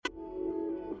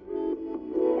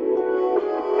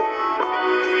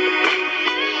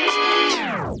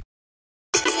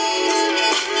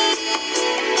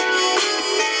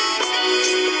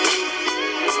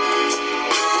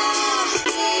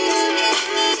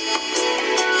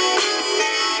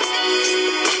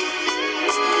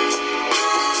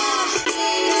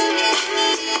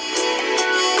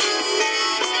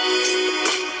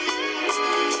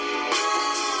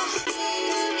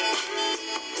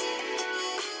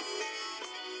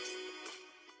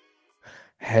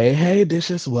Hey,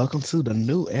 dishes. Welcome to the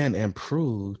new and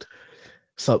improved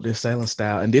Soap This Sailing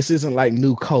Style. And this isn't like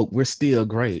new Coke. We're still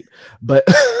great. But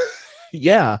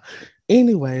yeah.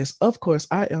 Anyways, of course,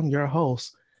 I am your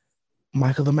host,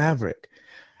 Michael the Maverick.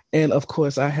 And of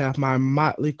course, I have my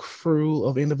motley crew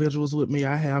of individuals with me.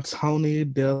 I have Tony,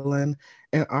 Dylan,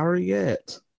 and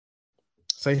Ariette.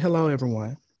 Say hello,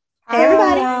 everyone. Hey Hi,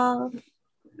 everybody. y'all.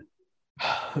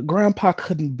 Grandpa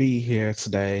couldn't be here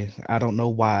today. I don't know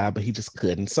why, but he just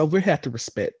couldn't. So we have to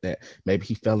respect that. Maybe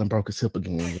he fell and broke his hip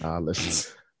again, y'all.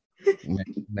 Listen, Nick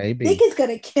maybe. is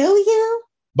gonna kill you.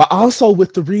 But also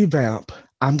with the revamp,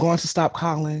 I'm going to stop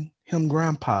calling him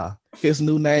Grandpa. His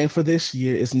new name for this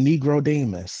year is Negro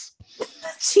Demus.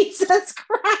 Jesus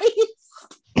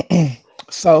Christ.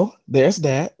 So there's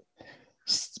that.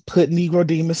 Put Negro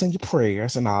Demus in your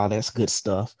prayers and all that's good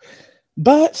stuff.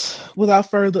 But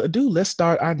without further ado, let's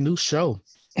start our new show.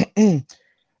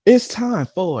 It's time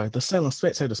for the Salem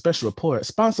Spectator Special Report,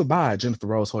 sponsored by Jennifer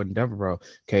Rose Horton Devereaux,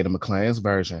 Katie McLean's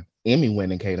version,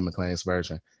 Emmy-winning Katie McLean's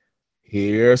version.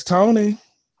 Here's Tony.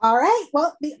 All right.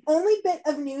 Well, the only bit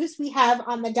of news we have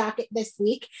on the docket this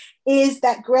week is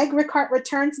that Greg Ricart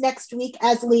returns next week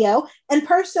as Leo. And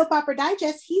per Soap Opera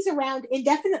Digest, he's around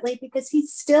indefinitely because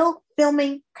he's still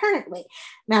filming currently.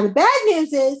 Now, the bad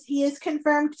news is he is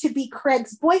confirmed to be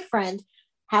Craig's boyfriend.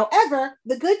 However,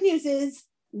 the good news is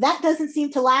that doesn't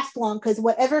seem to last long because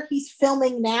whatever he's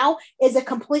filming now is a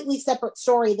completely separate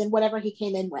story than whatever he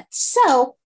came in with.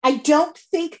 So I don't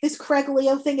think this Craig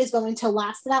Leo thing is going to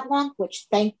last that long, which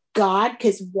thank God,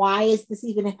 because why is this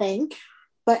even a thing?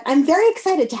 But I'm very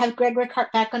excited to have Greg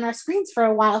Ricart back on our screens for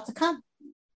a while to come.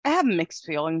 I have mixed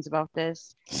feelings about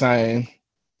this Same.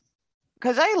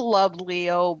 because I love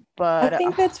Leo, I but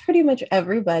think that's pretty much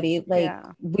everybody. Like,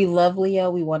 yeah. we love Leo.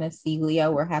 We want to see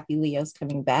Leo. We're happy Leo's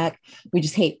coming back. We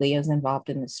just hate Leo's involved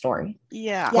in the story.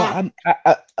 Yeah.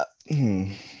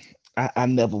 Yeah. I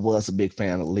never was a big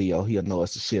fan of Leo. He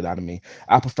annoys the shit out of me.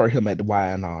 I prefer him at the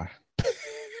YNR.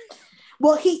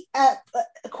 Well, he,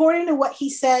 according to what he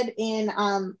said in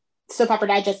Soap Opera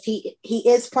Digest, he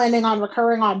is planning on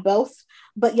recurring on both.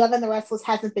 But Young and the Restless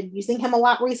hasn't been using him a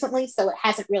lot recently, so it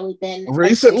hasn't really been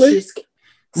Recently?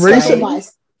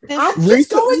 schedule-wise. I'm just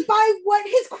Recently? going by what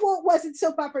his quote was in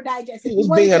Soap Opera Digest. He If was you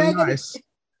want to being drag nice.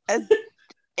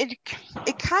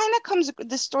 It kind of comes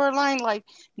the storyline like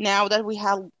now that we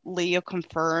have Leo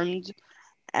confirmed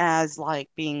as like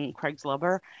being Craig's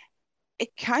lover, it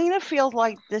kind of feels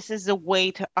like this is a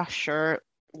way to usher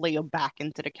Leo back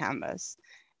into the canvas.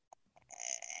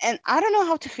 And I don't know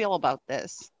how to feel about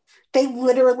this. they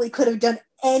literally could have done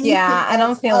anything. Yeah, I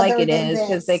don't feel like other it than is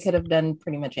because they this. could have done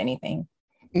pretty much anything.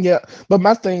 Yeah, but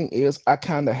my thing is, I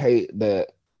kind of hate that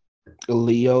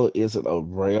Leo isn't a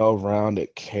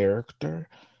well-rounded character,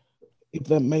 if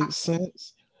that makes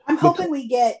sense. I'm Because hoping we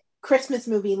get Christmas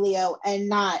movie Leo and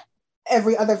not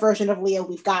every other version of Leo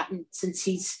we've gotten since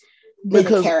he's been a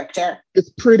because character. it's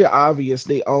pretty obvious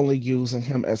they only using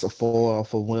him as a foil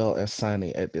for Will and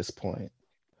Sunny at this point.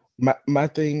 My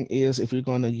thing is, if you're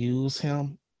going to use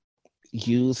him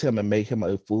and make him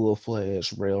a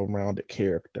full-fledged, well-rounded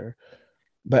character.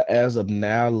 But as of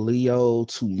now, Leo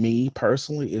to me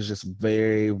personally is just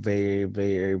very, very,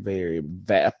 very, very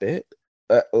vapid.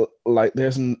 Like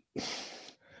there's a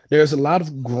lot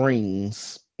of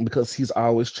greens because he's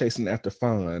always chasing after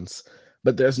funds,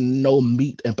 but there's no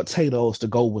meat and potatoes to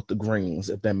go with the greens,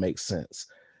 if that makes sense.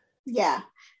 Yeah.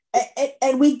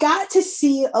 And we got to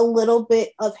see a little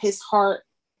bit of his heart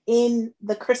in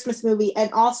the Christmas movie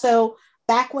and also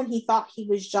back when he thought he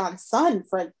was John's son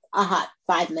for a hot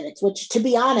 5 minutes, which to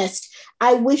be honest,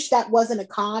 I wish that wasn't a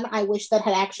con. I wish that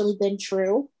had actually been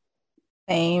true.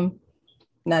 Same.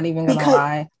 Not even gonna Because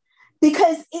lie.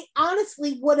 because it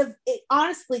honestly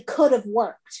could have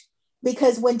worked.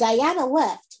 Because when Diana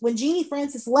left, when Jeannie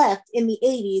Francis left in the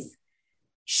 80s,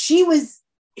 she was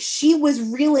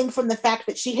reeling from the fact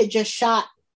that she had just shot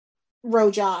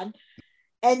Rojan.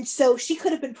 And so she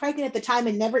could have been pregnant at the time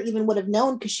and never even would have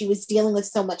known because she was dealing with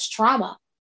so much trauma.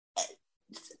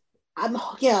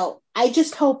 I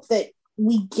just hope that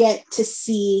we get to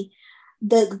see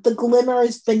the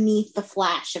glimmers beneath the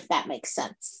flash, if that makes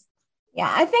sense.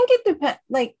 Yeah, I think it depends.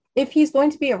 Like, if he's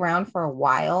going to be around for a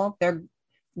while,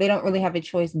 they don't really have a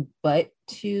choice but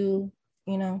to,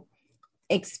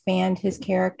 expand his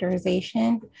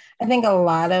characterization. I think a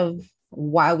lot of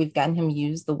why we've gotten him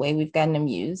used the way we've gotten him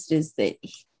used is that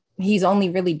he's only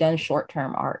really done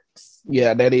short-term arcs.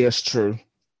 Yeah, that is true.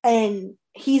 And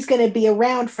he's going to be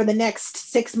around for the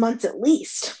next 6 months at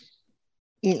least.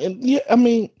 Yeah, I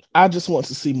mean, I just want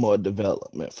to see more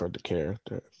development for the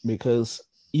character because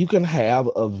you can have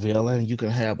a villain, you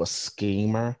can have a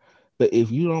schemer, But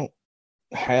if you don't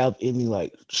have any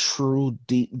like true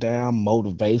deep down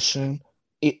motivation,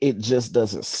 it just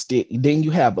doesn't stick. Then you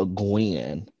have a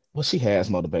Gwen. Well, she has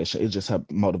motivation. It's just her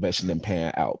motivation didn't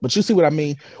pan out. But you see what I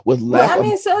mean? With But lack I of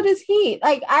mean, so does he.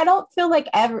 Like, I don't feel like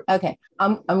okay,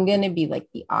 I'm gonna be like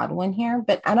the odd one here,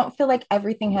 but I don't feel like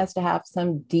everything has to have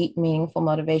some deep, meaningful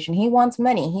motivation. He wants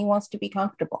money, he wants to be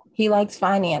comfortable, he likes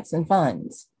finance and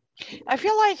funds. I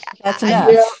feel like That's I, enough.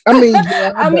 yeah, I mean,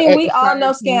 yeah, I but mean, at we the all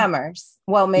know same time, scammers.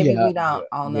 Well, maybe yeah, we don't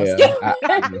all know yeah,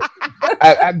 scammers.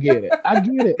 I get it. I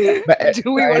get it. But at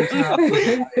do we the want same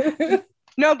to time, know?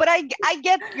 No, but I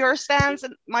get your stance,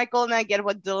 Michael, and I get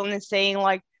what Dylan is saying.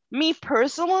 Like me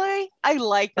personally, I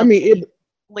like I that mean,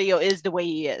 Leo is the way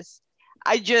he is.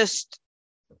 I just,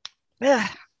 I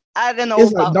don't know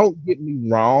it's like, about. don't get me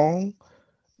wrong.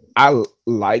 I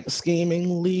like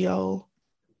scheming Leo,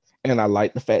 and I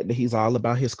like the fact that he's all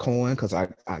about his coin because I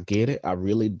get it. I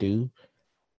really do.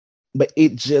 But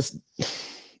it just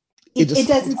It comes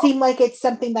doesn't off, seem like it's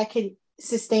something that can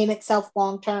sustain itself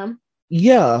long term.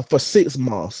 yeah, for 6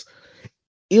 months.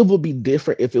 It would be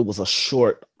different if it was a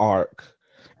short arc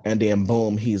and then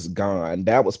boom, he's gone.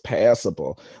 That was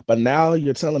passable. But now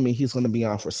you're telling me he's going to be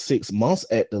on for 6 months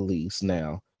at the least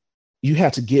now. You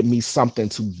have to give me something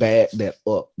to back that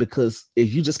up because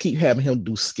if you just keep having him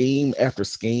do scheme after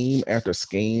scheme after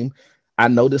scheme, I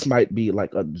know this might be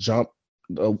like a jump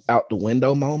out the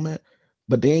window moment,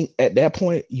 but then at that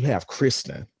point, you have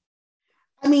Kristen.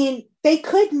 I mean, they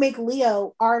could make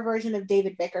Leo our version of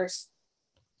David Vickers.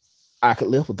 I could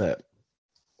live with that.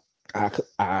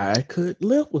 I could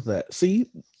live with that. See,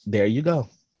 there you go.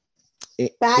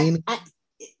 That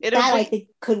It'll I be think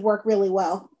could work really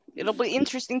well. it'll be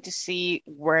interesting to see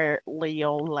where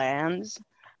Leo lands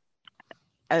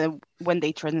when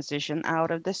they transition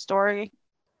out of this story.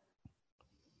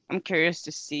 I'm curious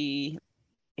to see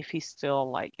if he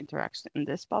still like interacts in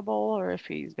this bubble or if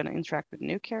he's gonna interact with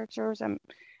new characters.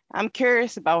 I'm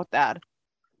curious about that.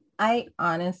 I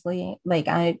honestly like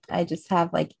I just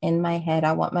have like in my head,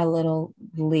 I want my little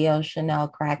Leo Chanel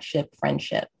crack ship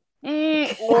friendship.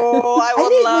 Oh, I I would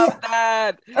need love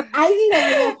that. I need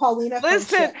a Leo Paulina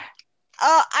Listen, friendship.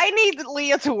 I need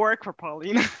Leo to work for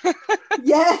Paulina.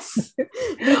 Yes.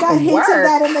 We got hints of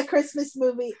that in the Christmas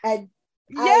movie. And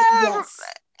yes.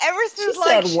 Ever She since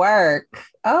like said work.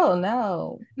 Oh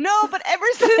no. no, but ever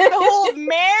since the whole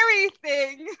Mary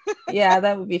thing. Yeah,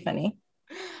 that would be funny.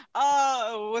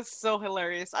 Oh, it was so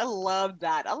hilarious. I love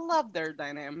that. I love their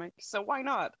dynamic. So why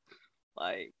not?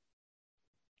 Like,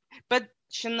 but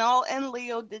Chanel and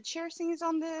Leo did share scenes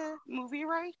on the movie,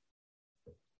 right?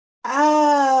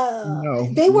 No,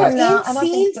 they were No, in I don't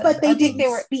think scenes, so. but they I think didn't they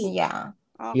were speak. yeah.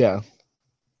 Oh. yeah.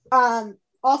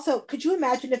 Also, could you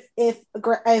imagine if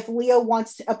Leo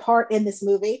wants a part in this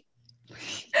movie?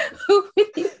 Who would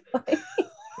he play?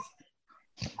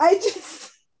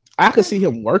 I could see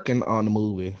him working on the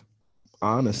movie.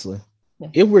 Honestly, Yeah.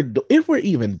 if we're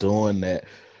even doing that,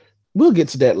 we'll get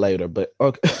to that later. But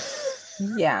okay.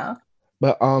 Yeah.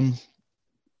 But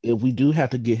if we do have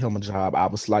to get him a job, I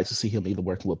would like to see him either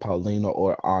working with Paulina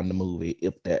or on the movie,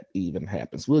 if that even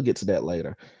happens. We'll get to that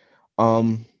later.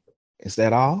 Is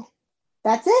that all?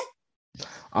 That's it.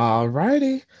 All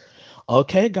righty.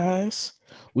 Okay, guys.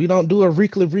 We don't do a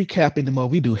weekly recap anymore.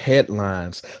 We do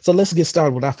headlines. So let's get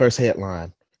started with our first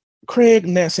headline. Craig,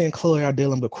 Nancy, and Chloe are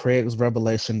dealing with Craig's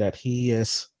revelation that he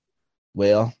is,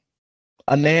 well,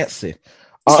 a Nancy.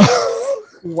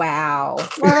 Wow.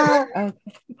 Okay.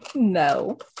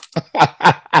 No.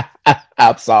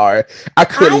 I'm sorry. I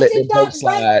couldn't let that joke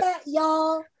slide. That,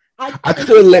 y'all. I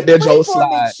couldn't let that joke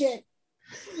slide. Shit.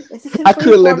 I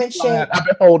couldn't let it slide. I've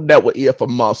been holding that with ear for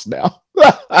months now.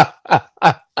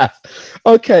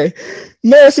 Okay.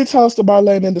 Nancy talks to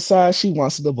Marlene and decides she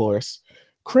wants a divorce.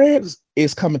 Craig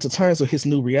is coming to terms with his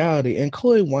new reality, and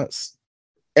Chloe wants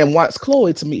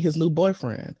Chloe to meet his new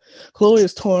boyfriend. Chloe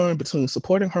is torn between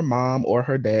supporting her mom or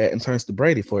her dad and turns to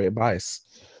Brady for advice.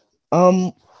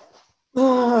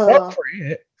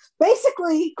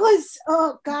 Basically, because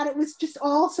oh god, it was just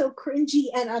all so cringy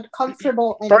and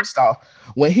uncomfortable. And first off,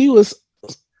 when he was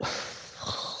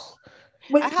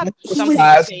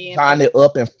signing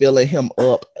up and filling him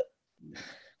up,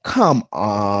 come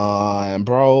on,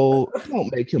 bro,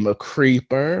 don't make him a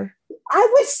creeper. I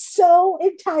was so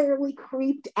entirely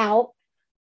creeped out.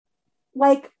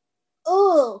 Like,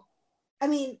 oh, I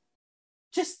mean,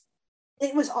 just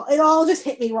it all just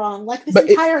hit me wrong. Like this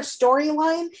entire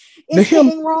storyline is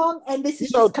hitting wrong, and this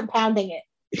is just compounding it.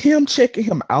 Him checking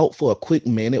him out for a quick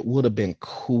minute would have been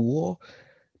cool,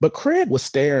 but Craig was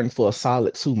staring for a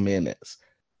solid 2 minutes.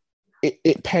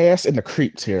 It passed in the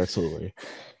creep territory.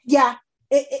 Yeah,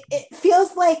 it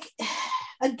feels like,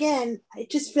 again, it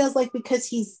just feels like because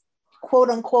he's quote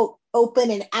unquote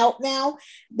open and out now,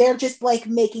 they're just like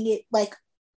making it like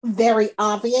very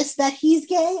obvious that he's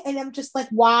gay. And I'm just like,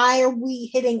 why are we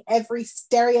hitting every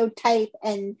stereotype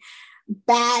and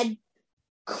bad,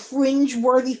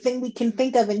 cringe-worthy thing we can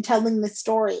think of in telling the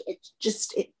story?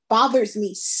 It bothers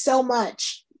me so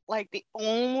much. Like, the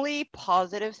only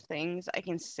positive things I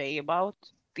can say about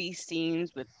these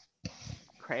scenes with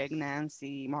Craig,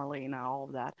 Nancy, Marlena, all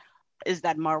of that, is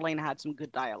that Marlena had some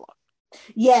good dialogue.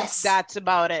 Yes. That's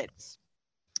about it.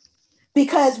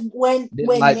 Because when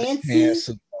Like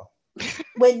Nancy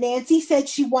when Nancy said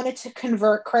she wanted to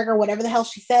convert Craig or whatever the hell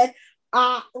she said,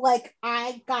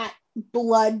 I got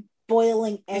blood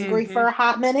boiling angry for a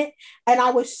hot minute. And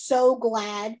I was so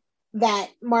glad that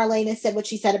Marlena said what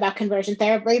she said about conversion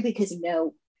therapy, because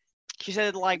she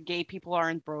said like gay people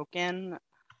aren't broken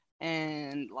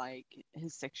and like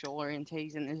his sexual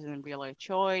orientation isn't really a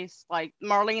choice. Like,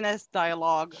 Marlena's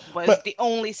dialogue was the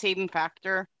only saving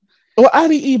factor. Well, I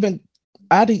didn't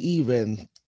even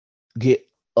get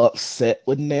upset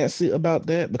with Nancy about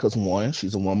that, because one,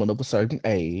 she's a woman of a certain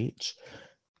age,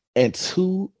 and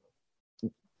two,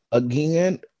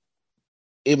 again,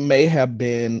 it may have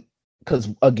been because,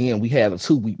 again, we had a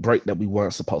 2-week break that we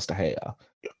weren't supposed to have.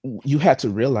 You have to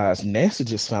realize Nancy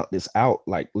just found this out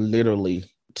like literally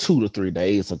 2 to 3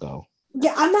 days ago.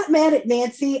 Yeah, I'm not mad at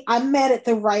Nancy. I'm mad at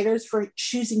the writers for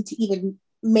choosing to even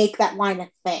make that line a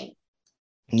thing.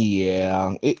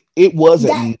 Yeah, it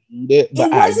wasn't needed, but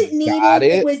it wasn't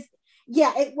needed.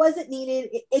 It wasn't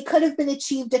needed. It could have been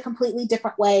achieved a completely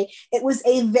different way. It was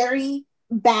a very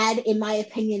bad, in my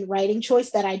opinion, writing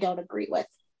choice that I don't agree with.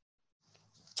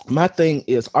 My thing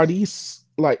is, are these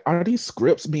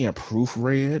scripts being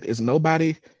proofread? Is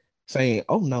nobody saying,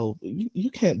 "Oh no,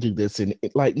 you can't do this," and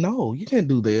like, no, you can't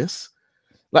do this?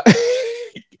 Like,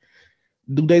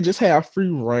 do they just have free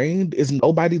reign? Is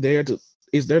nobody there to?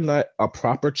 Is there not a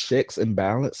proper checks and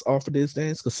balance off of these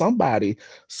things? Because somebody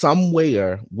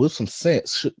somewhere with some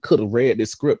sense could have read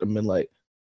this script and been like,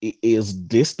 "Is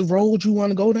this the road you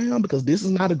want to go down? Because this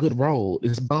is not a good road.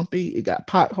 It's bumpy. It got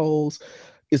potholes.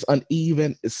 It's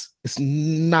uneven. It's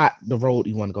not the road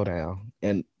you want to go down."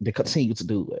 And they continue to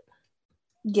do it.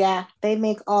 Yeah, they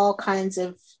make all kinds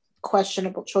of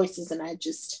questionable choices, and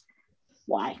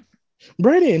why?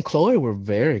 Brady and Chloe were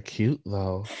very cute,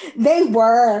 though. They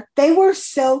were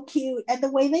so cute, and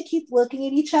the way they keep looking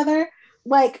at each other,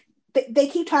 like they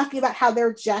keep talking about how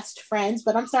they're just friends,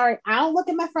 but I'm sorry, I don't look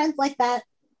at my friends like that.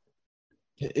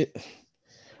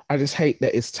 I just hate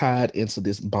that it's tied into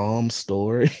this bomb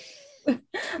story.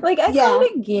 Like, I kind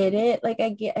of get it. Like,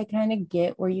 I kind of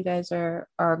get where you guys are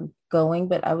going,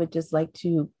 but I would just like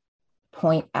to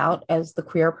point out, as the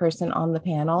queer person on the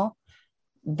panel,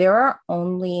 there are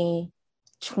only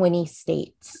 20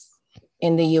 states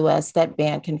in the US that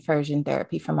ban conversion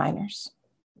therapy for minors.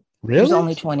 Really? There's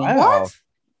only 20. Wow. What?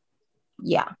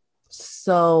 Yeah.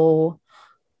 So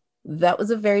that was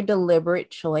a very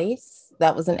deliberate choice.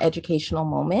 That was an educational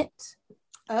moment.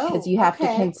 Because you have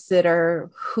to consider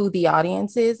who the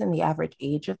audience is and the average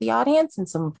age of the audience and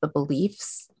some of the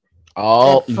beliefs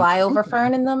that Flyover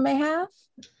Fern and them may have.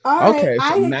 All okay,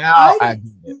 right. so now I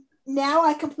get it. Now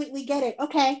I completely get it.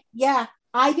 Okay, yeah.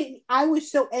 I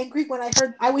was so angry when I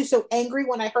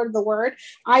heard the word.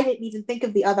 I didn't even think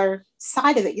of the other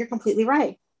side of it. You're completely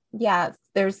right. Yeah,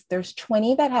 there's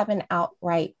 20 that have an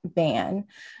outright ban.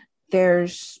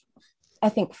 There's, I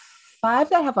think,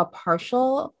 5 that have a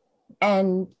partial,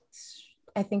 and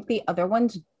I think the other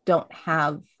ones don't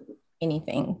have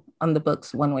anything on the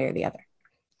books one way or the other.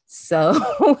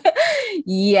 So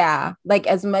yeah, like,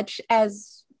 as much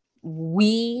as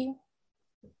we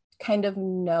kind of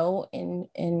know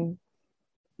in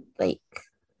like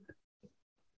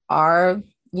our,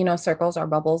 circles, our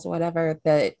bubbles, whatever,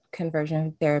 that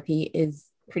conversion therapy is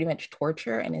pretty much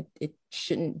torture and it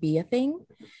shouldn't be a thing.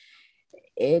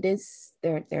 It is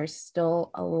there's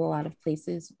still a lot of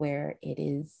places where it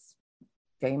is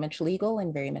very much legal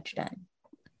and very much done.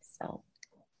 So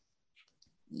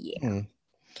yeah.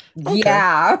 Okay.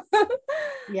 Yeah.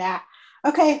 Yeah.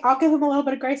 Okay, I'll give him a little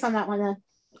bit of grace on that one then.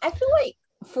 I feel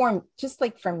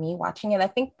like for me watching it, I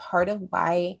think part of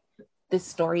why this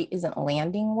story isn't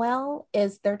landing well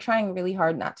is they're trying really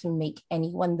hard not to make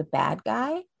anyone the bad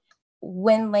guy,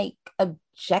 when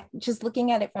just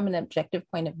looking at it from an objective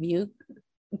point of view,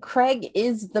 Craig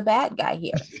is the bad guy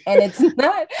here, and it's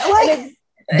not.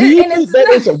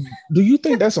 Do you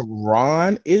think that's a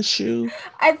Ron issue?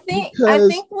 I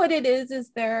think what it is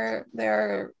they're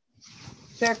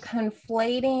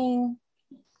conflating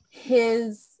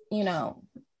his,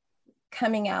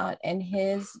 coming out and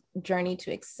his journey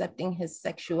to accepting his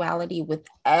sexuality with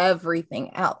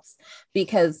everything else,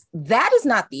 because that is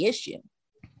not the issue.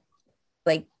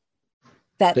 Like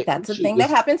that's a thing that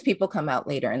happens. People come out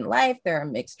later in life. There are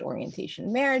mixed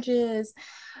orientation marriages.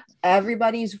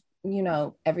 Everybody's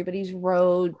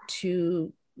road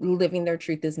to living their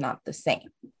truth is not the same.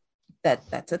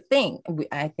 That's a thing.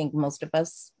 I think most of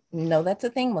us know that's a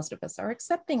thing. Most of us are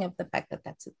accepting of the fact that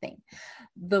that's a thing.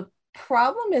 The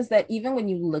problem is that even when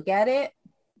you look at it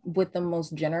with the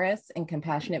most generous and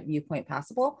compassionate viewpoint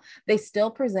possible, they still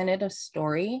presented a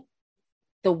story.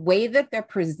 The way that they're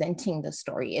presenting the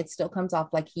story, it still comes off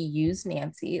like he used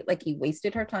Nancy, like he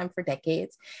wasted her time for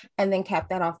decades, and then capped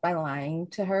that off by lying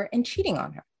to her and cheating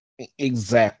on her.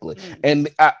 Exactly. And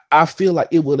I feel like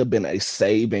it would have been a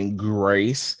saving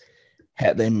grace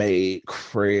had they made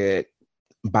Craig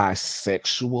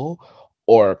bisexual,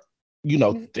 or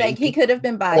like he could have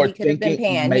been bi, he could have been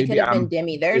pan, he could have been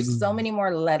demi. There's so many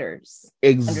more letters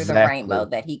under the rainbow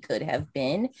that he could have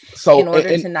been, in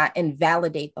order to not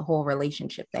invalidate the whole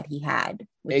relationship that he had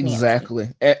with exactly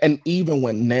Nancy. And even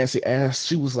when Nancy asked,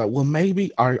 she was like, well,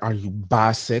 maybe are you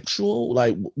bisexual,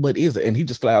 like what is it? And he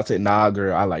just flat out said, nah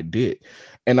girl, I like dick.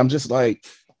 And I'm just like,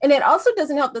 and it also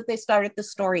doesn't help that they started the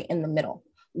story in the middle.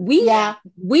 We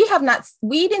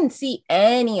didn't see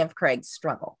any of Craig's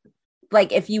struggle.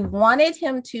 Like, if you wanted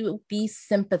him to be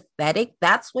sympathetic,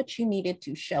 that's what you needed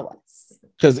to show us.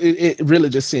 Because it really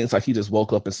just seems like he just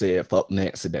woke up and said, fuck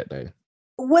Nancy that day.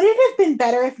 Would it have been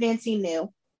better if Nancy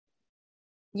knew?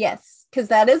 Yes, because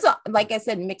that is, like I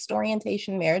said, mixed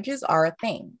orientation marriages are a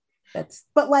thing. That's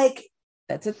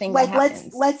a thing. Like,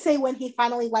 let's say when he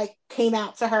finally came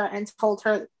out to her and told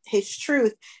her his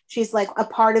truth, she's like, a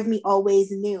part of me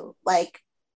always knew. Like,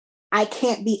 I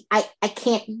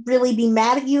can't really be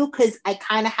mad at you because I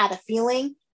kind of had a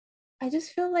feeling. I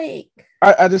just feel like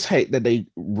I just hate that they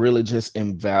really just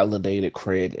invalidated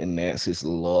Craig and Nancy's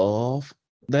love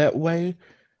that way,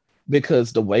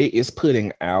 because the way it's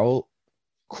putting out,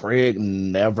 Craig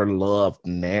never loved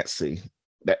Nancy.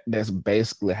 That's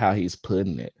basically how he's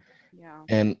putting it. Yeah.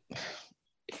 And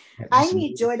I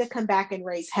need Joy to come back and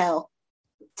raise hell,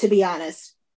 to be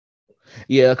honest.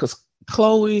 Yeah, because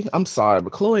Chloe, I'm sorry,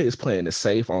 but Chloe is playing it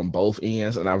safe on both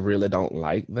ends, and I really don't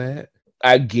like that.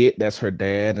 I get that's her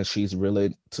dad, and she's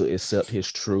really to accept his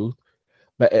truth,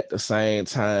 but at the same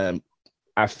time,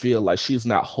 I feel like she's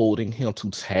not holding him to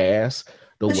task.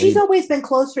 But she's always been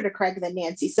closer to Craig than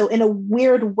Nancy, so in a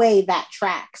weird way, that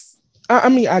tracks. I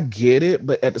mean, I get it,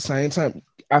 but at the same time,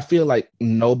 I feel like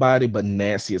nobody but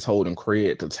Nancy is holding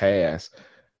Craig to task.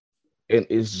 And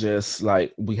it's just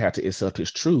like, we have to accept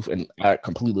his truth. And I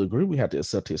completely agree, we have to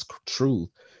accept his truth.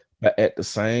 But at the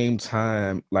same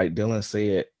time, like Dylan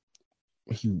said,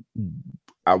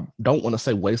 I don't want to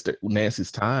say wasted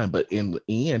Nancy's time, but in the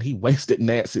end, he wasted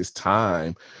Nancy's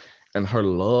time and her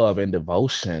love and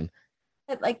devotion.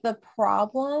 Like, the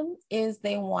problem is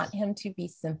they want him to be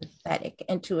sympathetic.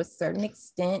 And to a certain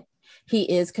extent, he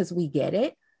is, because we get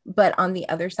it. But on the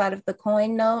other side of the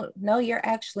coin, no, you're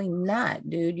actually not,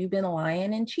 dude. You've been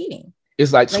lying and cheating.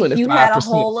 It's like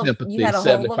 25% sympathy,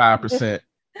 75%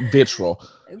 vitriol.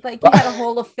 Like, you had a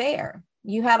whole affair.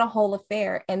 You had a whole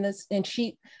affair. And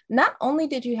she, not only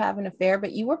did you have an affair,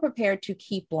 but you were prepared to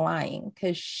keep lying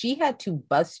because she had to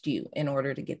bust you in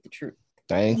order to get the truth.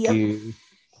 Thank you.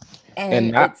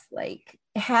 And it's like,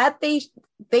 had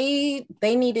they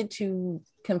needed to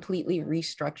completely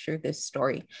restructure this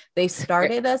story. They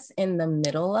started us in the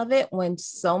middle of it when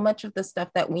so much of the stuff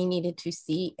that we needed to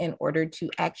see in order to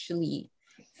actually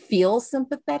feel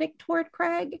sympathetic toward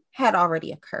Craig had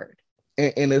already occurred.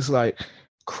 And it's like,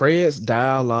 Craig's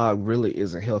dialogue really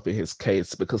isn't helping his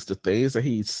case, because the things that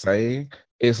he's saying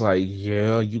is like,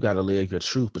 yeah, you got to live your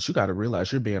truth, but you got to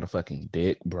realize you're being a fucking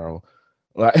dick, bro.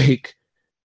 Like,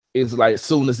 it's like, as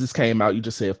soon as this came out, you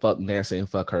just said fuck Nancy and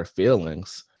fuck her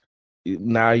feelings.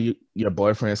 Now your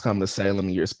boyfriend's coming to Salem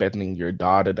and you're expecting your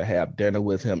daughter to have dinner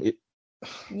with him.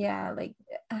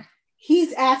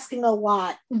 He's asking a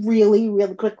lot really,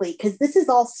 really quickly, because this is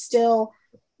all still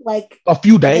like a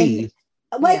few days.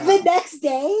 The next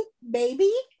day,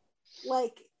 maybe.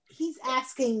 Like, he's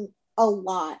asking a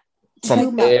lot.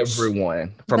 From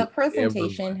everyone. The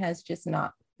presentation has just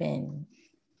not been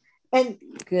and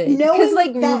good, because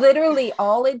literally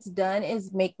all it's done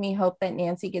is make me hope that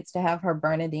Nancy gets to have her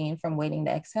Bernadine from Waiting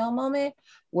to Exhale moment,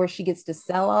 where she gets to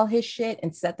sell all his shit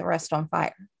and set the rest on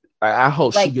fire. I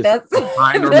hope she gets to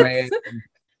find her man,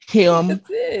 him. That's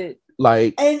it.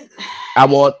 Like, and I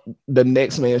want the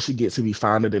next man she gets to be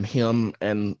finer than him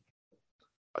and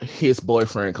his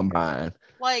boyfriend combined.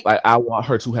 Like, I want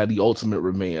her to have the ultimate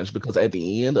revenge, because at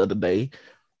the end of the day,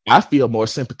 I feel more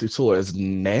sympathy towards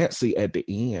Nancy at the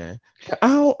end. I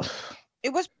don't.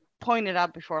 It was pointed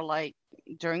out before, like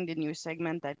during the news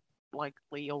segment, that like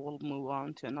Leo will move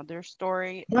on to another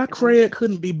story Why eventually. Craig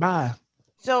couldn't be by?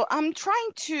 So I'm trying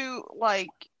to like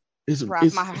wrap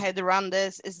my Is head around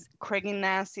this. Is Craig and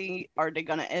Nancy, are they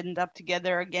gonna end up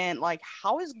together again? Like,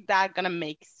 how is that gonna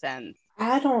make sense?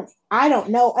 I don't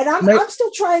know. And I'm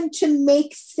still trying to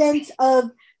make sense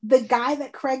of the guy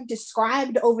that Craig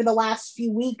described over the last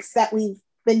few weeks that we've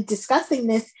been discussing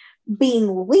this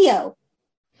being Leo.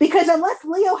 Because unless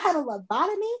Leo had a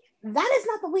lobotomy, that is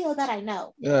not the Leo that I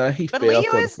know. He But fell Leo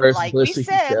for the is, first like we pussy he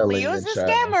said, fell Leo's in, a child.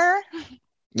 scammer.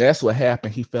 That's what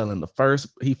happened. He fell in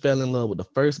love with the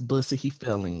first pussy he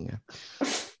fell in.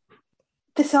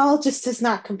 This all just does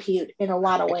not compute in a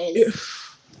lot of ways.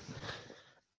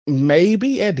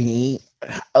 Maybe at the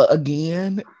end,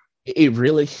 again, it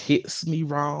really hits me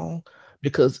wrong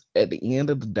because at the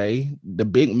end of the day, the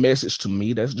big message to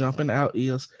me that's jumping out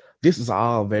is this is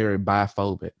all very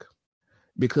biphobic.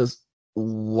 Because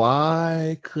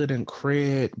why couldn't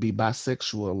Craig be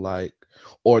bisexual like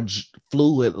or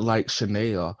fluid like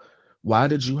Chanel? Why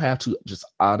did you have to just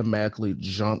automatically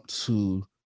jump to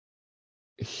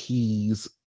he's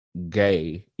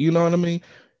gay? You know what I mean?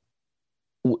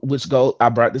 Which go I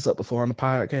brought this up before on the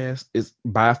podcast. It's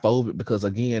biphobic because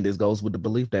again, this goes with the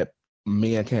belief that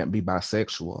men can't be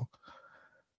bisexual.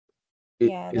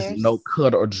 Yeah, It's there's no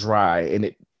cut or dry, and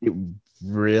it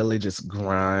really just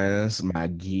grinds my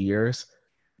gears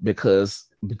because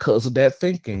of that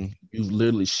thinking, you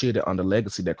literally shitted on the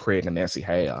legacy that Craig and Nancy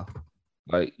have.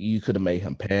 Like you could have made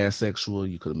him pansexual,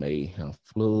 you could have made him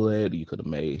fluid, you could have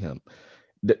made him.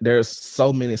 There's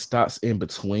so many stops in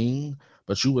between,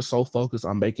 but you were so focused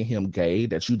on making him gay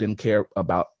that you didn't care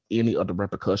about any of the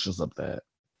repercussions of that.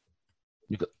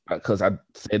 Because I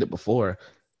said it before,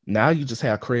 now you just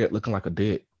have Craig looking like a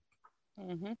dick.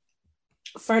 Mm-hmm.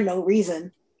 For no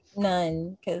reason.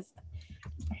 none, because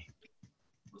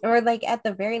or like at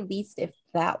the very least, if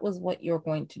that was what you're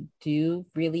going to do,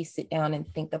 really sit down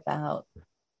and think about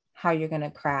how you're going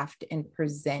to craft and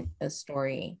present a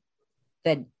story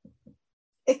that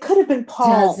it could have been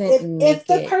Paul. If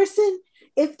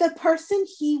the person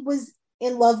he was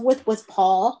in love with was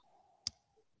Paul,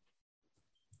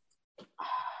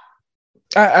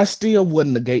 I still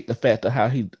wouldn't negate the fact of how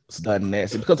he's done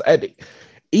Nancy because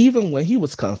even when he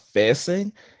was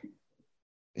confessing,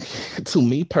 to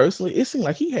me personally, it seemed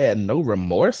like he had no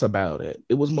remorse about it.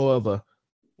 It was more of a,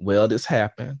 well, this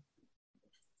happened.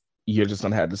 You're just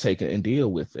gonna have to take it and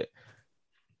deal with it.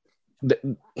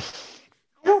 I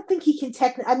don't think he can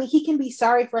I mean, he can be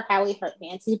sorry for how he hurt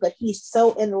Nancy, but he's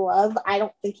so in love. I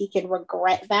don't think he can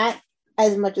regret that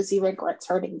as much as he regrets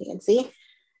hurting Nancy.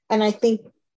 And I think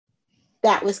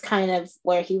that was kind of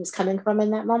where he was coming from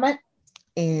in that moment.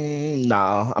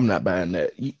 No, I'm not buying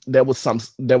that. There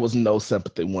was no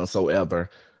sympathy whatsoever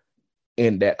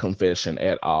in that confession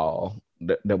at all.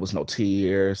 There was no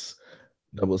tears.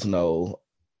 There was no,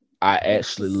 I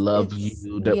actually love you.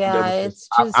 It's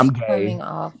just I'm gay. coming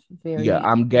off very. Yeah,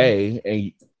 I'm gay,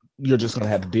 and you're just gonna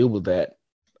have to deal with that.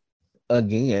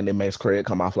 Again, it makes Craig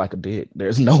come off like a dick.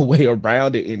 There's no way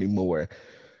around it anymore.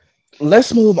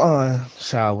 Let's move on,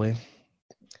 shall we?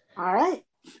 All right.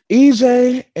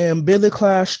 EJ and Billy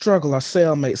Clyde Struggle are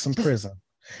cellmates in prison.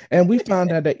 And we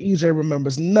found out that EJ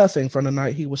remembers nothing from the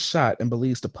night he was shot and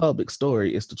believes the public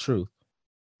story is the truth.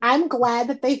 I'm glad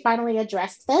that they finally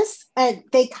addressed this. And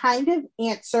they kind of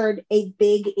answered a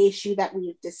big issue that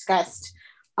we've discussed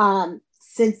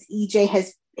since EJ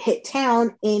has hit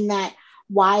town, in that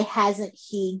why hasn't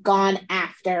he gone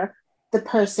after the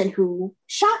person who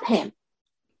shot him?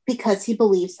 Because he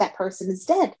believes that person is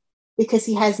dead. Because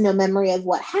he has no memory of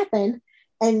what happened.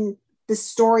 And the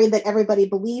story that everybody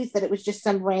believes that it was just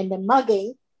some random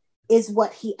mugging is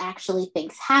what he actually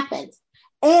thinks happened.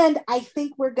 And I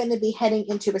think we're going to be heading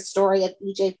into a story of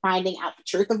EJ finding out the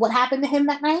truth of what happened to him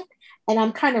that night. And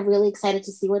I'm kind of really excited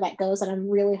to see where that goes. And I'm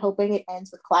really hoping it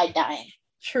ends with Clyde dying.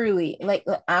 Truly, like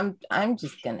I'm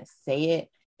just going to say it.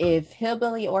 If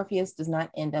Hillbilly Orpheus does not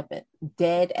end up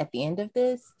dead at the end of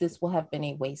this will have been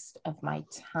a waste of my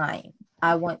time.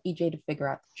 I want EJ to figure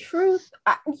out the truth.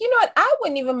 You know what? I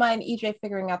wouldn't even mind EJ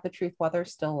figuring out the truth while they're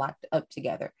still locked up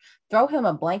together. Throw him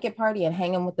a blanket party and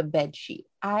hang him with a bed sheet.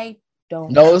 I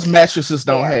don't. Those mattresses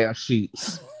don't have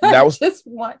sheets. That was just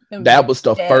want him. That was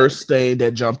the first thing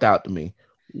that jumped out to me.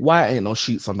 Why ain't no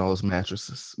sheets on those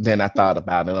mattresses? Then I thought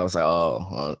about it. And I was like,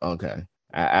 oh, okay.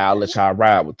 I'll let y'all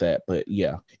ride with that. But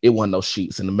yeah, it wasn't no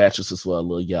sheets, and the mattresses were a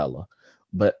little yellow.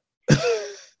 But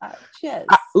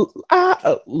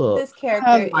look, this character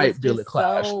I like is Billy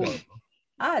just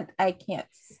I can't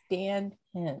stand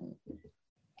him.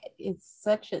 It's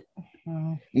such a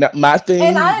Now, my thing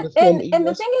and with him and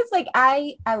the is, thing is, like,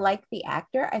 I like the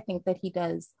actor. I think that he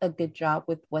does a good job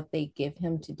with what they give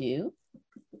him to do.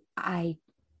 I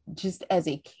just, as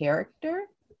a character,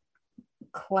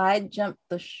 Clyde jumped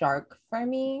the shark for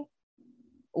me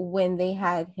when they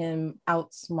had him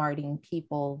outsmarting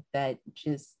people that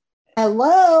just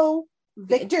Hello,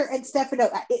 Victor and Stefano.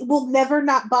 It will never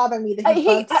not bother me that he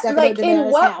bugged Stefano like, in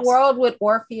Daenerys' what house. world would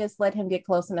Orpheus let him get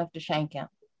close enough to shank him?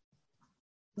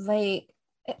 Like,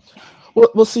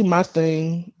 well, see, my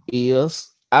thing is,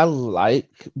 I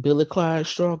like Billy Clyde's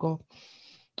struggle.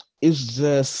 It's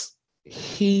just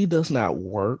he does not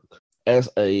work as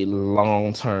a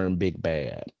long-term big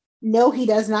bad. No, he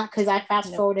does not, because I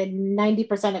fast No. forwarded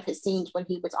 90% of his scenes when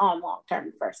he was on long term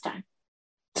the first time.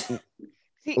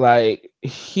 Like,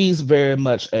 he's very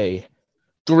much a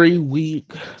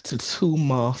 3-week to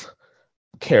 2-month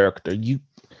character. You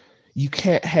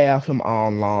can't have him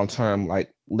on long term,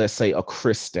 like, let's say a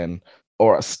Kristen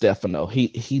or a Stefano.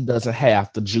 He doesn't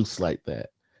have the juice like that.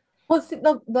 well, see,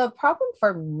 the problem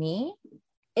for me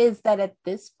is that at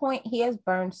this point he has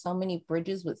burned so many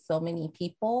bridges with so many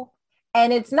people,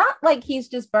 and it's not like he's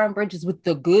just burned bridges with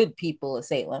the good people of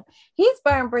Salem. He's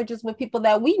burned bridges with people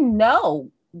that we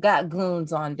know got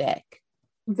goons on deck.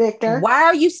 Victor, Why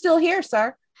are you still here,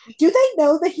 sir? do they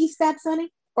know that he stabbed Sonny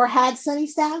or had Sonny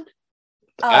stabbed?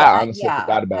 I honestly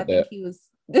forgot about that. think he was.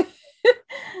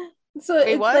 So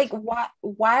Wait, it's what? like,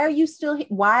 why are you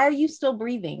still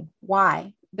breathing?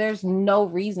 Why? There's no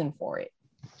reason for it.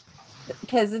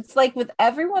 Because it's like with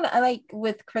everyone, I like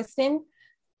with Kristen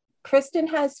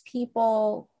has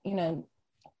people,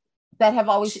 that have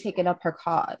always taken up her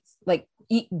cause, like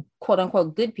quote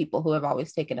unquote good people who have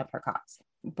always taken up her cause.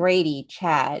 Brady,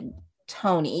 Chad,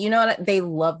 Tony, they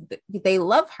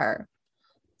love her.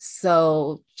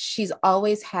 So she's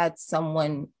always had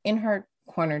someone in her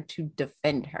corner to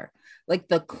defend her. Like,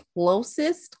 the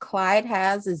closest Clyde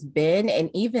has is Ben, and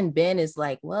even Ben is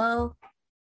like, well,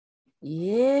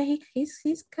 yeah,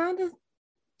 he's kind of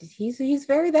he's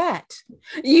very that,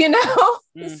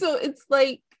 So it's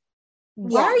like,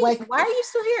 why are you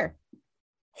still here?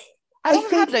 I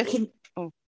don't have think the.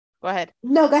 Oh, go ahead.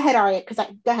 No, go ahead, Aria,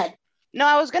 go ahead. No,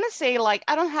 I was gonna say, like,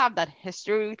 I don't have that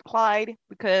history with Clyde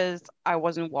because I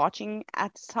wasn't watching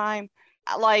at the time.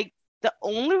 Like, the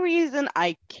only reason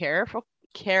I care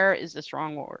is the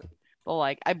strong word, but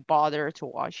like, I bother to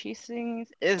watch these things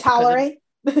is Tolerate.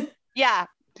 Yeah,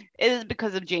 it is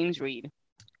because of James Reed.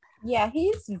 Yeah,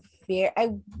 he's very. I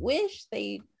wish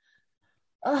he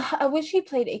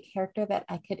played a character that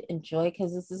I could enjoy,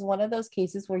 because this is one of those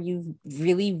cases where you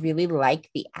really, really like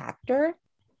the actor,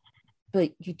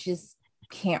 but you just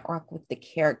can't rock with the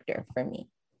character for me.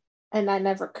 And I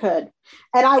never could.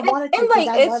 And I wanted to, and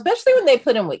like, especially when they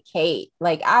put him with Kate.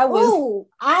 Like, I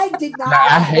did not.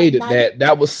 I hated that.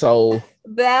 That was so.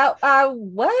 That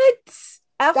what?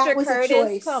 After That was a Curtis,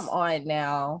 choice. come on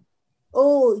now.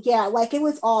 Oh yeah, like, it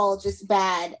was all just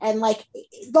bad, and like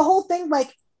the whole thing,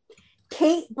 like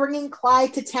Kate bringing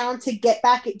Clyde to town to get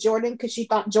back at Jordan because she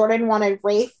thought Jordan wanted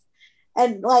Rafe,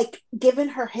 and like, given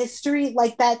her history,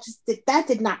 like, that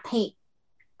did not paint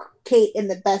Kate in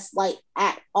the best light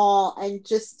at all. And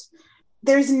just,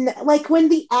 there's like, when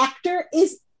the actor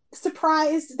is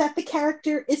surprised that the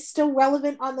character is still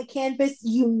relevant on the canvas,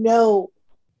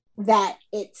 that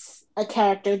it's a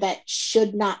character that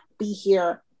should not be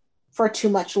here for too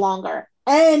much longer.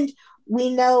 And we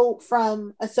know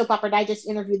from a Soap Opera Digest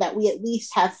interview that we at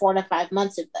least have 4 to 5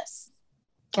 months of this.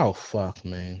 Oh fuck,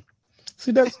 man.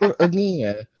 See, that's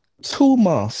again 2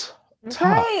 months.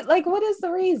 Right? Like, what is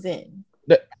the reason?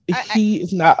 That he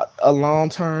is not a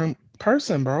long-term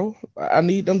person, bro. I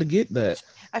need them to get that.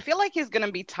 I feel like he's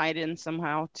gonna be tied in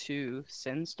somehow to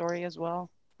Sin's story as well.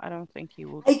 I don't think he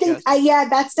will. I think,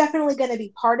 that's definitely going to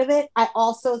be part of it. I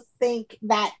also think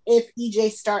that if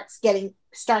EJ starts having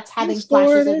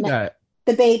flashes of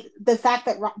the fact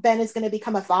that Ben is going to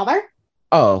become a father.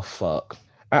 Oh fuck!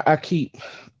 I keep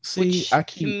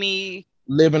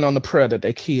living on the prayer that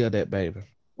they kill that baby.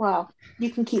 Well,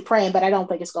 you can keep praying, but I don't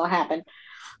think it's going to happen.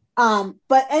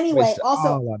 But anyway, Wasted also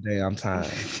all our damn time.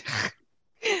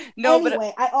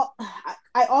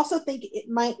 I also think it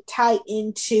might tie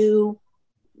into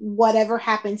whatever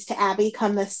happens to Abby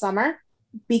come this summer,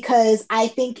 because I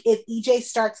think if EJ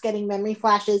starts getting memory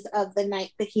flashes of the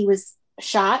night that he was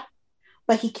shot,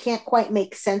 but he can't quite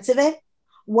make sense of it,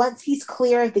 once he's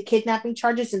clear of the kidnapping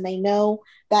charges and they know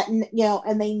that,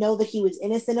 and they know that he was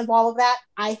innocent of all of that,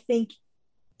 I think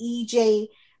EJ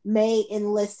may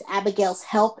enlist Abigail's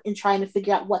help in trying to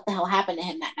figure out what the hell happened to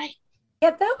him that night. Yeah,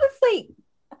 that was like,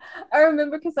 I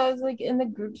remember because I was like in the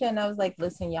group chat and I was like,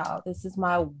 listen, y'all, this is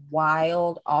my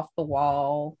wild off the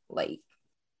wall, like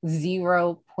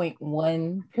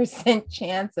 0.1%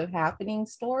 chance of happening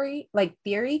story, like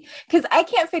theory. Because I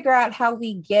can't figure out how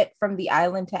we get from the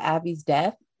island to Abby's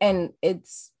death. And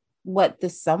it's what,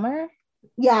 this summer?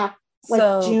 Yeah. Like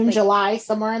So, June, like, July,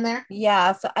 somewhere in there.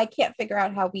 yeah, so I can't figure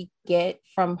out how we get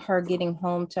from her getting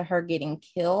home to her getting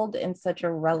killed in such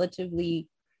a relatively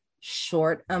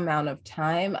short amount of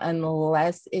time,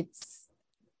 unless it's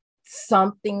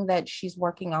something that she's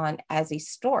working on as a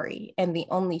story. And the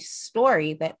only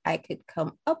story that I could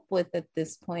come up with at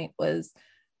this point was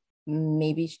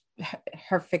maybe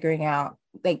her figuring out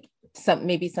like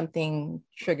maybe something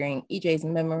triggering EJ's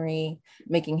memory,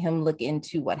 making him look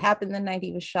into what happened the night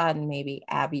he was shot, and maybe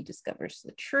Abby discovers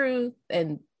the truth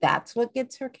and that's what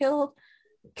gets her killed.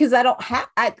 Because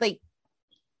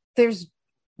there's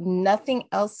nothing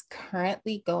else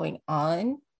currently going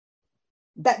on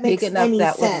that makes big enough any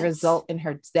that sense. would result in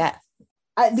her death.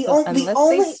 Unless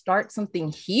they start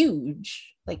something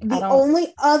huge, like the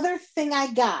only other thing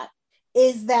I got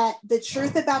is that the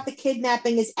truth about the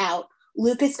kidnapping is out.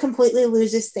 Lucas completely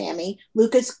loses Sammy.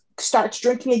 Lucas starts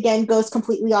drinking again, goes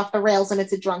completely off the rails, and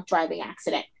it's a drunk driving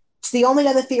accident. It's the only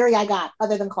other theory I got,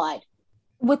 other than Clyde.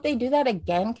 Would they do that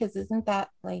again? Because isn't that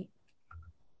like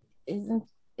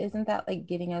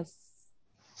getting us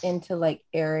into like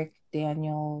Eric,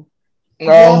 Daniel?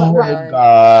 Oh my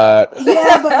God!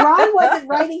 Yeah, but Ron wasn't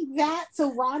writing that,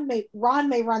 so Ron may run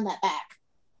that back.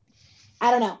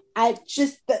 I don't know.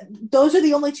 Those are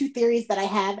the only two theories that I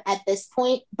have at this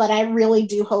point, but I really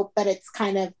do hope that it's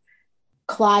kind of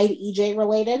Clyde EJ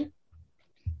related.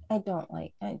 I don't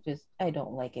like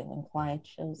it when Clyde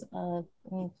shows up.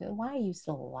 Why are you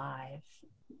still alive?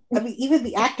 I mean, even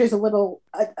the actor's a little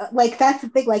like, that's the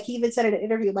thing. Like, he even said in an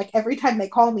interview, like, every time they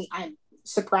call me, I'm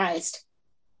surprised.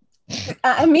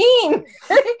 I mean,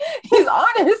 he's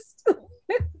honest.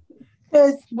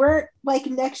 Because we're like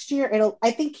next year,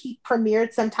 I think he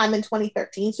premiered sometime in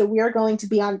 2013. So we are going to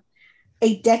be on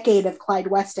a decade of Clyde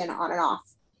Weston on and off.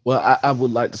 Well, I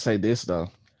would like to say this though.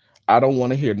 I don't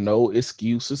want to hear no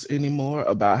excuses anymore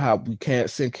about how we can't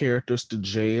send characters to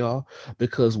jail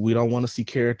because we don't want to see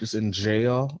characters in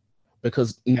jail,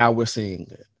 because now we're seeing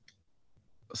it.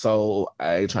 So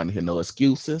I ain't trying to hear no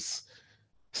excuses.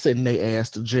 Sending their ass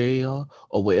to jail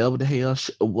or wherever the hell.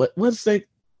 What's that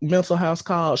mental house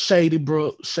called? Shady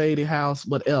Brook, Shady House,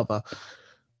 whatever.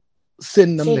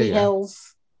 Send them Shady there.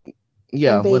 Hills.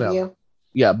 Yeah, and Bayview. whatever.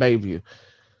 Yeah, Bayview.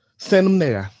 Send them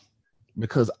there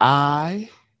because I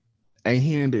ain't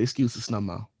hearing the excuses no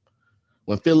more.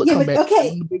 When Philip come back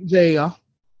from the big jail.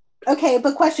 Okay,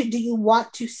 but question: do you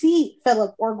want to see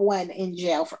Philip or Gwen in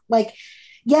jail for, like?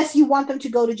 Yes, you want them to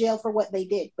go to jail for what they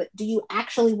did, but do you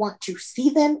actually want to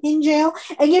see them in jail?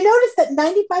 And you notice that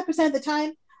 95% of the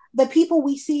time, the people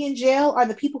we see in jail are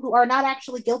the people who are not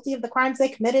actually guilty of the crimes they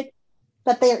committed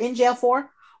that they are in jail for.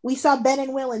 We saw Ben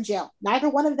and Will in jail. Neither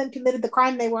one of them committed the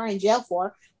crime they were in jail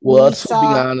for. Well, to be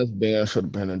honest, Ben should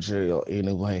have been in jail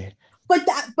anyway. But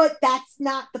that's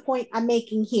not the point I'm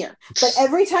making here. But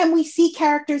every time we see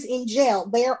characters in jail,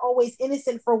 they are always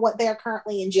innocent for what they are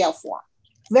currently in jail for.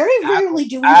 Very rarely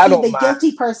do we see the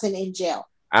guilty person in jail.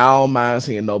 I don't mind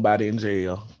seeing nobody in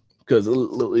jail. Because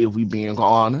if we being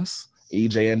honest,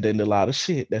 EJ did a lot of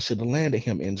shit that should have landed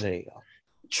him in jail.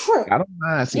 True. I don't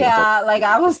mind seeing like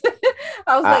I was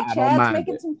like, Chad's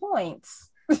making some points.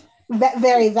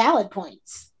 Very valid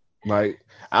points. Like,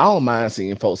 I don't mind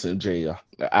seeing folks in jail.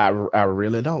 I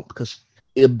really don't. Because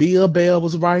if Bill Bell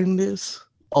was writing this,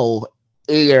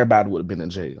 everybody would have been in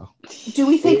jail. Do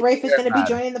we think Rafe is going to be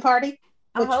joining the party?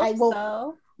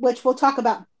 So. Which we'll talk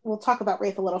about. We'll talk about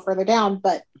Rafe a little further down,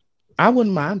 but I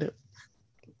wouldn't mind it.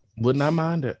 Would not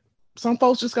mind it. Some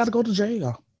folks just got to go to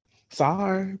jail.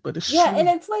 Sorry, but it's true. And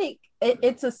it's like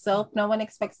it's a soap. No one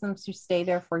expects them to stay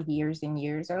there for years and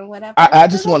years or whatever. I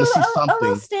just want to see something. A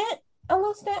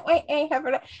little stint. Wait,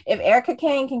 if Erica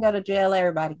Kane can go to jail,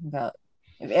 everybody can go.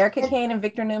 If Erica Kane and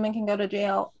Victor Newman can go to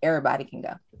jail, everybody can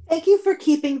go. Thank you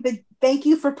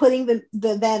for putting them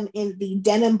in the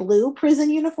denim blue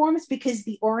prison uniforms, because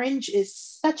the orange is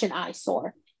such an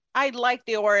eyesore. I like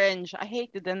the orange. I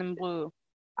hate the denim blue.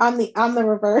 I'm the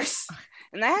reverse.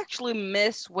 And I actually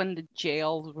miss when the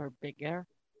jails were bigger,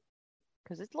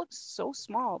 because it looks so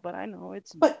small. But I know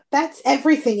it's. But that's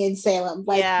everything in Salem.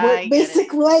 Like, yeah,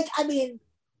 basically, like, I mean,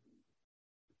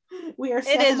 we are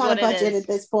so on a budget at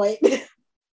this point.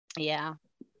 Yeah.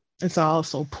 It's all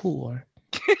so poor.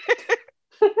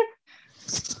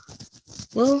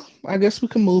 Well, I guess we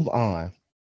can move on.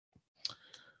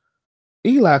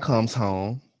 Eli comes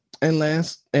home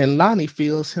And Lonnie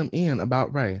fills him in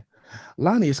about Ray.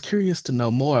 Lonnie is curious to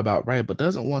know more about Ray, but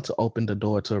doesn't want to open the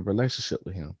door to a relationship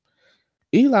with him.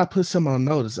 Eli puts him on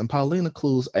notice, and Paulina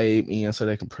clues Abe in so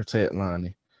they can protect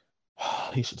Lonnie.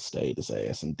 He should stay his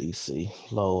ass in DC.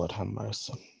 Lord have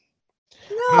mercy.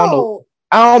 I don't know. No.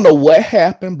 I don't know what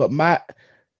happened, but my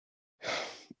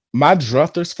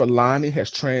druthers for Lonnie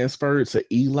has transferred to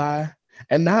Eli,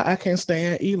 and now I can't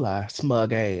stand Eli.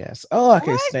 Smug ass. Oh, I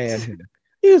can't What? stand him.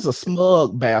 He's a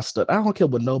smug bastard. I don't care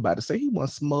what nobody say. He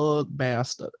was smug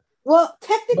bastard. Well,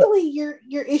 But technically,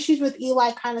 your issues with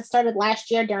Eli kind of started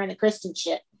last year during the Kristen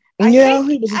shit. I yeah, think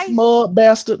he was a I smug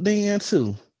bastard then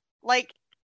too. like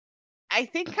I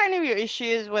think kind of your issue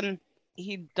is when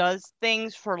he does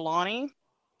things for Lonnie.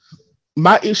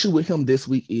 My issue with him this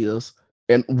week is,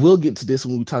 and we'll get to this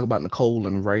when we talk about Nicole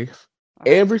and Rafe.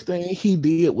 Everything he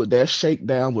did with that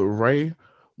shakedown with Ray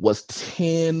was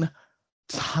 10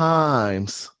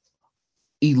 times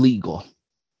illegal.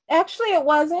 Actually, it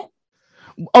wasn't.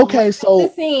 Okay, The so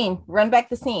scene. Run back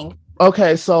the scene.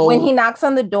 okay, When he so knocks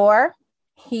on the door,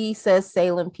 he says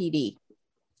Salem PD.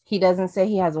 He doesn't say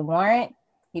he has a warrant.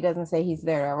 He doesn't say he's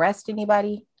there to arrest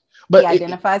anybody. He but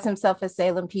identifies himself as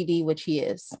Salem PD, which he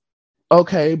is.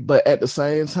 okay, but at the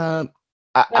same time,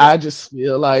 But I just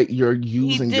feel like you're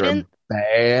He using your didn't.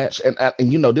 badge,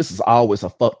 and you know this is always a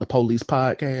fuck the police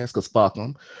podcast because fuck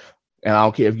them, and I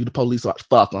don't care if you the police or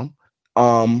fuck them.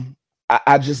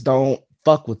 I just don't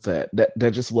fuck with that.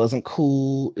 That just wasn't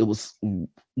cool. It was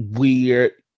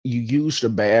weird. You used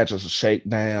your badge as a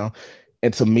shakedown,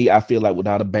 and to me, I feel like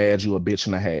without a badge, you a bitch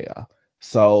and a half.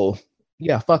 So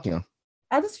yeah, fuck him.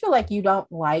 I just feel like you don't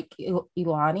like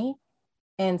Ilani.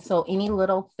 And so any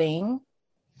little thing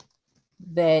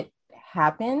that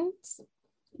happens,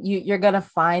 you're going to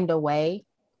find a way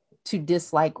to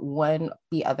dislike one,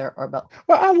 the other, or both.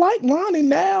 Well, I like Lonnie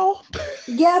now.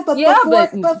 Yeah, but Yeah,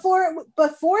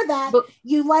 before that, But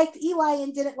you liked Eli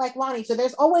and didn't like Lonnie. So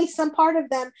there's always some part of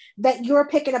them that you're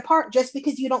picking apart just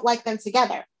because you don't like them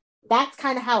together. That's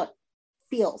kind of how it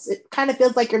feels. It kind of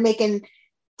feels like you're making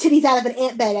titties out of an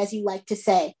ant bed, as you like to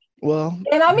say. Well,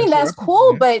 and I mean, that's your cool,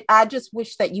 opinion. but I just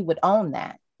wish that you would own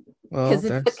that. Well, Because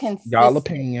it's a that's consistent y'all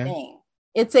opinion. thing.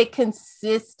 It's a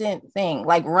consistent thing.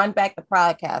 Like run back the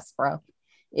podcast, bro.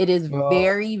 It is Well,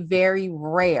 very, very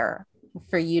rare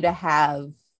for you to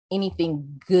have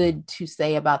anything good to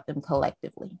say about them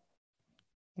collectively.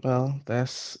 well,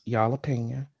 that's y'all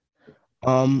opinion.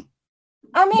 Um,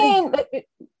 I they, mean,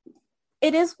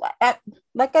 it is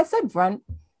like I said,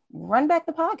 run back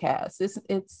the podcast.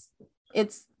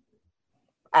 It's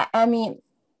I mean,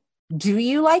 do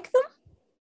you like them?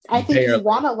 I think you barely,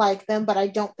 want to like them, but I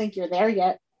don't think you're there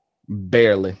yet.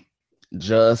 barely,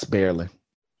 just barely.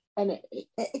 And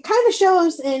it kind of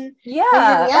shows in Yeah, your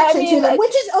I reaction to mean, them,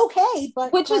 which is okay,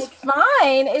 but which is like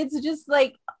fine. It's just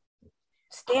like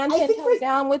stand I 10 think toes for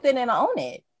down with it and own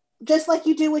it. just like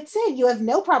you do with Sid, you have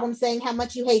no problem saying how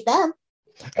much you hate them.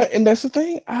 And that's the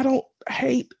thing. I don't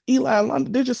hate Eli and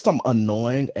London. They're just some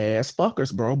annoying ass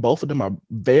fuckers, bro. Both of them are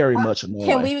very much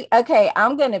Can annoying. we? Okay,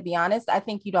 I'm gonna be honest. I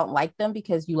think you don't like them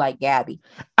because you like Gabby.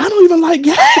 I don't even like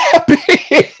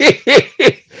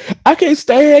Gabby. I can't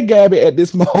stand Gabby at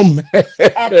this moment.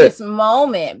 At this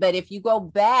moment, but if you go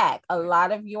back, a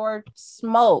lot of your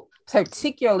smoke,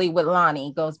 particularly with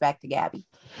Lonnie, goes back to Gabby.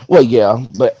 Well, yeah,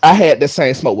 but I had the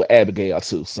same smoke with Abigail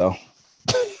too. So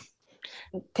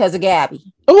Because of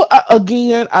Gabby. oh,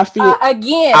 again, I feel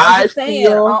Again, I'm I just saying,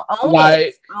 feel own like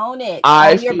it. Own it. I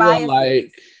Own your feel biases.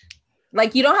 like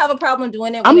Like you don't have a problem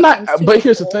doing it when I'm it not. comes to But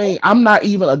here's the Nicole. thing: I'm not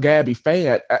even a Gabby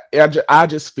fan. I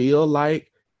just feel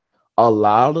like a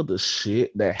lot of the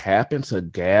shit that happened to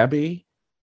Gabby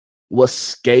was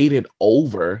skated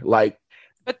over. Like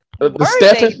But the were Stefan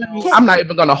they thing, though? I'm not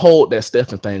even gonna hold that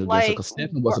Stefan thing against her Like, because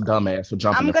Stefan was a dumbass for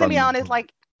jumping I'm in gonna front be of honest. me.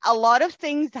 Like a lot of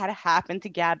things that happened to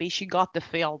Gabby, she got to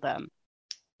feel them.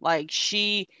 Like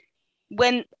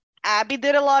when Abby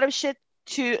did a lot of shit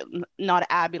to not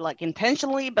Abby like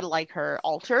intentionally, but like her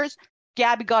alters,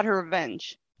 Gabby got her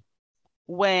revenge.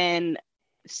 When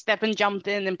Stefan jumped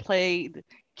in and played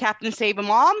Captain Save a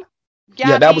Mom,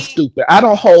 Yeah, that was Gabby stupid. I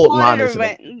don't hold plotted Lonnie to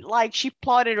that. revenge. Like she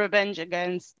plotted revenge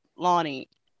against Lonnie,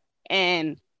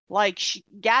 and like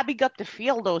Gabby got to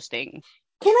feel those things.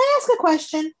 Can I ask a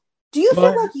question? Do you Go feel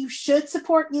ahead. like you should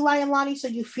support Eli and Lonnie so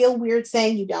you feel weird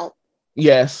saying you don't?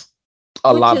 Yes,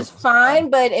 a Which lot is of the time. fine,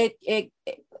 but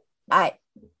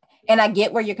I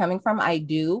get where you're coming from. I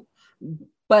do,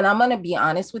 but I'm gonna be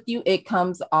honest with you. It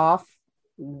comes off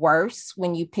worse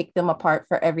when you pick them apart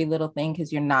for every little thing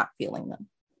because you're not feeling them.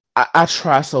 I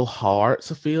try so hard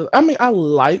to feel. I mean, I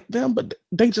like them, but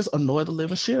they just annoy the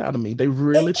living shit out of me. They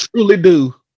really, truly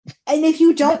do. And if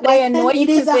you don't but they like annoy them, you it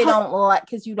is because they don't like,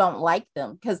 because you don't like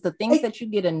them. Because the things that you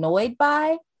get annoyed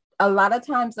by, a lot of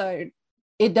times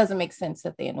it doesn't make sense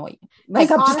that they annoy you.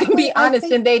 Like, I'm just gonna be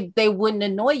honest, and they wouldn't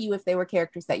annoy you if they were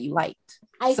characters that you liked.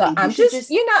 So I'm just,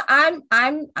 you know,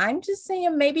 I'm just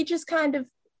saying, maybe just kind of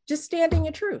just standing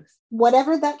your truth.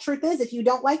 Whatever that truth is, if you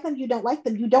don't like them, you don't like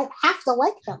them. You don't have to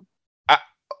like them.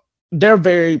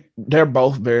 They're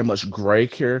both very much gray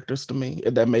characters to me,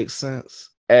 if that makes sense.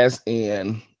 As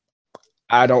in,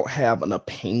 I don't have an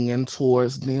opinion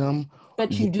towards them,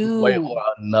 but you do one way or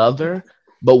another.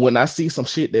 But when I see some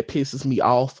shit that pisses me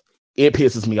off, it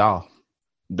pisses me off.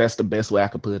 That's the best way I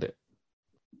could put it.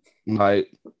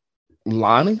 Like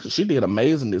Lonnie, she did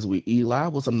amazing this week. Eli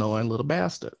was an annoying little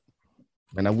bastard,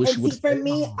 and I wish she would. For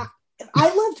me,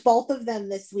 I loved both of them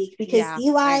this week because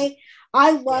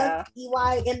I loved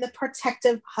Eli in the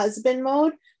protective husband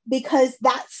mode, because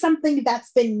that's something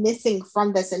that's been missing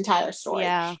from this entire story.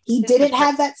 Yeah, he didn't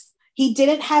have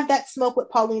that smoke with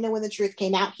Paulina when the truth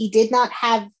came out. He did not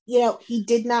have, he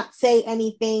did not say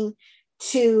anything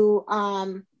to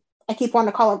I keep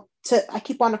wanting to call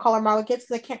her Marla Gibbs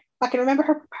because I can't fucking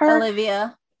remember her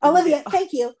Olivia,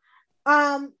 thank you.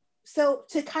 So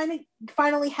to kind of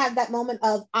finally have that moment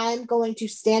of, I'm going to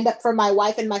stand up for my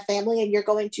wife and my family and you're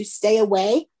going to stay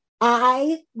away.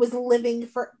 I was living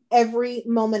for every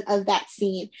moment of that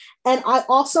scene. And I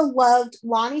also loved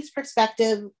Lonnie's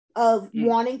perspective of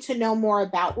wanting to know more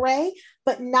about Ray,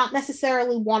 but not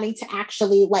necessarily wanting to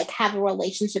actually like have a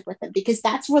relationship with him, because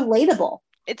that's relatable.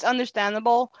 It's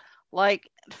understandable. Like,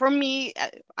 for me,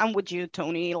 I'm with you,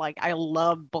 Tony. Like, I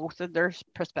love both of their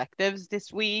perspectives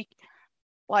this week.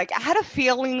 Like, I had a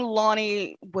feeling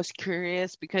Lonnie was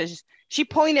curious because she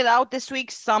pointed out this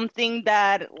week something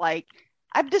that, like,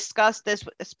 I've discussed this,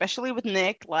 especially with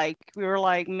Nick. Like, we were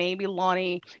like, maybe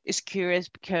Lonnie is curious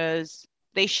because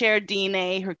they share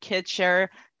DNA, her kids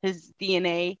share his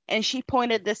DNA, and she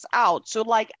pointed this out. So,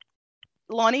 like,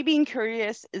 Lonnie being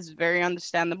curious is very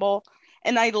understandable.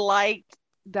 And I liked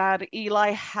that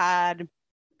Eli had,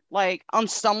 like, on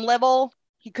some level,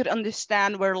 he could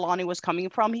understand where Lonnie was coming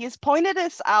from. He has pointed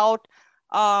this out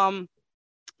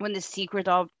when the secret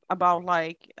about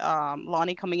like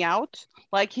Lonnie coming out.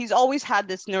 Like, he's always had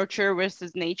this nurture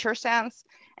versus nature sense.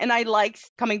 And I like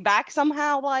coming back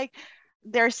somehow. Like,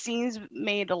 their scenes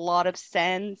made a lot of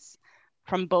sense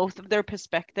from both of their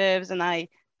perspectives. And I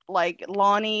like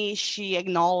Lonnie, she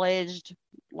acknowledged,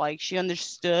 like, she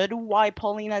understood why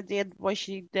Paulina did what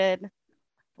she did.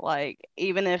 Like,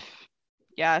 even if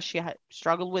she had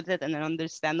struggled with it, and then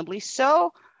understandably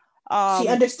so. She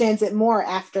understands it more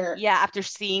after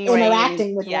seeing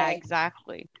interacting with Ray. Yeah,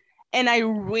 exactly. And I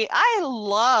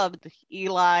loved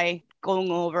Eli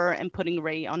going over and putting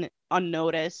Ray on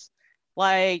notice.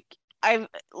 Like, I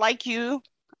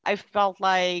felt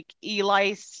like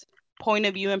Eli's point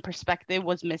of view and perspective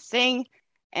was missing,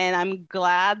 and I'm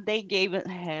glad they gave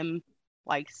him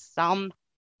like some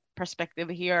perspective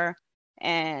here.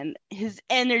 And his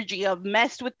energy of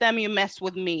mess with them, you mess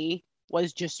with me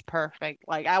was just perfect.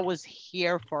 Like, I was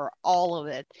here for all of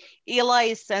it. Eli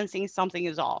is sensing something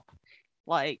is off.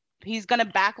 Like, he's gonna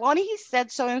back Lonnie. He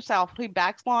said so himself. He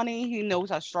backs Lonnie. He knows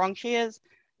how strong she is,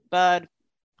 but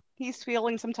he's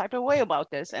feeling some type of way about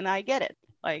this, and I get it.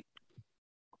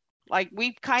 Like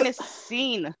we've kind of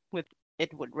seen with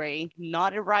Ray,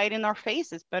 not right in our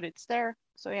faces, but it's there.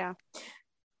 So yeah.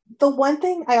 The one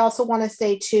thing I also want to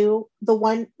say too, the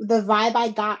vibe I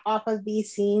got off of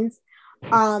these scenes,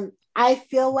 I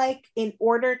feel like in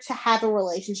order to have a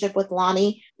relationship with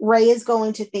Lonnie, Ray is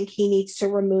going to think he needs to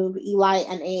remove Eli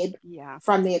and Abe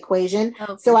from the equation.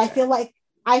 So I feel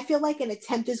like an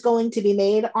attempt is going to be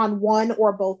made on one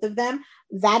or both of them.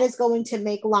 That is going to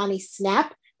make Lonnie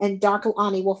snap, and Dark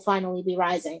Lonnie will finally be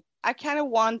rising. I kind of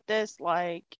want this,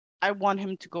 like, I want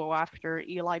him to go after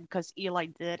Eli, because Eli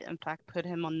did, in fact, put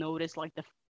him on notice, like, the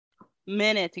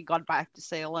minute he got back to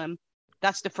Salem.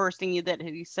 That's the first thing he did.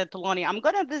 He said to Lonnie, I'm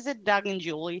going to visit Doug and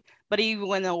Julie, but he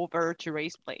went over to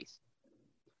Ray's place.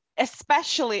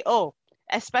 Especially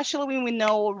when we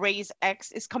know Ray's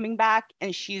ex is coming back, and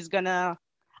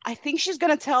I think she's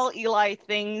going to tell Eli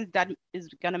things that is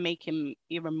going to make him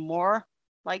even more,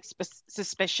 like,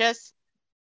 suspicious.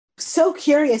 So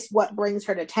curious what brings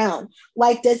her to town.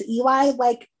 Like, does Eli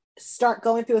like start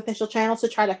going through official channels to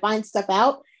try to find stuff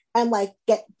out, and like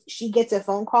she gets a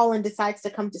phone call and decides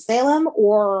to come to Salem?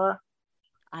 Or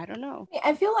I don't know.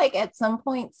 I feel like at some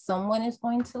point someone is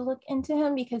going to look into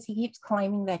him, because he keeps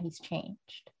claiming that he's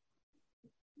changed,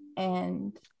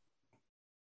 and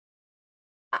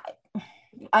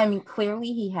I mean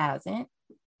clearly he hasn't,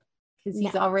 because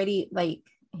he's already, like,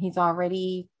 He's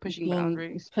already Pushing being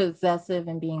boundaries. possessive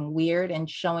and being weird and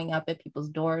showing up at people's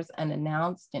doors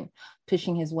unannounced and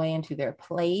pushing his way into their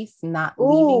place, not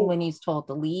leaving Ooh. when he's told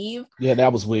to leave. Yeah,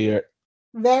 that was weird.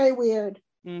 Very weird.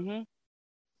 Mm-hmm.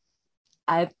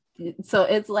 So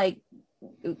it's like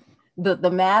the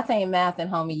math ain't mathing,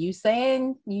 homie. You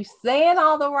saying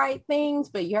all the right things,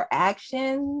 but your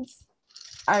actions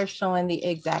are showing the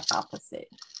exact opposite.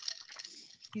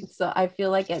 So I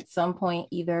feel like at some point,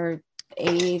 either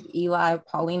Abe, Eli,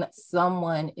 Paulina,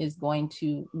 someone is going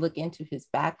to look into his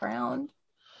background,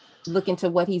 look into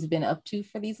what he's been up to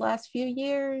for these last few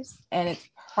years, and it's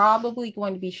probably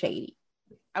going to be shady.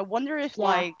 I wonder if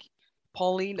like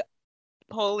Paulina,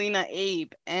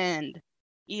 Abe, and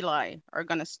Eli are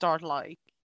gonna start like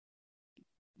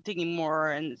digging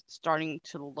more and starting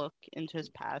to look into his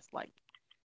past, like.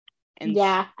 And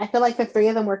yeah, I feel like the three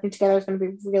of them working together is going to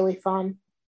be really fun.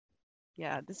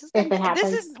 Yeah, this is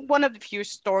one of the few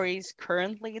stories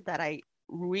currently that I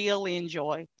really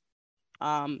enjoy.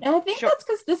 And I think that's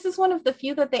because this is one of the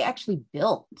few that they actually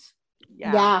built.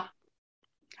 Yeah.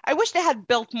 I wish they had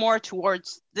built more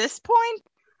towards this point,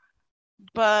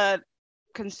 but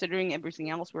considering everything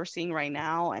else we're seeing right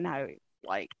now, and I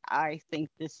think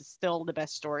this is still the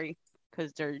best story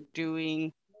because they're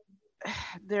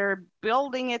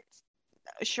building it.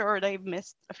 Sure, they've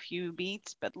missed a few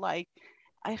beats, but like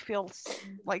I feel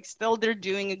like still they're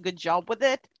doing a good job with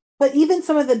it. But even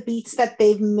some of the beats that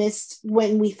they've missed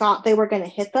when we thought they were going to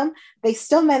hit them, they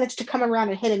still managed to come around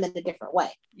and hit them in a different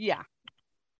way. Yeah.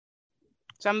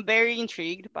 So I'm very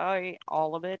intrigued by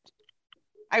all of it.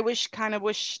 I wish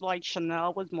like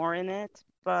Chanel was more in it,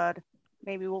 but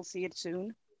maybe we'll see it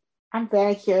soon. I'm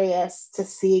very curious to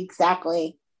see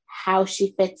exactly how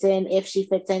she fits in, if she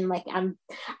fits in. Like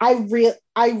I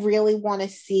really want to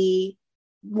see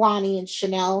Lonnie and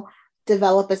Chanel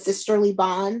develop a sisterly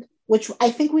bond, which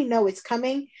I think we know is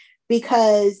coming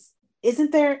because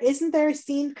isn't there a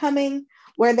scene coming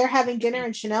where they're having dinner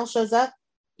and Chanel shows up?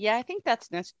 Yeah, I think that's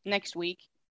next week.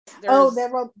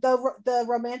 The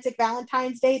romantic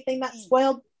Valentine's Day thing that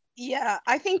spoiled. Yeah,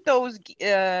 I think those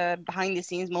behind the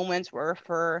scenes moments were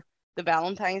for the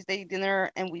Valentine's Day dinner,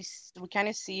 and we kind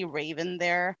of see Raven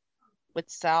there with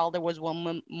Sal. There was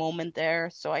one moment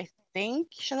there, so I think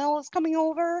Chanel is coming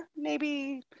over.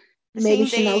 Maybe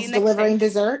Chanel's delivering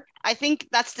dessert. I think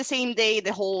that's the same day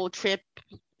the whole trip.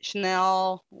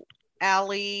 Chanel,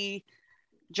 Allie,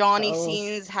 Johnny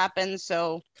scenes happen,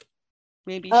 so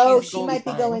maybe she might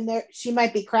be going there. She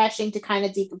might be crashing to kind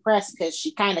of decompress because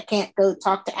she kind of can't go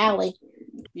talk to Allie.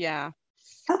 Yeah.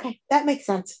 Okay, that makes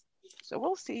sense. So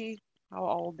we'll see how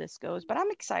all this goes, but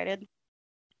I'm excited.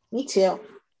 Me too.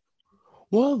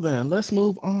 Well then, let's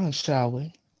move on, shall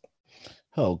we?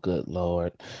 Oh, good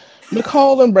Lord.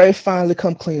 Nicole and Ray finally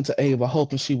come clean to Ava,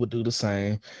 hoping she would do the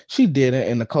same. She didn't,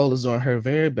 and Nicole is doing her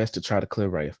very best to try to clear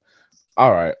Ray.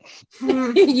 All right.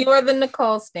 You are the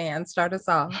Nicole stan. Start us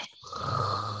off.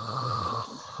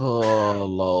 Oh,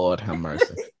 Lord, have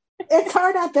mercy. It's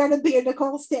hard out there to be a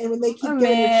Nicole stan when they keep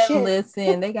getting her shit.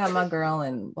 Listen, they got my girl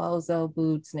in bozo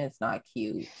boots and it's not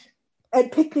cute. And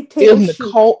picnic table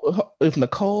if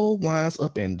Nicole winds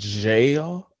up in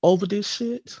jail over this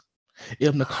shit,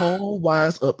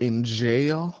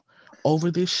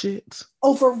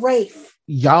 over Rafe,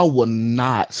 y'all will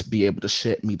not be able to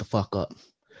shut me the fuck up.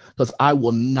 Because I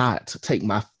will not take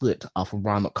my foot off of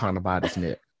Ronald Carnivati's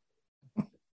neck.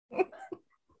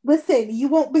 Listen, you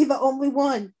won't be the only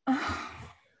one.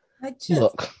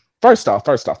 Look, first off.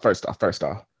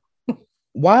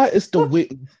 Why is the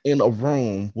witness in a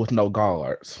room with no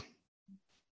guards?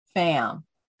 Fam.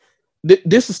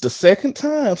 This is the second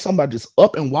time somebody's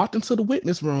up and walked into the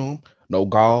witness room. No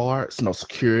guards, no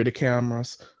security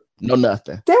cameras, no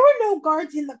nothing. There were no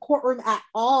guards in the courtroom at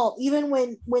all, even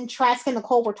when Trask and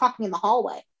Nicole were talking in the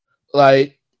hallway.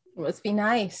 Like, must be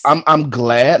nice. I'm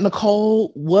glad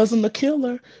Nicole wasn't the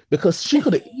killer because she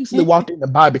could have easily walked in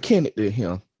and Bobby Kennedy to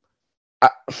him.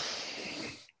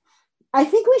 I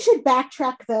think we should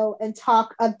backtrack though and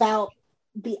talk about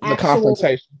the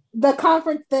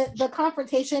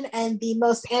confrontation and the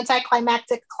most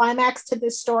anticlimactic climax to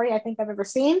this story I think I've ever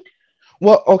seen.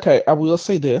 Well, okay, I will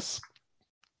say this.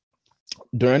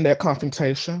 During that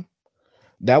confrontation,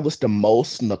 that was the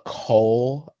most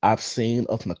Nicole I've seen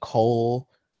of Nicole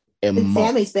in months.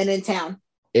 Sammy's been in town.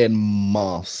 In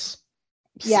months.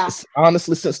 Yeah.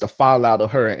 Honestly, since the fallout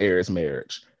of her and Eric's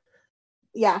marriage.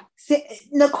 Yeah.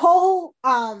 Nicole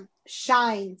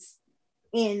shines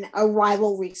in a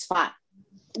rivalry spot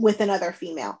with another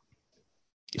female.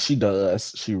 She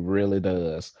does. She really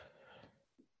does.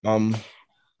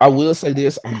 I will say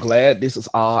this. I'm glad this is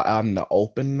all out in the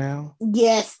open now.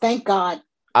 Yes, thank God.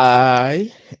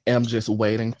 I am just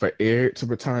waiting for Eric to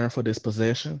return for this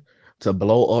possession to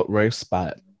blow up Rafe's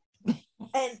spot.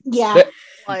 And yeah, That,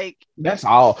 Like, that's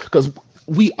all. Because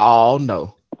we all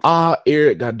know all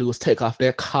Eric got to do is take off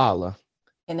that collar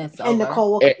And it's and over.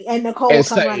 Nicole will and come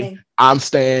say, running. I'm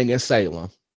staying in Salem.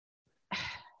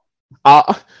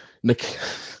 Uh, Nic-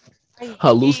 I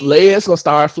her loose hate, legs gonna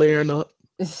start flaring up.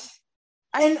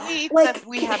 I And, hate like, that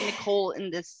we have Nicole in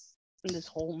this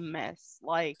whole mess.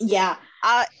 Like, Yeah.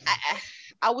 I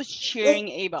was cheering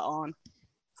Ava on.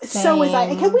 So was I.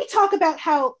 And can Same. we talk about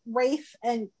how Rafe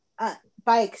and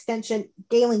by extension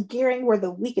Galen Gearing were the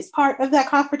weakest part of that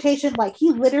confrontation? Like he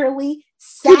literally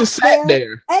He just sat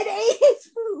there. and ate his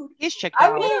food. He's checked I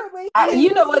out. mean, Literally, he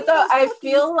you know was what eating though? those I cookies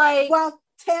feel like while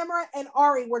Tamara and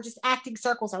Ari were just acting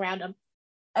circles around him.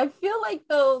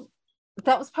 though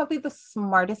that was probably the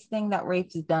smartest thing that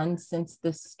Rafe's done since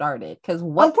this started. Because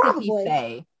what did he probably.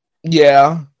 say?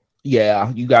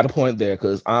 Yeah, you got a point there.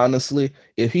 Because honestly,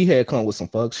 if he had come with some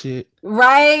fuck shit,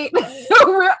 Right?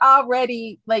 We're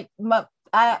already like my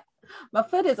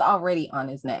foot is already on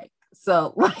his neck.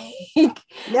 So like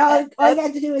Now all you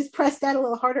had to do is press that a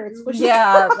little harder and squish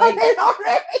Yeah, it like-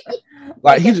 already.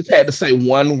 like he just had to say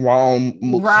one wrong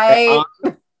move. right.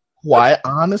 Quite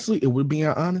honestly, if we're being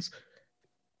honest,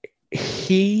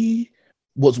 he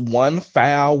was one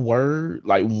foul word,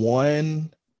 like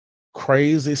one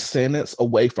crazy sentence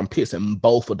away from pissing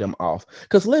both of them off.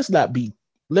 Because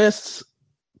let's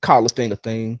call a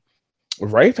thing.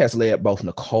 Rafe has led both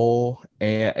Nicole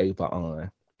and Ava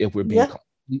on, if we're being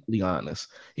completely honest.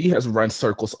 He has run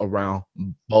circles around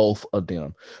both of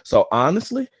them. So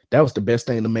honestly, that was the best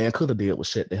thing the man could have did was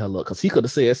shut the hell up. Because he could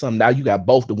have said something. Now you got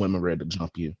both the women ready to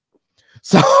jump you.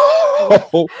 So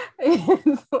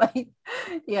It's like,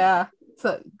 yeah.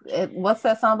 So what's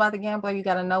that song about the gambler? You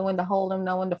got to know when to hold them,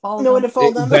 know when to fold Know when to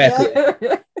fold them.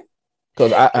 Exactly.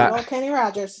 Because Old Kenny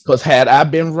Rogers. Because had I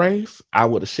been Rafe, I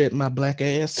would have shut my black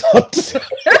ass up.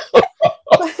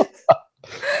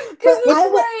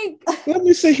 Let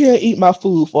me sit here and eat my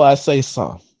food before I say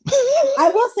something.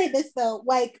 I will say this though,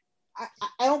 like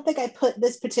I don't think I put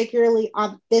this particularly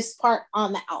on this part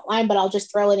on the outline, but I'll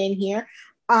just throw it in here.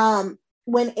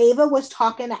 When Ava was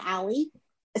talking to Allie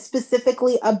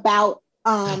specifically about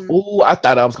oh, I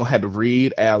thought I was gonna have to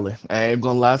read Allie. I ain't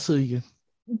gonna lie to you.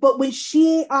 But when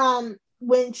she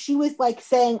was like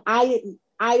saying I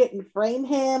didn't frame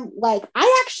him, like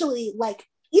I actually like,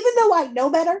 even though I know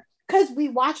better because we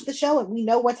watch the show and we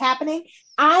know what's happening,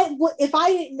 if I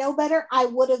didn't know better, I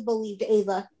would have believed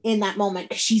Ava in that moment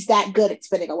because she's that good at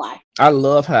spinning a lie. I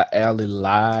love how Allie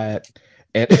lied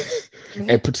and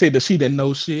and pretended she didn't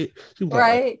know shit. She was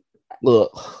right. Like,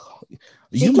 look,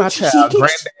 you my child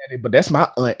granddaddy, but that's my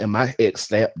aunt and my ex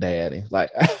stepdaddy. Like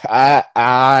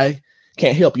I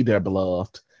can't help you there,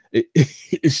 beloved.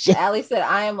 It's just Allie said,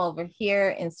 I am over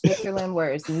here in Switzerland where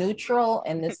it's neutral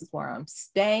and this is where I'm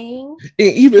staying.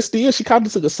 And even still, she kind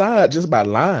of took a side just by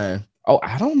lying. Oh,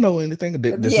 I don't know anything.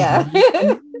 Yeah.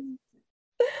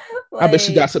 I bet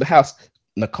she got to the house.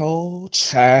 Nicole,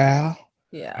 child.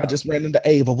 Yeah. I just ran into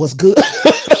Ava. What's good?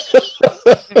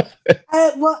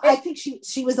 Well, I think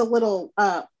she was a little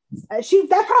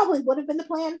that probably would have been the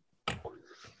plan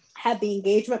had the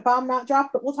engagement bomb not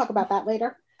dropped, but we'll talk about that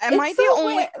later. Am I the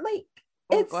only like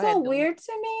it's ahead, so weird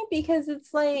to me because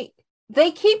it's like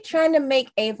they keep trying to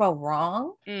make Ava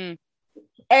wrong.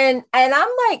 And I'm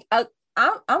like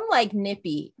I'm like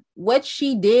Nippy. What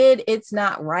she did, it's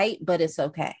not right, but it's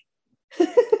okay.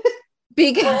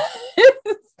 Because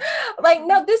like,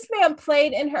 no, this man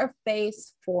played in her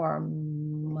face for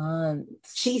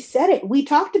months. She said it. We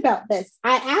talked about this.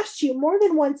 I asked you more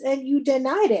than once and you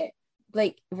denied it.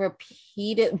 Like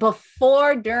repeated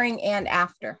before, during, and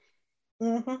after.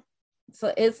 Mm-hmm.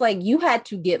 So it's like you had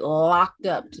to get locked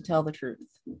up to tell the truth.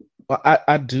 Well,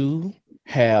 I do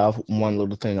have one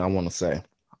little thing I want to say.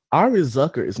 Ari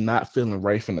Zucker is not feeling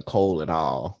Rafe and Nicole at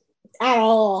all. At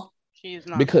all. She's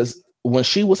not. Because when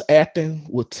she was acting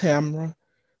with Tamara,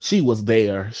 she was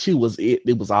there. She was it.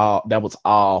 It was all that was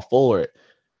all for it.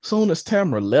 Soon as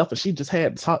Tamara left and she just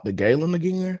had to talk to Galen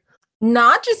again.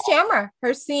 Not just Tamara,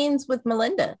 her scenes with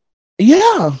Melinda.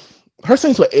 Yeah. Her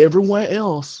scenes with everyone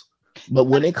else. But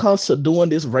when it comes to doing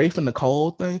this Rafe and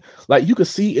Nicole thing, like you could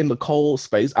see in Nicole's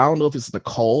face, I don't know if it's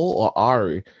Nicole or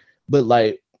Ari, but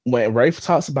like when Rafe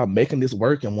talks about making this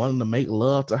work and wanting to make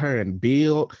love to her and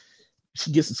build,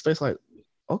 she gets his face like,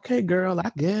 okay, girl,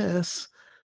 I guess.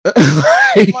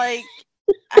 Like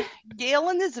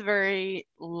Galen is a very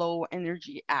low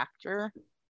energy actor,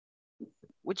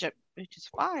 which is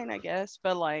fine, I guess.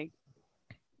 But like,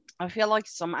 I feel like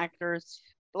some actors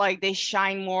like they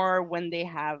shine more when they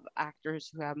have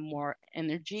actors who have more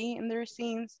energy in their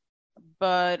scenes.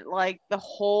 But like the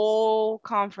whole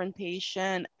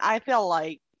confrontation, I feel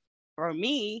like for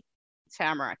me,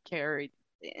 Tamara carried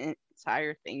the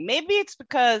entire thing. Maybe it's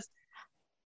because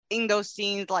in those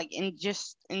scenes, like in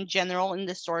general in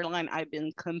the storyline, I've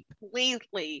been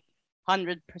completely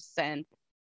 100%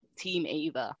 Team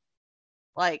Ava.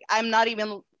 Like I'm not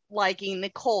even liking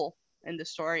Nicole in the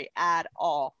story at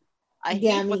all. I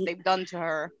hate what they've done to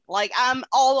her. Like I'm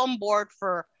all on board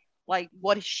for like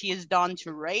what she has done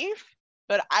to Rafe,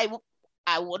 but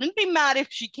I wouldn't be mad if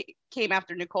she came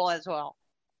after Nicole as well.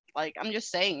 Like I'm just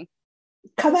saying.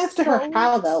 Come after her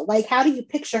how though? Like how do you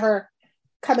picture her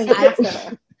coming after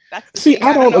her? See,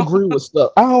 I don't agree with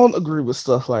stuff. I don't agree with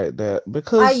stuff like that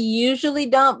because I usually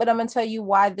don't, but I'm gonna tell you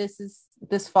why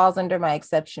this falls under my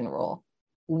exception rule.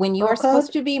 When you are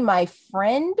supposed to be my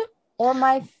friend or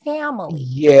my family.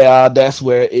 Yeah, that's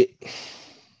where it.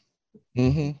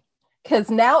 Mm-hmm. Because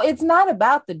now it's not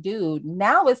about the dude.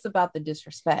 Now it's about the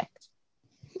disrespect.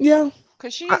 Yeah,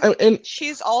 because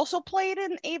she's also played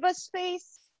in Ava's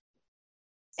space,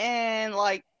 and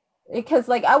like. Because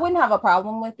like I wouldn't have a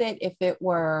problem with it if it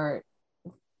were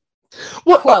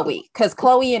Chloe, because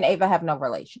Chloe and Ava have no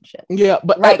relationship. Yeah,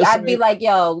 but like I'd be like,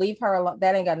 yo, leave her alone.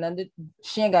 That ain't got nothing to,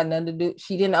 she ain't got nothing to do.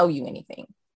 She didn't owe you anything.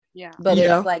 Yeah. But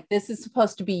it's like this is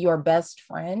supposed to be your best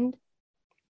friend.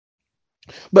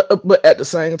 But at the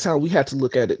same time, we have to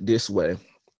look at it this way.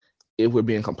 If we're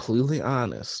being completely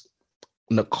honest,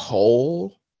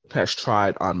 Nicole has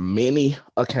tried on many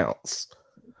accounts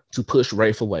to push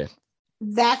Rafe away.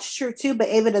 That's true too, but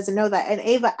Ava doesn't know that. And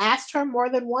Ava asked her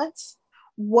more than once,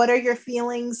 what are your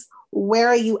feelings? Where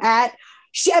are you at?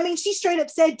 She straight up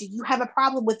said, do you have a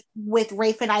problem with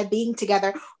Rafe and I being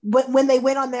together? When they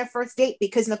went on their first date,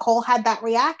 because Nicole had that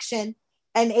reaction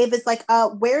and Ava's like,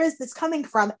 where is this coming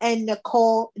from? And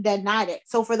Nicole denied it.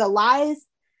 So for the lies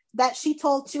that she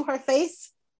told to her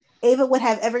face, Ava would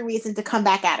have every reason to come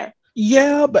back at her.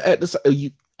 Yeah, but at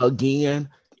the again,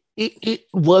 it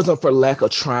wasn't for lack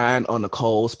of trying on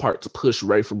Nicole's part to push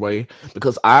Rafe away,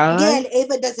 because Again,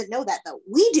 Ava doesn't know that though.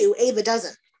 We do. Ava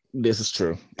doesn't. This is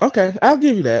true. Okay, I'll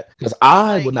give you that, because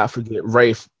I would not forget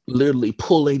Rafe literally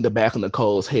pulling the back of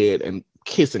Nicole's head and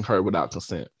kissing her without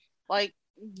consent. Like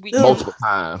multiple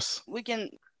times. We can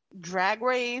drag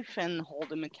Rafe and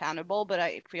hold him accountable, but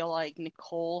I feel like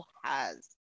Nicole has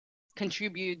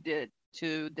contributed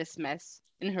to this mess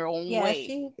in her own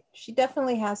way. She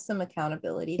definitely has some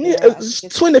accountability there. Yeah, it's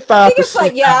 25%. I think it's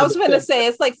like, I was going to say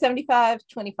it's like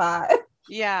 75-25.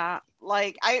 Yeah,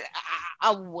 like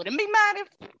I wouldn't be mad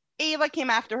if Ava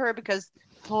came after her, because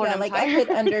like I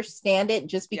could understand it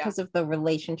just because of the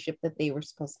relationship that they were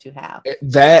supposed to have.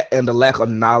 That and the lack of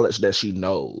knowledge that she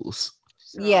knows.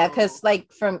 So... Yeah, because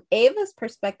like from Ava's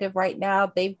perspective right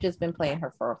now, they've just been playing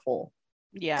her for a fool.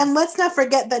 Yeah. And let's not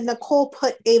forget that Nicole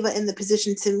put Ava in the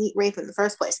position to meet Rafe in the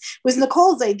first place. It was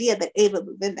Nicole's idea that Ava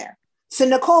move in there. So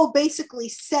Nicole basically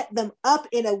set them up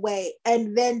in a way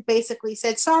and then basically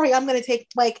said, sorry, I'm going to take,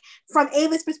 like, from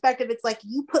Ava's perspective, it's like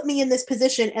you put me in this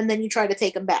position and then you try to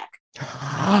take him back.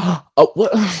 Oh,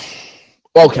 what?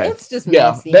 Okay. It's just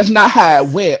messy. That's not how it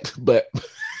went, but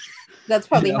that's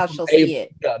probably how she'll see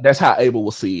it. Yeah, that's how Ava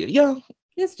will see it. Yeah.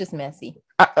 It's just messy.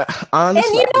 Honestly,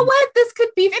 and you know what? This could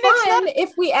be fun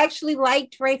if we actually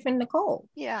liked Rafe and Nicole.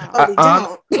 Yeah.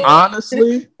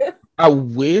 Honestly, I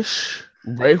wish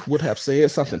Rafe would have said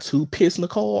something to piss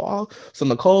Nicole off, so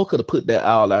Nicole could have put that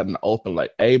out in the open,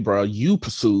 like, hey, bro, you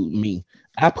pursued me.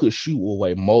 I pushed you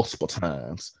away multiple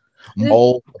times.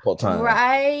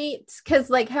 Right? Because,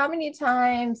 like, how many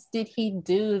times did he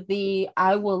do the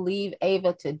I will leave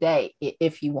Ava today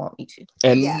if you want me to?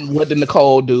 And what did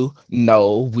Nicole do?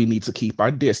 No, we need to keep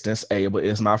our distance. Ava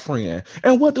is my friend.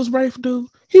 And what does Rafe do?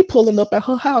 He pulling up at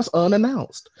her house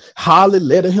unannounced. Holly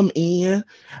letting him in.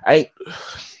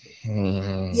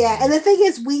 Yeah, and the thing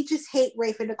is, we just hate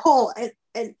Rafe and Nicole,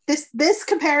 and this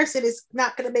comparison is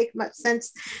not going to make much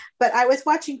sense. But I was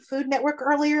watching Food Network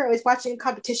earlier. I was watching a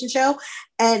competition show,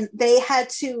 and they had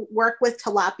to work with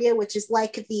tilapia, which is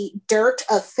like the dirt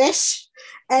of fish,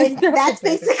 and that's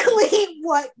basically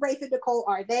what Rafe and Nicole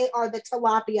are. They are the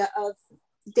tilapia of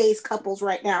today's couples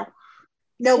right now.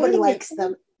 Nobody likes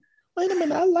them. Wait a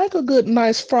minute, I like a good,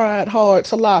 nice fried hard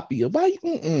tilapia. Why?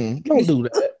 Don't do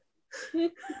that.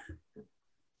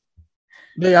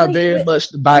 They are very much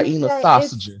the Vienna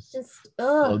sausages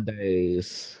of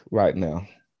days right now.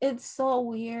 It's so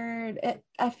weird.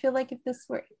 I feel like if this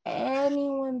were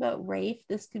anyone but Rafe,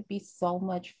 this could be so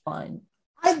much fun.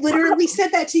 I literally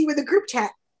said that to you in the group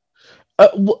chat.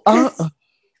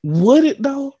 Would it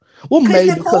though? Well, maybe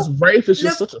Nicole, because Rafe is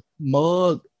just such a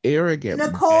smug, arrogant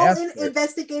Nicole in bastard.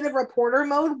 investigative reporter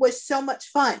mode was so much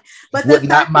fun, but the Would not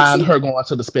fact that mind her going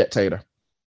to the Spectator.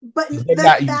 but They're the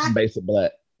not using fact, basic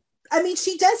black. I mean,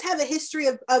 she does have a history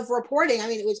of reporting. I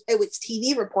mean, it was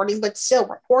TV reporting, but still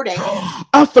reporting.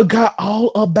 I forgot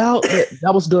all about that.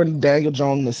 That was during Daniel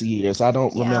Jones' years. I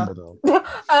don't remember them.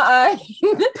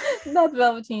 Not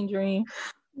Velveteen Dream.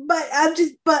 But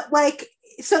like,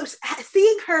 so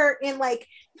seeing her in like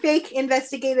fake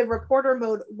investigative reporter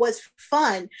mode was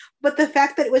fun, but the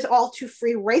fact that it was all to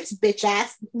free Rafe's bitch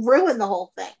ass ruined the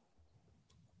whole thing.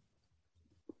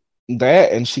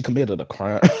 That and she committed a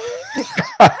crime.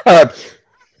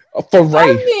 For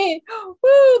Rafe. I mean,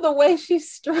 woo, the way she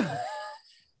struck.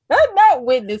 Not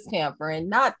witness tampering.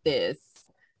 Not this.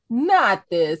 Not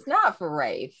for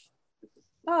Rafe.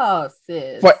 Oh,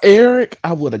 sis. For Eric,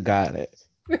 I would have got it.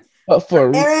 But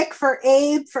for Eric, for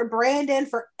Abe, for Brandon,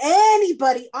 for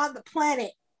anybody on the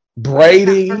planet,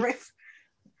 Brady,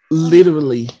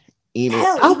 literally,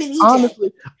 hell, even EJ.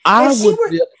 Honestly, I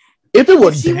would. If it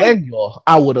was Daniel,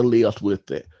 I would have lived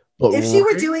with it. But if she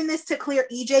were doing this to clear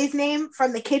EJ's name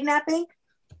from the kidnapping,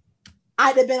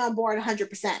 I'd have been on board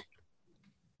 100%.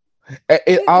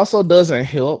 It also doesn't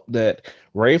help that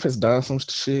Rafe has done some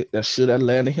shit that should have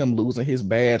landed him losing his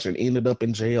badge and ended up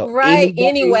in jail. Right.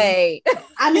 Anyway.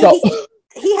 I mean,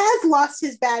 he has lost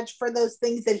his badge for those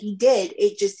things that he did.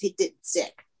 It didn't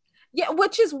stick. Yeah,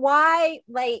 which is why,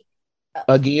 like,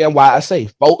 again, why I say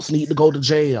folks need to go to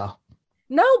jail.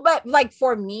 No, but like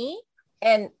for me,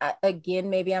 and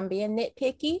again, maybe I'm being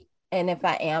nitpicky. And if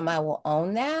I am, I will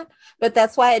own that. But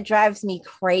that's why it drives me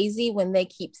crazy when they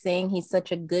keep saying he's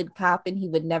such a good cop and he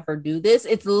would never do this.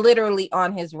 It's literally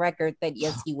on his record that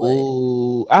yes, he would.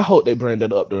 Ooh, I hope they bring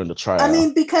that up during the trial. I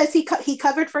mean, because he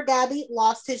covered for Gabby,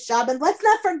 lost his job, and let's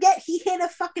not forget he hit a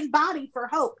fucking body for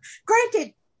Hope.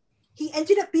 Granted, he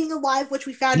ended up being alive, which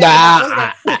we found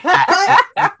out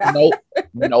later.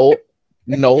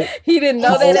 Nope. He didn't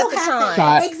know that at the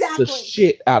time. Exactly. The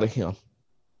shit out of him.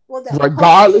 Well,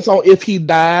 regardless on if he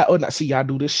died or not. See, y'all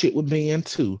do this shit with men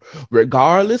too.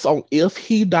 Regardless on if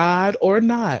he died or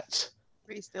not,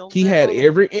 he had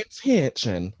every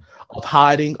intention of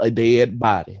hiding a dead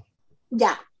body.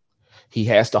 Yeah. He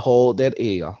has to hold that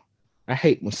L. I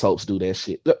hate when soaps do that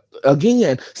shit.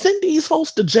 Again, send these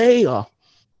folks to jail.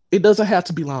 It doesn't have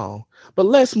to be long. But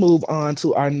let's move on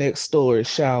to our next story,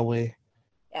 shall we?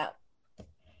 Yeah.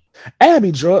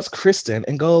 Abby drugs Kristen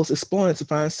and goes exploring to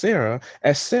find Sarah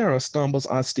as Sarah stumbles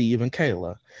on Steve and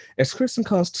Kayla. As Kristen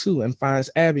comes to and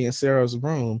finds Abby in Sarah's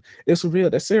room, it's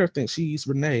revealed that Sarah thinks she's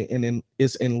Renee and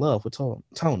is in love with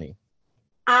Tony.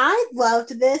 I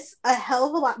loved this a hell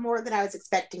of a lot more than I was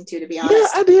expecting to be honest.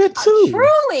 Yeah, I did too.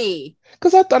 Truly.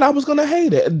 Because I thought I was going to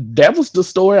hate it. That was the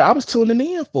story I was tuning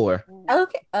in for.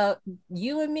 Okay.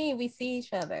 You and me, we see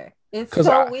each other. It's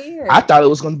so weird. I thought it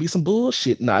was going to be some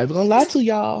bullshit. Not even going to lie to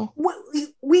y'all.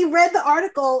 We read the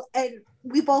article and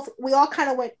we all kind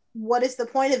of went, what is the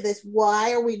point of this?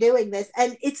 Why are we doing this?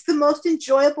 And it's the most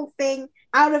enjoyable thing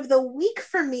out of the week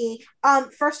for me.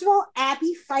 First of all,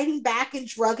 Abby fighting back and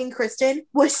drugging Kristen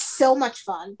was so much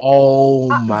fun. Oh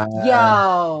my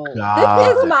God.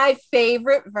 This is my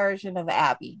favorite version of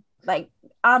Abby. Like,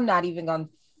 I'm not even gonna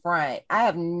front. I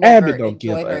have never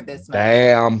enjoyed her this much.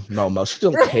 Damn, no, she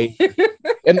don't care.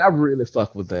 And I really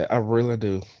fuck with that. I really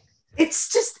do.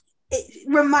 It's just it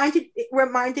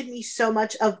reminded me so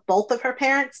much of both of her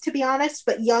parents, to be honest,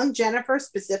 but young Jennifer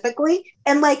specifically.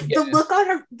 And like the look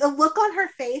on her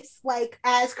face, like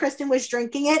as Kristen was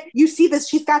drinking it, you see this,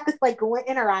 she's got this like glint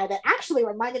in her eye that actually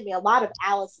reminded me a lot of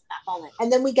Alice in that moment. And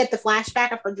then we get the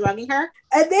flashback of her drugging her.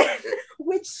 And then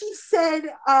when she said,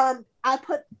 I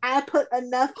put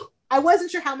enough, I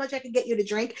wasn't sure how much I could get you to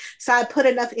drink, so I put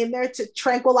enough in there to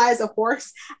tranquilize a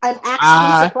horse. I'm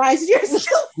actually surprised you're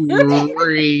still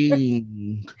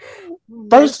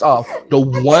First off, the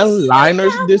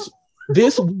one-liners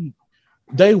this week,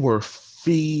 they were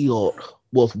filled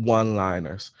with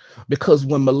one-liners. Because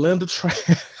when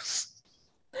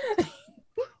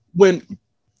when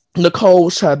Nicole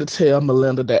was trying to tell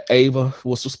Melinda that Ava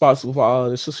was responsible for all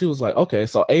this, so she was like, okay,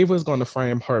 so Ava is going to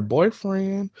frame her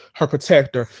boyfriend, her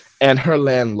protector, and her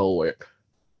landlord.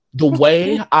 The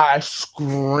way I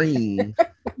screamed,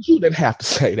 you didn't have to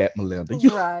say that, Melinda.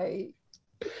 Right.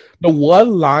 The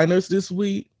one-liners this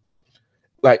week,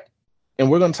 like,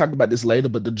 and we're going to talk about this later,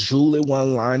 but the Julie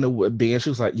one-liner with Ben, she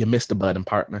was like, you missed the button,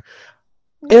 partner.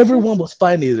 Everyone was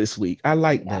funny this week. I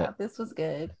like that. This was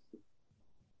good.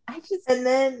 And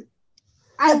then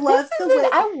I love the way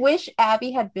I wish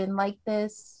Abby had been like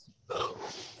this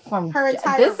from her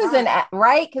entire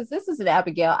right, because this is an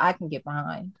Abigail I can get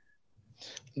behind.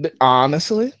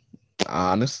 Honestly,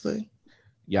 honestly,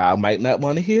 y'all might not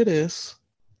want to hear this,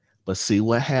 but see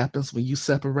what happens when you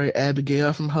separate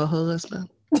Abigail from her husband.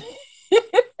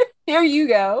 Here you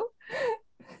go.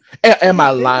 Am I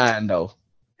lying though?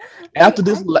 After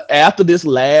this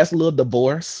last little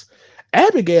divorce,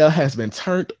 Abigail has been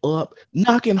turned up,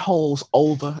 knocking holes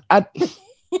over.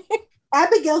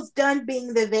 Abigail's done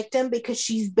being the victim because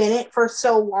she's been it for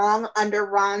so long under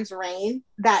Ron's reign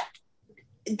that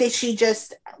she's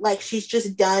just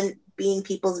done being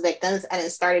people's victims and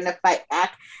is starting to fight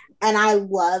back. And I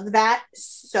love that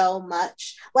so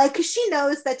much. Like, because she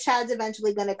knows that Chad's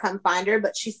eventually going to come find her,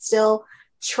 but she's still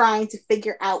trying to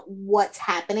figure out what's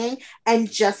happening.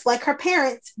 And just like her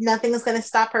parents, nothing is going to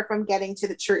stop her from getting to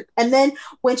the truth. And then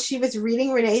when she was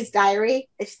reading Renee's diary,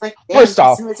 it's like, First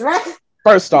off, was right.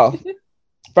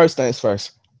 First things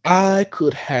first, I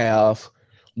could have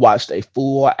watched a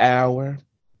full hour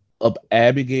of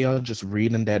Abigail just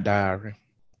reading that diary.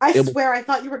 I swear I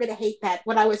thought you were going to hate that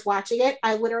when I was watching it.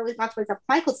 I literally thought to myself,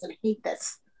 Michael's going to hate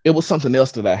this. It was something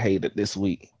else that I hated this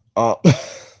week.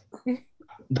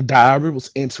 The diary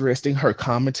was interesting. Her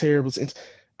commentary was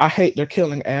I hate they're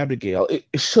killing Abigail. It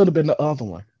should have been the other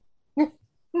one.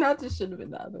 Not just should have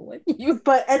been the other one.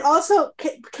 But and also,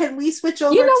 can we switch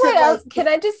over? You know to what else? Can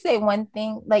I just say one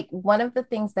thing? Like, one of the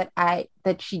things that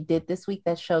she did this week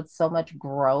that showed so much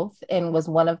growth and was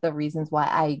one of the reasons why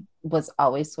I was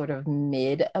always sort of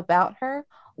mid about her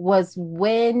was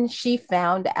when she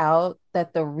found out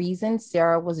that the reason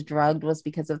Sarah was drugged was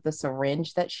because of the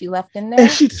syringe that she left in there.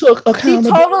 And she took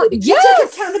accountability. She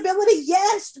took accountability,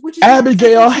 yes. Which is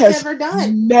Abigail has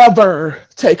done. never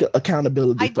taken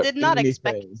accountability. I did not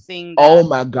expect seeing that. Oh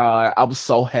my God, I was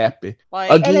so happy.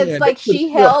 And it's like she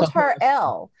held her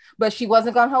L, but she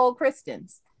wasn't gonna hold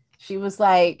Kristen's. She was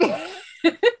like,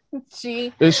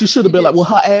 she should have been like, well,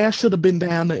 her ass should have been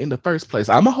down there in the first place.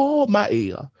 I'm gonna hold my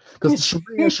L because the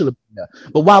syringe should have been there.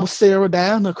 But why was Sarah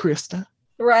down there, Kristen?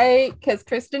 Right, because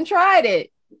Kristen tried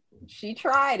it. She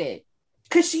tried it.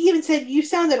 Because she even said, you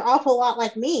sounded an awful lot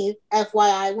like me,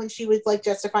 FYI, when she was like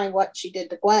justifying what she did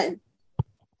to Gwen.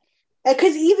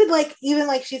 Because even like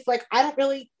she's like, I don't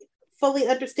really fully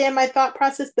understand my thought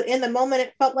process, but in the moment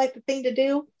it felt like the thing to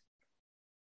do.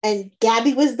 And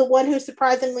Gabby was the one who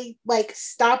surprisingly like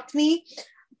stopped me.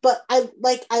 But I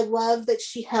love that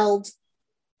she held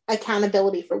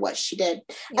accountability for what she did.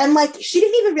 Yeah. And like she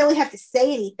didn't even really have to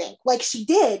say anything. Like she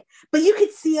did, but you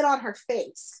could see it on her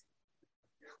face.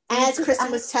 As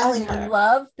Kristen was telling her. I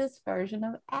love this version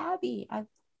of Abby.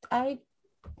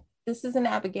 This is an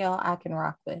Abigail I can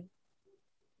rock with.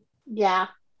 Yeah.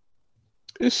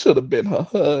 It should have been her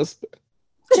husband.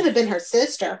 Should have been her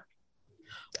sister.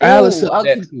 Alice,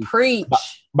 preach.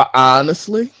 But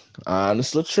honestly,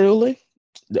 truly,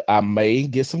 I may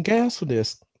get some gas for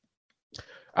this.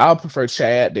 I prefer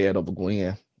Chad dead over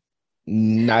Gwen.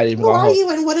 Not even. Who are you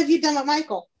and what have you done with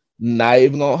Michael? Not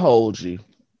even gonna hold you.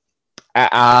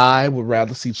 I would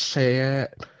rather see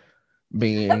Chad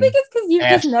being. I think it's because you've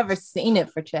just never seen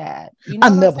it for Chad. You know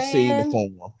I've never seen it for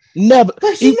him. Never.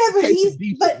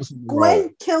 But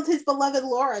Gwen killed his beloved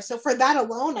Laura, so for that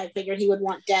alone, I figured he would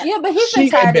want death. Yeah, but he's been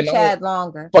tired of Chad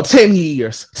longer. For 10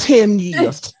 years. 10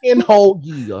 years. 10 whole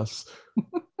years.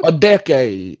 A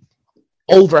decade.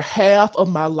 Over half of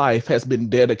my life has been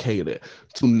dedicated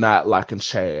to not liking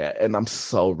Chad, and I'm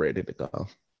so ready to go.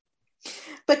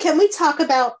 But can we talk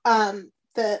about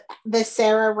the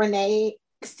Sarah, Renee,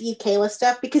 Steve, Kayla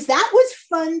stuff? Because that was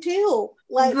fun too.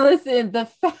 Like, listen, the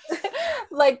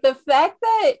fact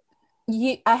that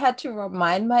I had to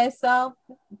remind myself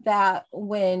that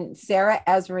when Sarah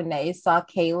as Renee saw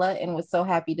Kayla and was so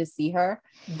happy to see her,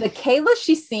 the Kayla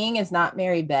she's seeing is not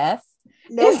Mary Beth.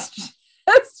 No.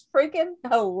 It's freaking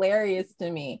hilarious to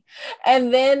me.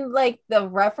 And then like the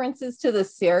references to the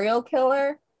serial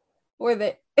killer where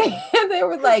they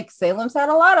were like, Salem's had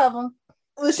a lot of them.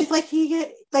 Well, she's like,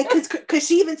 because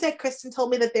she even said, Kristen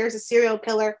told me that there's a serial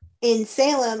killer in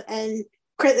Salem, and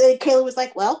Kayla was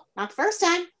like, well, not the first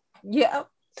time. Yeah.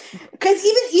 Because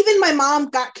even my mom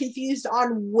got confused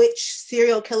on which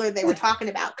serial killer they were talking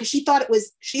about, because she thought it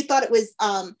was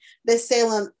the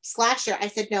Salem slasher. I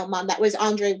said, no, Mom, that was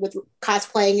Andre with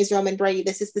cosplaying as Roman Brady.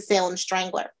 This is the Salem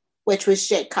Strangler, which was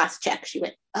Jake Koscheck. She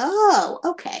went, oh,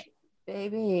 okay.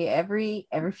 Baby, every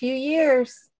few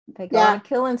years they go on a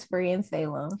killing spree in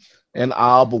Salem. And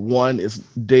all but one is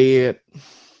dead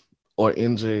or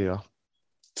in jail.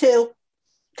 2.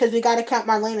 Because we got to count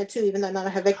Marlena too, even though none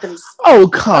of her victims. Oh,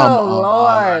 come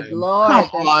on. Lord.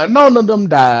 Come on. None of them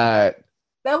died.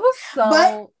 That was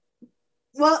so.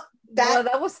 Well, That,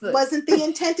 Well, wasn't the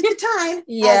intent at the time.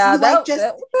 Yeah, that was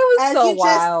as so you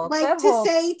wild. Just that to whole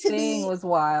say to thing me was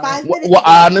wild. 5 minutes Well, ago.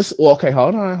 honest. Well, okay,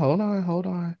 hold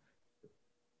on.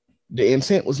 The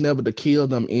intent was never to kill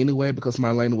them anyway because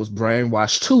Marlena was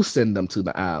brainwashed to send them to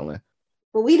the island.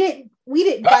 But we didn't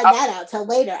find that out till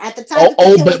later. At the time that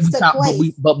the But killings took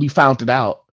place. we found it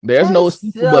out. There's That no is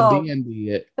secret what Ben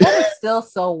did. That is still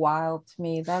so wild to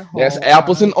me. That whole That's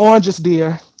apples and oranges,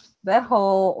 dear. That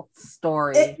whole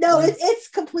story. It's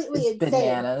completely insane.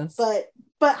 Bananas. But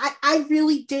I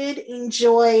really did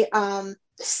enjoy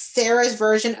Sarah's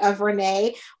version of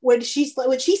Renee when she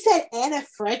said Anna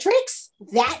Fredericks,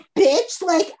 that bitch,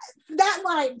 like that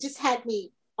line just had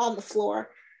me on the floor.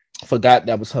 Forgot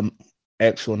that was her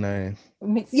actual name.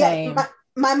 Yeah,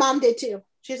 my mom did too.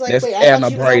 She's like, that's wait, Anna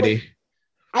Brady.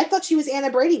 I thought she was Anna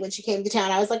Brady when she came to town.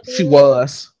 I was like, she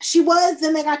was.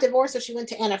 Then they got divorced, so she went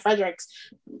to Anna Fredericks.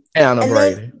 Anna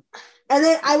Brady. And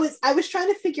then I was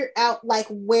trying to figure out like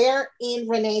where in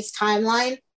Renee's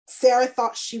timeline Sarah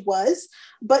thought she was,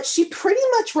 but she pretty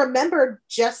much remembered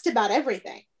just about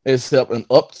everything. Except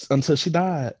up until she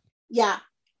died. Yeah.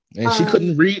 And she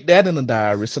couldn't read that in the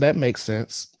diary, so that makes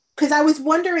sense. Because I was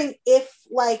wondering if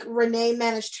like Renee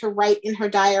managed to write in her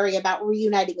diary about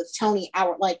reuniting with Tony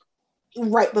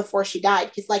right before she died.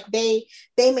 Because like they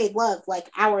made love like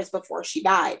hours before she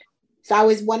died. So I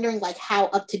was wondering like how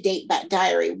up to date that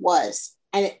diary was.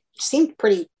 And it seemed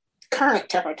pretty current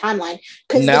to her timeline.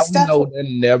 Now we know they're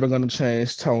never going to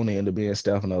change Tony into being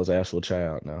Stefano's actual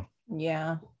child now.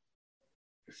 Yeah.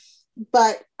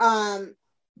 But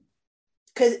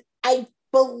because I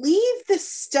believe the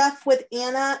stuff with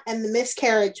Anna and the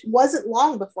miscarriage wasn't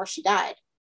long before she died.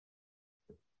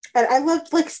 And I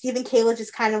loved like Stephen Kayla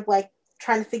just kind of like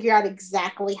trying to figure out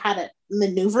exactly how to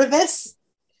maneuver this.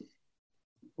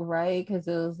 Right, because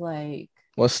it was like...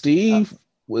 Well, Steve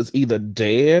was either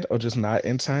dead or just not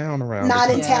in town around. Not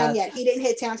in town yet. He didn't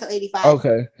hit town till 85.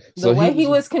 Okay. So the way he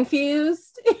was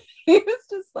confused, he was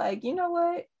just like, you know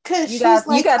what? You got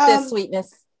this,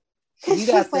 sweetness. You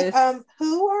got this. Like,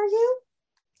 who are you?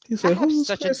 He said, I have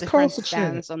such a different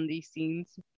stance on these scenes.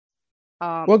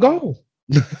 Well, go.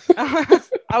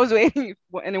 I was waiting if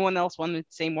anyone else wanted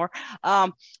to say more.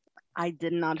 I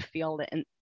did not feel the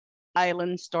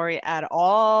island story at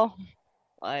all.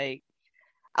 Like,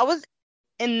 I was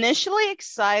initially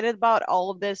excited about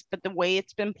all of this, but the way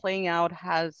it's been playing out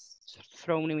has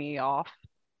thrown me off.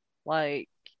 Like,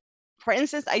 for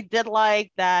instance, I did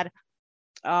like that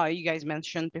you guys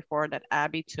mentioned before that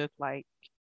Abby took like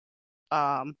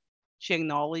she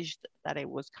acknowledged that it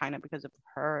was kind of because of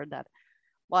her, that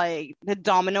like the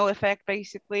domino effect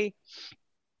basically,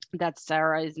 that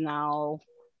Sarah is now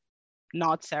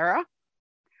not Sarah,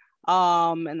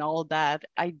 and all that.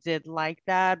 I did like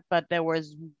that, but there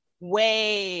was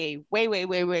way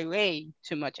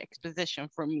too much exposition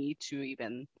for me to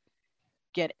even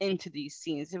get into these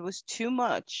scenes. It was too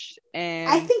much. And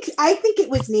I think it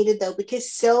was needed though, because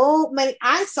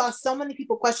I saw so many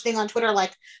people questioning on Twitter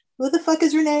like, who the fuck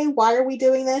is Renee? Why are we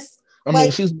doing this? I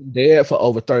mean, she's been dead for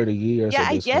over 30 years. Yeah,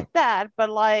 I get that, but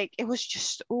like it was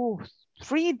just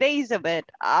 3 days of it.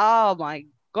 Oh my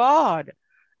god.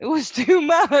 It was too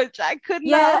much. I could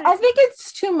not. Yeah, I think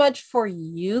it's too much for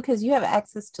you because you have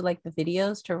access to like the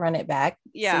videos to run it back.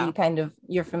 Yeah. So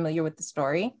you're familiar with the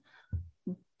story.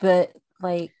 But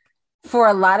like for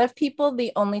a lot of people,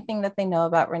 the only thing that they know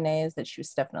about Renee is that she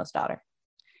was Stefano's daughter.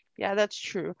 Yeah, that's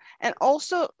true. And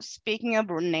also, speaking of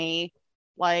Renee,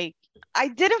 like I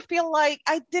didn't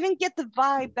get the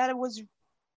vibe that it was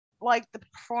like the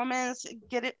performance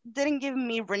didn't give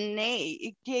me Renee.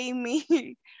 It gave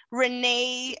me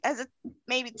Renee as a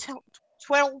maybe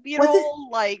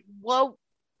 12-year-old. Like, well,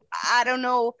 I don't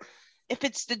know if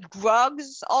it's the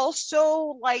drugs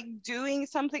also like doing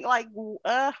something like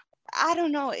I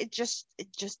don't know. It just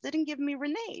didn't give me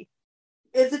Renee.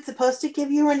 Is it supposed to give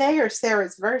you Renee or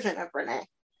Sarah's version of Renee?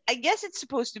 I guess it's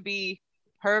supposed to be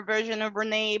her version of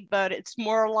Renee, but it's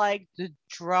more like the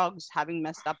drugs having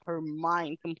messed up her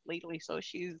mind completely. So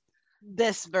she's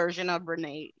this version of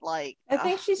Renee. Like, I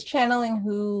think she's channeling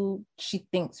who she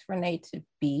thinks Renee to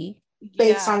be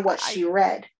based on what she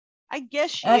read. I guess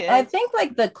she is. I think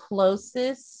like the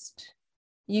closest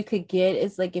you could get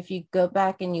is like if you go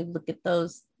back and you look at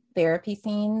those therapy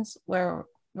scenes where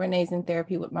Renee's in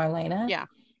therapy with Marlena. Yeah.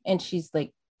 And she's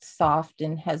like soft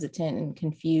and hesitant and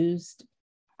confused.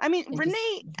 I mean,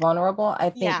 Renee vulnerable. I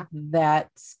think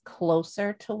that's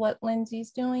closer to what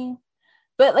Lindsay's doing.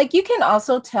 But like you can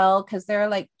also tell because there are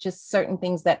like just certain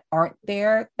things that aren't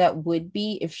there that would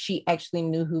be if she actually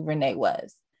knew who Renee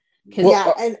was.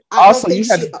 And I also you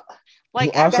have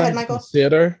to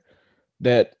consider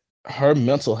that her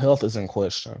mental health is in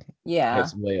question Yeah.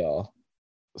 as well.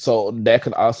 So that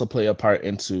could also play a part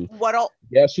into, What all?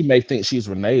 yeah, she may think she's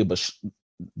Renee, but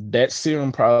that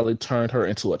serum probably turned her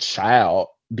into a child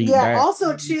deep Yeah, down.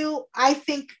 also too, I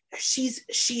think she's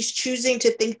choosing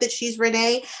to think that she's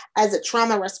Renee as a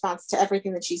trauma response to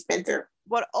everything that she's been through.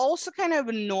 What also kind of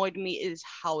annoyed me is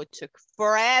how it took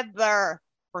forever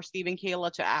for Steve and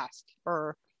Kayla to ask,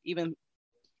 or even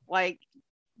like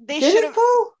they Did should it have.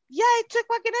 though? Yeah, it took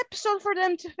like an episode for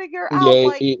them to figure Yeah, out.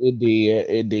 Like it did.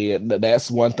 It did. That's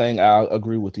one thing I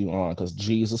agree with you on, because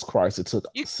Jesus Christ, it took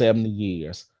you, 70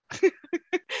 years.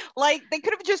 like they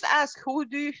could have just asked, who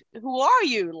are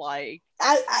you? Like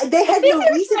They had no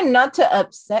reason not to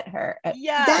upset her.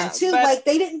 yeah, that too. but, Like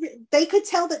they could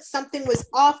tell that something was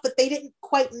off, but they didn't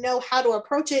quite know how to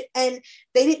approach it, and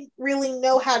they didn't really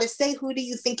know how to say, "Who do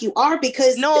you think you are?"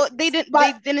 Because no, they didn't.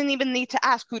 They didn't even need to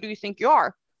ask, "Who do you think you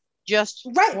are?" Just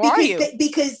right, who are you?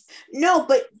 Because no,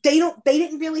 but they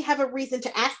didn't really have a reason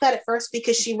to ask that at first,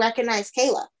 because she recognized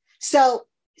Kayla. So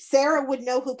Sarah would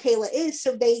know who Kayla is,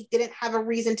 so they didn't have a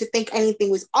reason to think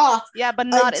anything was off. Yeah, but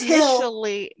not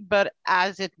initially, but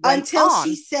as it went on.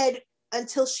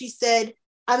 Until she said,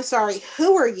 "I'm sorry,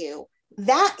 who are you?"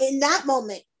 That in that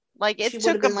moment, like it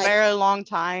took a very long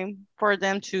time for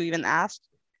them to even ask.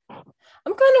 I'm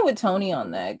kind of with Tony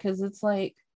on that, because it's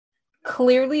like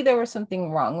clearly there was something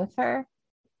wrong with her,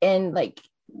 and like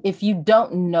if you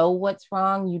don't know what's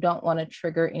wrong, you don't want to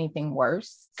trigger anything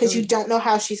worse, because you don't know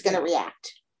how she's going to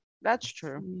react. That's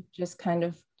true. Just kind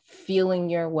of feeling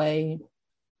your way.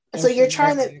 So you're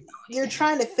trying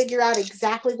to figure out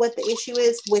exactly what the issue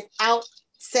is without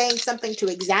saying something to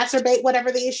exacerbate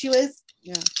whatever the issue is.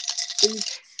 Yeah.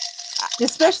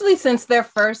 Especially since their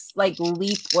first like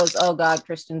leap was, oh God,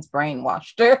 Kristen's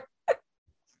brainwashed her.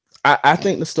 I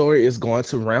think the story is going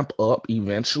to ramp up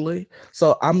eventually.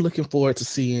 So I'm looking forward to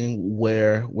seeing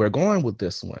where we're going with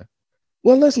this one.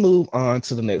 Well, let's move on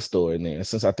to the next story then,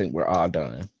 since I think we're all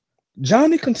done.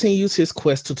 Johnny continues his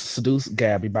quest to seduce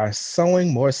Gabby by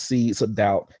sowing more seeds of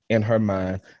doubt in her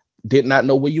mind. Did not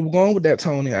know where you were going with that,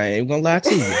 Tony. I ain't gonna lie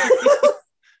to you.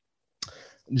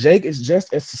 Jake is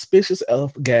just as suspicious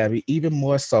of Gabby, even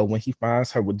more so when he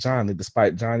finds her with Johnny,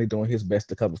 despite Johnny doing his best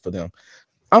to cover for them.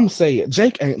 I'm saying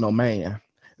Jake ain't no man.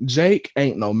 Jake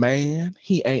ain't no man.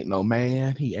 He ain't no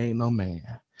man. He ain't no man.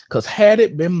 Because had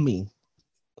it been me,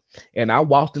 and I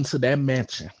walked into that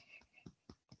mansion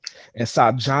and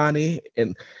saw Johnny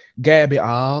and Gabby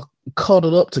all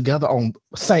cuddled up together on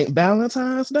St.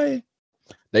 Valentine's Day,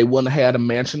 they wouldn't have had a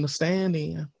mansion to stand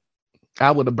in.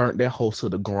 I would have burnt that house to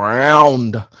the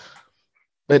ground.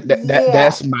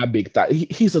 That's my big thought.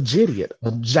 He's a jidiot,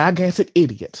 a gigantic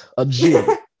idiot, a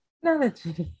jidiot. Not a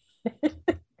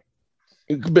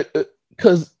jidiot.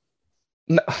 Because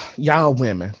y'all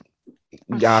women,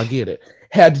 y'all get it.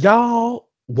 Had y'all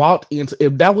walked into,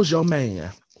 if that was your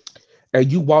man, and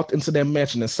you walked into that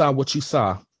mansion and saw what you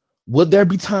saw, would there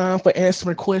be time for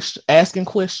asking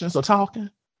questions or talking?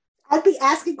 I'd be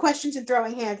asking questions and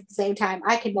throwing hands at the same time.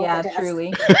 I can multitask. Yeah,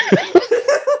 truly.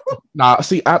 Nah,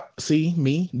 see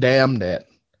me. Damn that.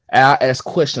 I'll ask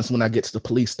questions when I get to the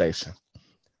police station.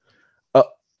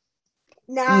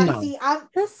 No. See, I'm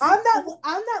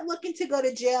not looking to go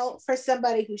to jail for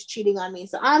somebody who's cheating on me.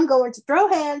 So I'm going to throw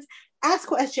hands, ask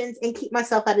questions, and keep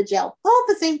myself out of jail all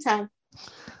at the same time.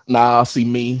 Nah, see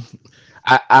me.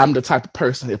 I'm the type of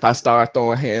person, if I start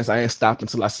throwing hands, I ain't stopping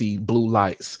until I see blue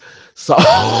lights. So,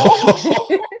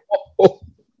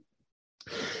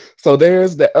 so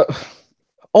there's that.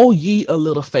 Oh, ye a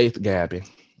little faith, Gabby.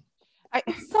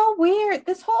 It's so weird.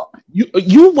 This whole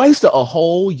you wasted a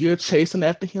whole year chasing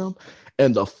after him,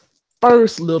 and the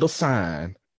first little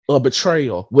sign of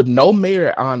betrayal with no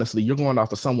merit. Honestly, you're going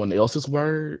off of someone else's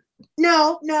word.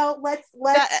 No.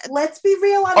 Let's be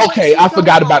real. Okay, I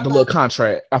forgot about the little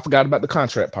contract. I forgot about the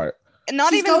contract part.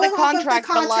 Not she's even the contract,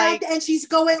 but like, and she's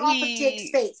going off of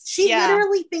Jake's face. She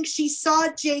literally thinks she saw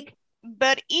Jake.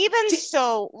 But even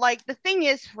so, like the thing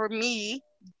is, for me,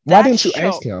 why didn't you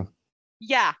ask him?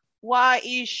 Yeah, why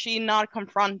is she not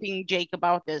confronting Jake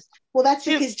about this? Well, that's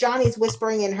because Johnny's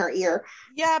whispering in her ear.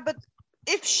 Yeah, but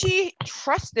if she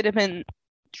trusted him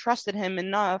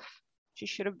enough, she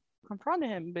should have confronted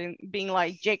him, being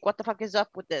like, Jake, what the fuck is up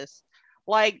with this?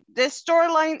 Like, this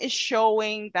storyline is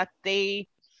showing that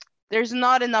there's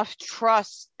not enough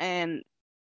trust and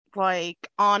like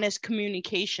honest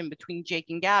communication between Jake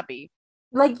and Gabby.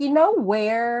 Like, you know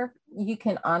where you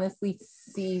can honestly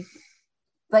see,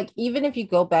 like, even if you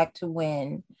go back to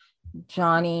when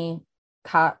Joe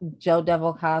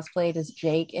Devil cosplayed as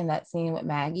Jake in that scene with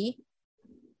Maggie,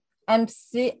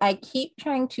 I keep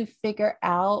trying to figure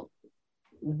out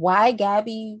why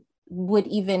Gabby would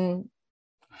even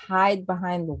hide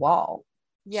behind the wall.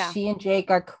 Yeah. She and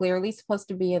Jake are clearly supposed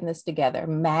to be in this together.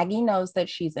 Maggie knows that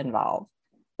she's involved.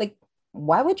 Like,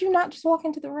 why would you not just walk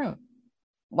into the room?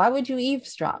 Why would you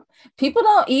eavesdrop? People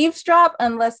don't eavesdrop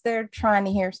unless they're trying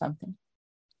to hear something.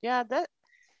 Yeah, that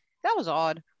was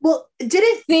odd. Well,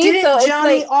 didn't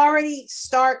Johnny already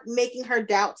start making her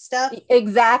doubt stuff?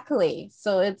 Exactly.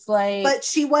 So it's like, but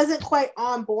she wasn't quite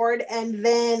on board, and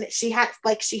then she had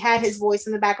his voice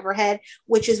in the back of her head,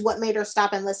 which is what made her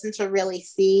stop and listen to really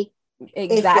see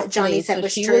if what Johnny said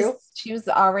was true. She was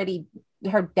already,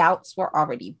 her doubts were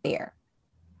already there.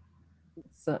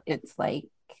 So it's like,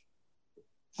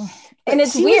 and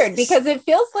it's weird because it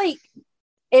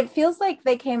feels like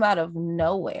they came out of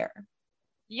nowhere.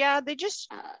 Yeah, they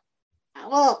just.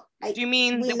 Do you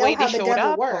mean the way they showed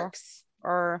up, works,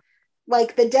 or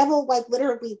like the devil, like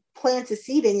literally plants a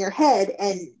seed in your head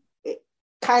and it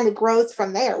kind of grows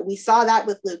from there? We saw that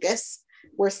with Lucas.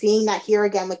 We're seeing that here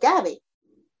again with Gabby.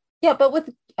 Yeah, but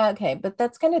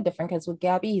that's kind of different because with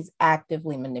Gabby, he's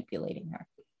actively manipulating her.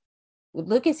 With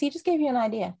Lucas, he just gave you an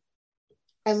idea,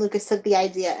 and Lucas took the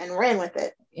idea and ran with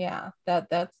it. Yeah,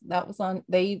 that was on.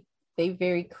 They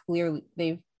very clearly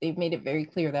they've made it very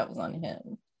clear that was on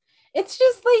him. It's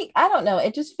just like, I don't know,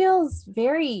 it just feels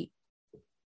very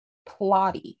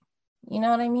plotty. You know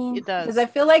what I mean? It does. Because I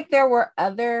feel like there were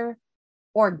other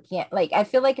I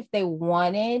feel like if they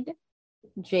wanted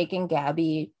Jake and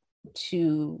Gabby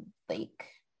to like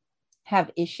have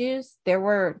issues, there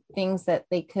were things that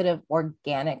they could have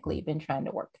organically been trying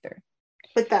to work through.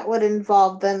 But that would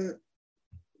involve them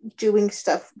doing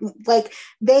stuff like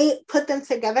they put them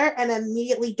together and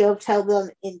immediately dovetail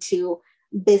them into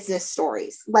business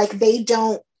stories. Like they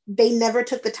never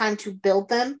took the time to build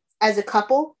them as a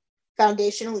couple,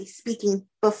 foundationally speaking,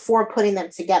 before putting them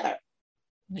together.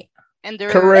 Yeah. And they're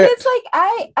correct. And it's like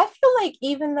I feel like,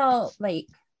 even though, like,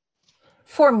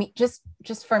 for me, just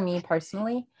for me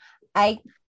personally,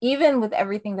 even with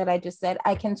everything that I just said,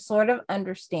 I can sort of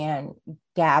understand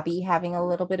Gabby having a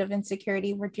little bit of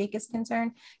insecurity where Jake is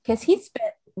concerned, because he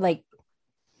spent like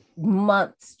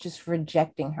months just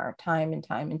rejecting her time and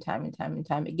time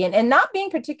again, and not being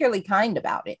particularly kind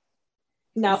about it.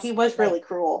 No, he was really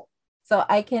cruel. So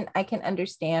I can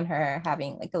understand her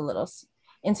having like a little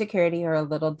insecurity or a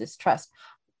little distrust.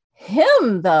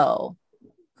 Him though,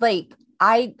 like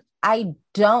I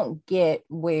don't get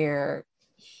where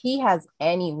he has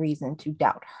any reason to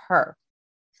doubt her.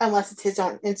 Unless it's his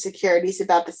own insecurities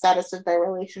about the status of their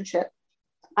relationship.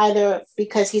 Either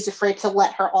because he's afraid to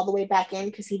let her all the way back in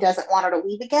because he doesn't want her to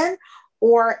leave again,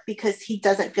 or because he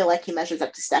doesn't feel like he measures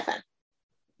up to Stefan.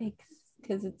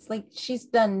 Because it's like she's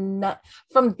done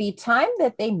from the time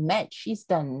that they met, she's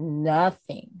done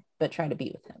nothing but try to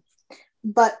be with him.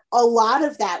 But a lot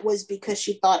of that was because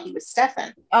she thought he was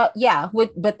Stefan. Yeah,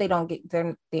 but they don't get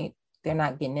they're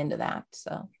not getting into that.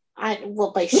 So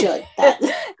they should. That's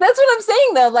what I'm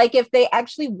saying though. Like if they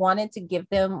actually wanted to give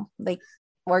them like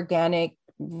organic,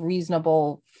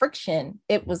 reasonable friction,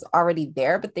 it was already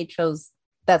there, but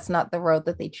that's not the road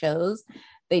that they chose.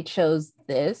 They chose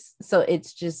this. So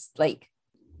it's just like,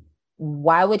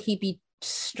 why would he be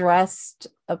stressed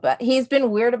about? He's been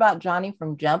weird about Johnny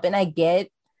from jump, and I get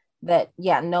that.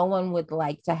 Yeah, no one would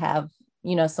like to have,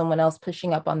 someone else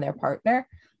pushing up on their partner,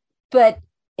 but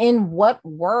in what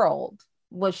world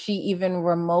was she even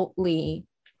remotely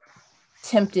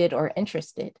tempted or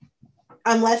interested?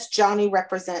 Unless Johnny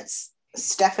represents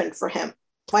Stefan for him.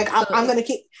 Like I'm gonna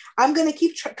keep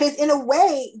because in a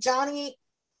way Johnny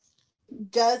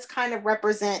does kind of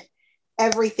represent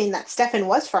everything that Stefan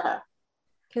was for her.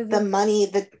 The money,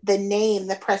 the name,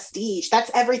 the prestige.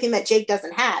 That's everything that Jake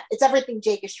doesn't have. It's everything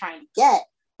Jake is trying to get,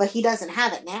 but he doesn't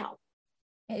have it now.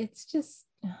 It's just,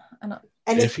 I don't.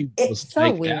 And if he was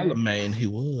so Jake weird. Alamein, he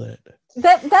would.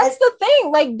 That's the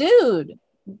thing. Like, dude,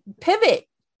 pivot.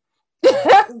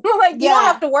 Like, you don't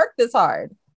have to work this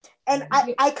hard. And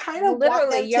I kind of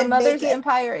literally, your mother's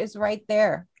empire is right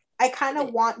there. I kind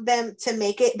of want them to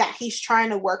make it that he's trying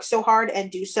to work so hard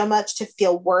and do so much to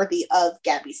feel worthy of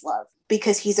Gabby's love,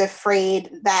 because he's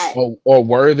afraid that or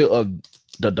worthy of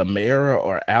the Demira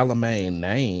or Alamein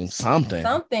name, something.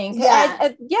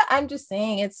 Yeah. I'm just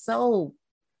saying it's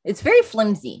very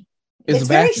flimsy. It's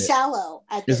very shallow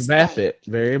at this point.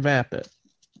 Very vapid.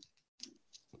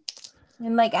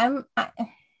 And like I'm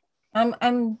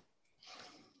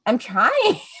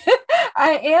trying.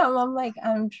 I am. I'm like,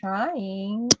 I'm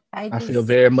trying. I feel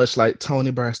very much like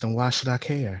Tony Braxton. Why should I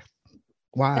care?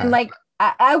 Why? And like,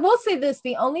 I will say this: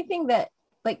 the only thing that,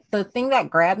 like, the thing that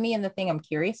grabbed me and the thing I'm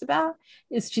curious about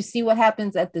is to see what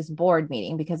happens at this board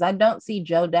meeting, because I don't see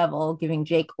Joe Devil giving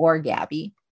Jake or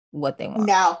Gabby what they want.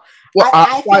 No, Well,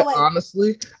 I quite feel like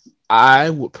honestly, I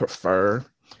would prefer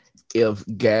if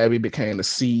Gabby became the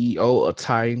CEO of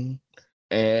Titan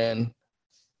and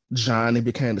Johnny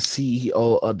became the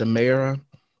CEO of Demera,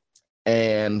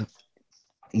 and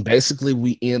basically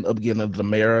we end up getting a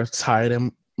Demera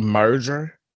Titan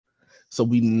merger. So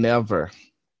we never,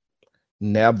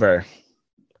 never,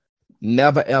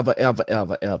 never, ever, ever,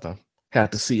 ever, ever have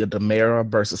to see a Demera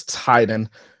versus Titan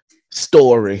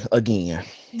story again.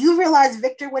 you realize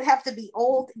Victor would have to be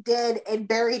old, dead, and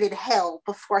buried in hell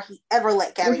before he ever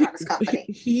let Well, Gabby run his company.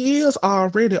 he is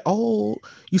already old.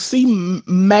 You see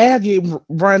Maggie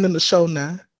running the show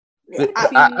now.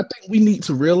 I think we need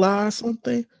to realize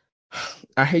something.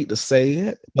 I hate to say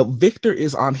it, but Victor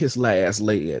is on his last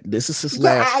leg. This is his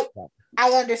last.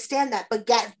 I understand that, but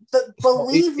So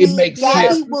believe it me, makes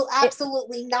Gabby sense. will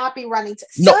absolutely not be running.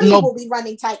 No, Sonny no, will be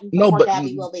running Titan no, before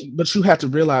Gabby will be. but you have to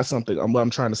realize something. What I'm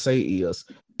trying to say is,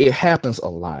 it happens a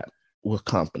lot with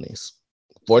companies,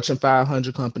 Fortune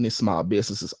 500 companies, small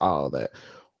businesses, all that.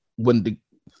 When the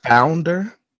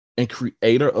founder and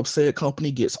creator of said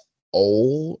company gets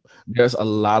old, there's a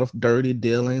lot of dirty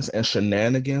dealings and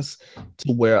shenanigans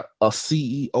to where a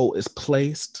CEO is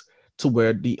placed to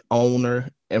where the owner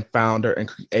and founder and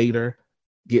creator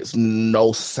gets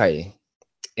no say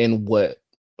in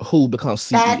who becomes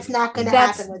CEO. That's not going to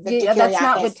happen with Victor Kiriakis. That's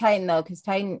not with Titan though, because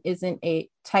Titan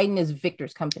is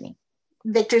Victor's company.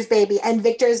 Victor's baby, and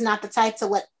Victor is not the type to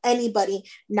let anybody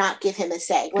not give him a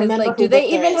say. Remember, like, do they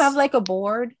even have like a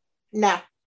board? No.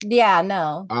 Yeah,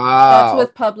 no. That's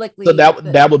with publicly. So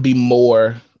that would be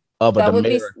more of a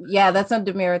Demera. That's a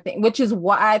Demera thing, which is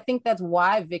why I think that's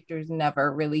why Victor's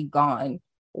never really gone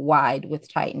wide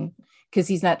with Titan, because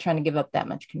he's not trying to give up that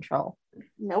much control.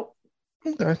 Nope.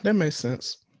 Okay, that makes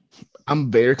sense.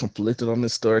 I'm very conflicted on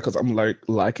this story because I'm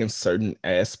liking certain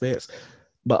aspects,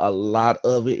 but a lot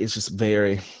of it is just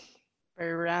very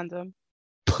random.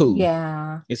 Poo.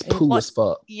 Yeah. It's poo as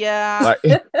fuck. Yeah.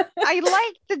 I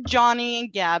like the Johnny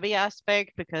and Gabby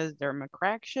aspect because they're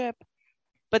McCrack ship,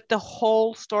 but the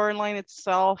whole storyline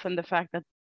itself and the fact that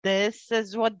this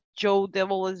is what Joe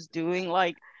Devil is doing,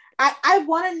 like, I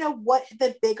want to know what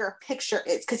the bigger picture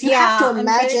is, because you have to imagine.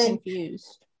 I'm very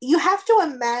confused. You have to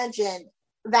imagine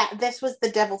that this was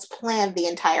the Devil's plan the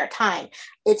entire time.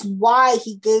 It's why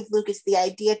he gave Lucas the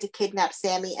idea to kidnap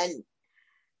Sammy and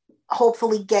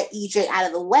hopefully get EJ out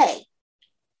of the way.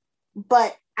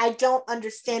 But I don't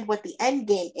understand what the end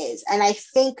game is. And I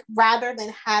think rather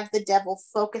than have the Devil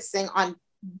focusing on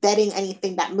betting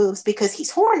anything that moves because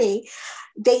he's horny,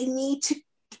 they need to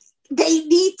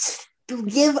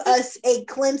give us a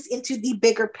glimpse into the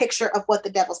bigger picture of what the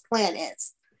Devil's plan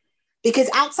is. Because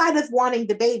outside of wanting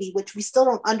the baby, which we still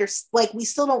don't we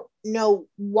still don't know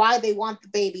why they want the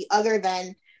baby, other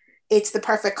than it's the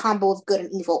perfect combo of good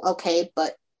and evil. Okay,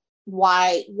 but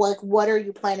why? What are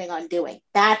you planning on doing?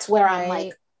 That's where I'm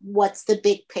like, what's the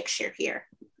big picture here?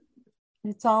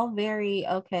 It's all very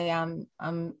okay. I'm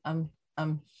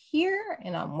here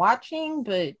and I'm watching,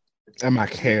 but am I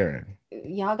caring?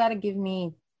 Y'all got to give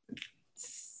me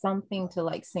something to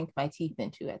like sink my teeth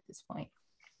into at this point.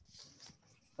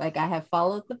 Like, I have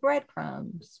followed the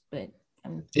breadcrumbs, but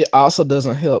it also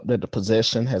doesn't help that the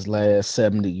possession has lasted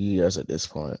 70 years at this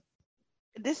point.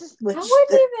 I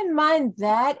wouldn't even mind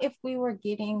that if we were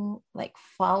getting like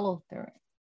follow through.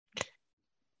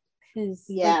 Because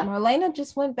like, Marlena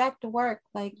just went back to work.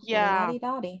 Like,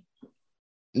 dotty.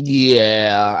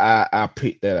 Yeah, I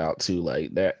picked that out too.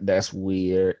 Like that's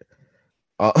weird.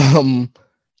 You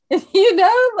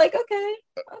know, like okay.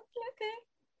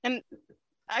 And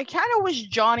I kind of wish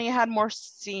Johnny had more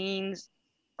scenes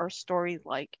or stories,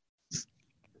 like,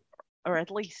 or at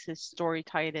least his story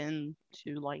tied in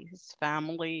to like his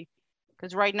family,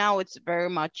 because right now it's very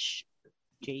much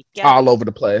Jake all over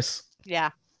the place.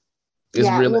 Yeah, it's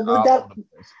really all over the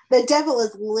place. The Devil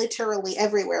is literally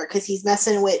everywhere because he's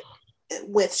messing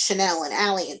with Chanel and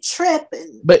Allie and Trip,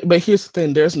 and but here's the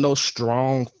thing: there's no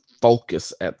strong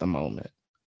focus at the moment.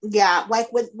 Yeah, like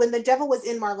when the Devil was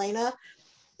in Marlena,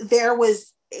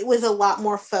 it was a lot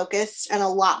more focused and a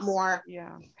lot more.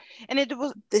 Yeah, and it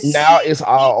was now it's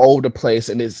all over the place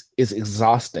and it's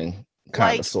exhausting,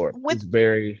 kind of sort. It's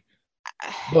very.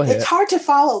 Go ahead. It's hard to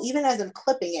follow, even as I'm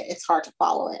clipping it. It's hard to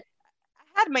follow it.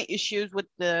 I had my issues with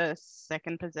the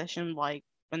second possession, like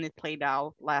when it played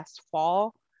out last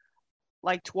fall.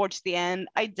 Like towards the end,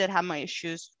 I did have my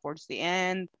issues towards the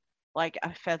end. Like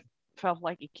I felt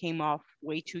like it came off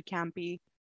way too campy,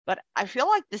 but I feel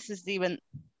like this is even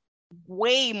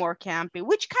way more campy,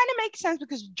 which kind of makes sense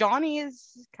because Johnny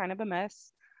is kind of a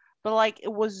mess, but like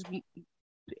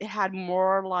it had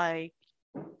more like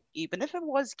even if it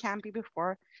was campy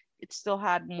before, it still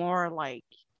had more like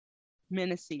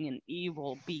menacing and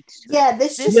evil beats to it. Yeah,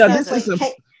 this just Yeah, feels this like is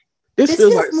this this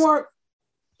feels like feels more.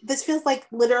 This feels like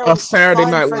a literal Saturday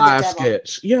fun Night for the Live devil,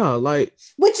 sketch. Yeah, like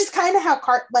which is kind of how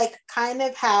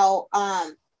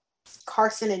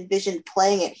Carson envisioned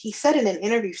playing it. He said in an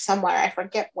interview somewhere, I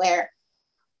forget where,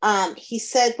 he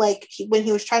said like when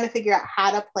he was trying to figure out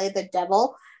how to play the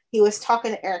devil, he was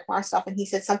talking to Eric Marstoff, and he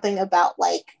said something about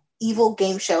like evil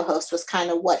game show host was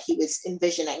kind of what he was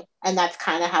envisioning, and that's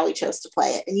kind of how he chose to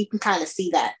play it, and you can kind of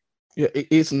see that. yeah,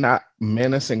 it's not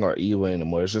menacing or evil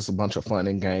anymore. It's just a bunch of fun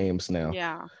and games now.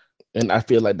 Yeah. And I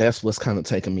feel like that's what's kind of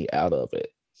taking me out of it.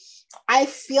 I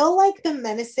feel like the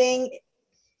menacing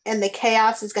and the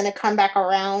chaos is going to come back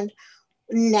around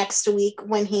next week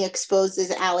when he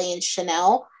exposes Allie and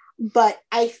Chanel. But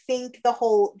I think the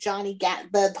whole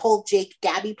the whole Jake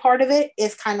Gabby part of it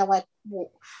is kind of like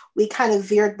we kind of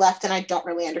veered left, and I don't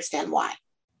really understand why.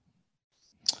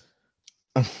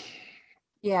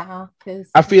 Yeah, because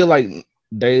I feel like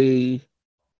they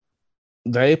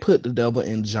put the devil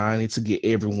in Johnny to get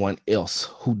everyone else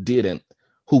who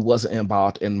wasn't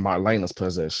involved in Marlena's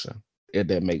possession, if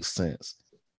that makes sense.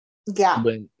 Yeah.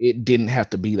 When it didn't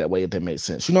have to be that way, if that makes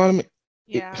sense. You know what I mean?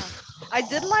 Yeah. I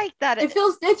did like that. it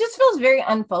just feels very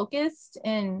unfocused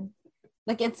and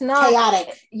like it's not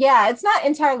chaotic. Yeah, it's not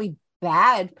entirely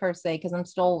bad per se, because I'm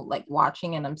still like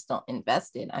watching and I'm still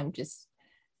invested. I'm just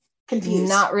confused,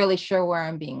 not really sure where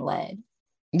I'm being led.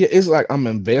 Yeah, it's like I'm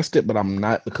invested, but I'm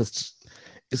not, because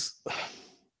it's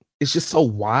just so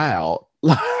wild.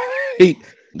 Like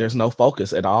there's no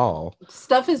focus at all.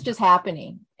 Stuff is just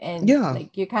happening, and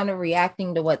like you're kind of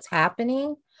reacting to what's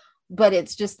happening, but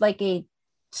it's just like a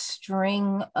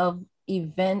string of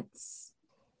events.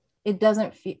 It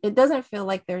doesn't feel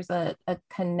like there's a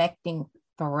connecting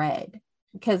thread,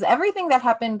 because everything that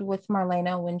happened with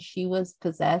Marlena when she was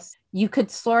possessed, you could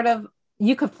follow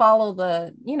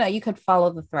the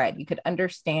thread. You could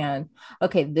understand,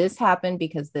 okay, this happened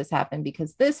because this happened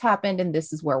because this happened, and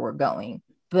this is where we're going.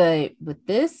 But with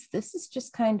this is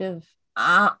just kind of,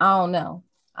 I don't know.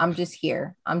 I'm just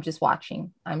here. I'm just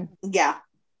watching. I'm in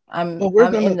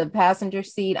the passenger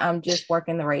seat. I'm just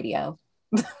working the radio.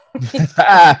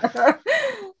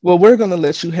 Well, we're going to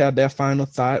let you have that final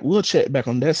thought. We'll check back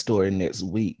on that story next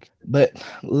week. But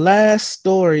last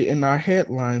story in our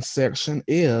headline section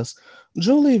is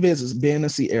Julie visits Ben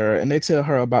and Sierra, and they tell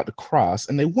her about the cross,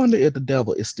 and they wonder if the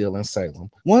devil is still in Salem.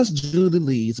 Once Julie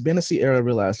leaves, Ben and Sierra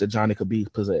realize that Johnny could be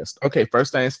possessed. Okay,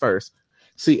 first things first.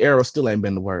 Sierra still ain't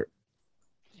been to work.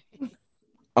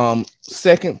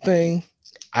 Second thing,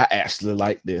 I actually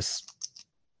like this.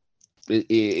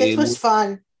 It was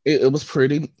fun. It was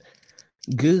pretty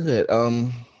good.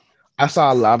 I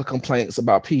saw a lot of complaints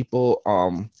about people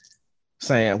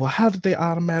saying, well, how did they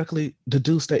automatically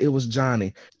deduce that it was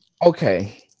Johnny?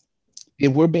 Okay,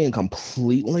 if we're being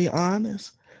completely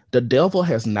honest, the devil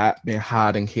has not been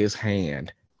hiding his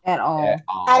hand at all.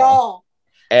 At all.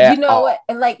 What?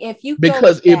 Like if you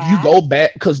go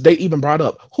back, because they even brought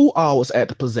up who all was at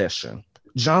the possession: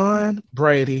 John,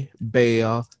 Brady,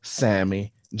 Belle,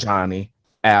 Sammy, Johnny,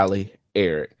 Allie,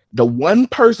 Eric. The one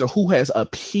person who has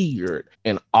appeared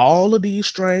in all of these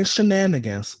strange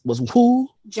shenanigans was who?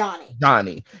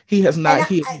 Johnny. He has not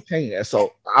hit his hand,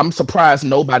 so I'm surprised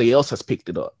nobody else has picked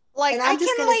it up. Like, and I'm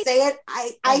just going to say it.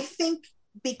 I think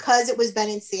because it was Ben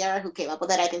and Sierra who came up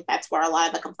with it, I think that's where a lot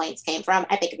of the complaints came from.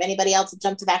 I think if anybody else had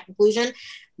jumped to that conclusion,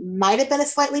 might have been a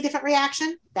slightly different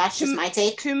reaction. That's just my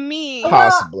take. To me,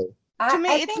 possibly. To me,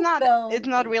 it's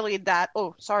not really that.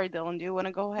 Oh, sorry, Dylan. Do you want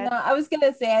to go ahead? No, I was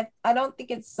gonna say I don't think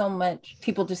it's so much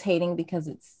people just hating because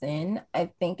it's sin.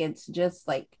 I think it's just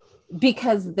like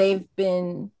because they've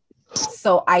been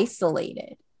so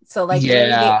isolated. So like really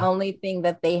the only thing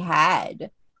that they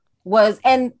had was,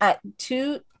 and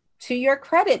to your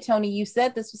credit, Tony, you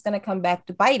said this was going to come back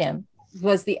to bite him,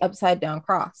 was the upside down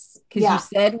cross, because you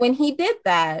said when he did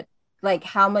that, like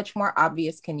how much more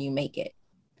obvious can you make it?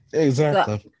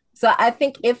 Exactly. So I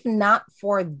think if not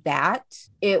for that,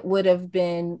 it would have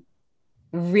been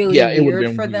really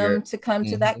weird for them to come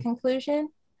to that conclusion.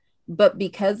 But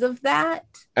because of that,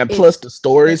 and plus the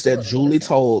stories that Julie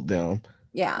told them,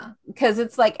 because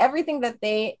it's like everything that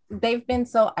they've been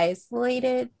so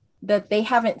isolated that they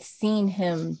haven't seen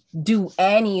him do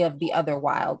any of the other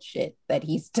wild shit that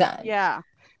he's done. Yeah,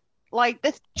 like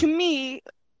this to me,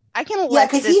 I can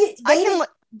let this.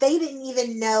 They didn't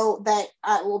even know that.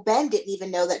 Ben didn't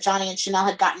even know that Johnny and Chanel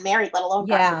had gotten married, let alone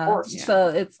gotten divorced. So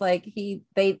it's like they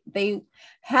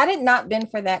had it not been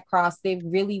for that cross, they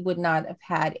really would not have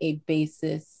had a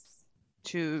basis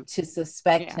to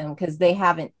suspect him, because they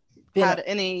haven't had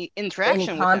any interaction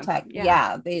any with contact. him.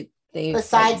 Yeah, they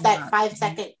Besides like, that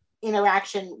 5-second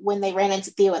interaction when they ran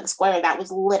into Theo in the square, that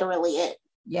was literally it.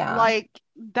 Yeah, Like,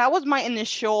 that was my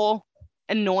initial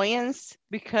annoyance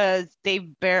because they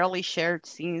barely shared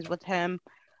scenes with him.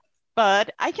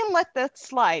 But I can let that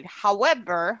slide.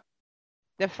 However,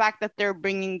 the fact that they're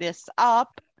bringing this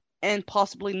up and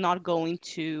possibly not going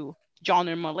to John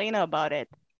and Marlena about it,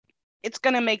 it's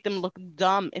gonna make them look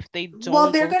dumb if they don't.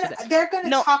 Well, they're gonna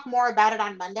talk more about it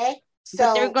on Monday. So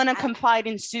but they're gonna confide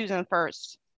in Susan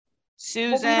first.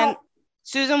 Susan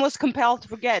was compelled to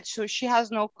forget, so she has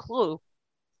no clue.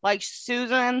 Like,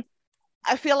 Susan,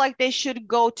 I feel like they should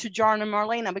go to John and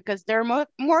Marlena because they're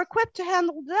more equipped to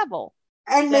handle the devil.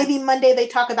 And maybe Monday they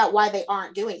talk about why they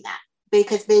aren't doing that,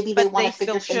 because maybe they want to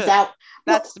figure things out.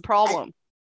 That's the problem.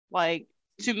 Like,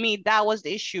 to me, that was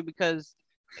the issue, because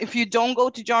if you don't go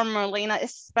to John and Marlena,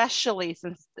 especially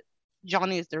since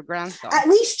Johnny is their grandson. At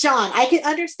least John. I can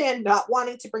understand not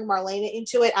wanting to bring Marlena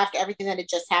into it after everything that had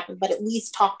just happened, but at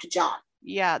least talk to John.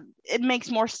 Yeah, it makes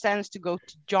more sense to go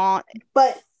to John.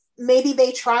 But maybe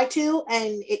they try to,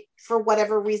 and it, for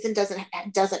whatever reason, doesn't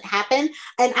happen.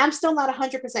 And I'm still not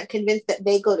 100% convinced that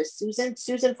they go to Susan.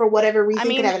 Susan, for whatever reason,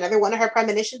 could have another one of her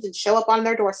premonitions and show up on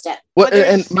their doorstep. Well,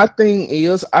 and my thing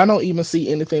is, I don't even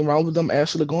see anything wrong with them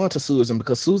actually going to Susan,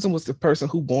 because Susan was the person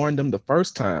who warned them the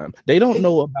first time. They don't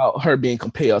know about her being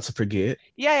compelled to forget.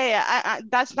 Yeah.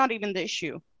 That's not even the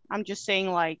issue. I'm just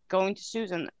saying, like, going to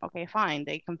Susan, okay, fine,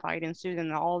 they confide in Susan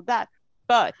and all of that.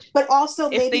 But also,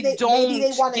 if they don't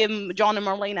give John and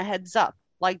Marlena a heads up,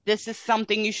 like, this is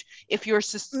something if you're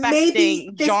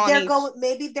suspecting Johnny.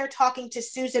 Maybe they're talking to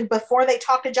Susan before they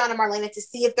talk to John and Marlena to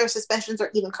see if their suspicions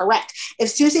are even correct. If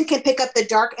Susan can pick up the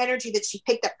dark energy that she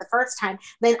picked up the first time,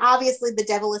 then obviously the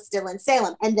devil is still in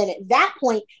Salem. And then at that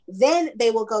point, then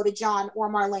they will go to John or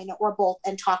Marlena or both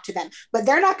and talk to them. But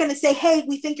they're not going to say, hey,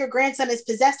 we think your grandson is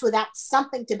possessed, without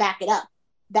something to back it up.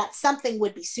 That something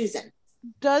would be Susan.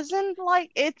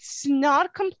 It's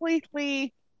not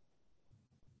completely,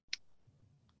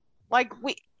 like,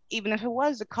 even if it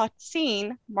was a cut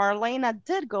scene, Marlena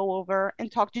did go over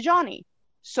and talk to Johnny,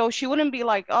 so she wouldn't be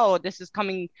like, oh, this is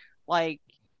coming, like,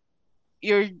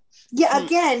 you're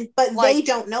again, but like, they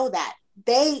don't know that.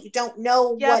 They don't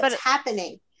know what's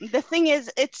happening. The thing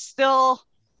is, it's still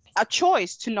a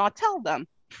choice to not tell them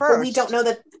first. But we don't know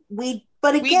that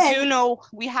But again, we do know,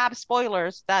 we have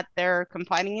spoilers that they're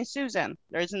confiding in Susan.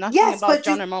 There's nothing about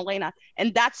John and Marlena,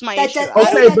 and that's my issue.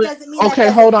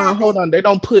 Hold on. They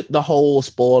don't put the whole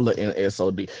spoiler in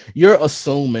SOD. You're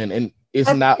assuming, and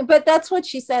it's not. But that's what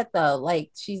she said, though.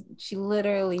 Like, she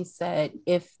literally said,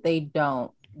 if they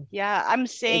don't. Yeah, I'm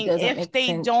saying if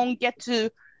they don't get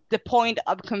to the point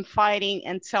of confiding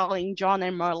and telling John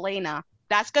and Marlena,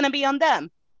 that's gonna be on them.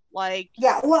 Like,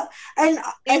 yeah, well, and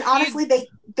honestly,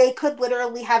 they could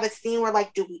literally have a scene where,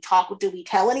 like, do we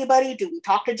tell anybody, do we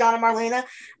talk to John and Marlena,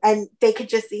 and they could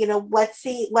just,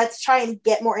 let's try and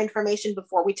get more information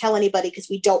before we tell anybody, because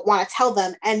we don't want to tell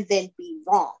them and then be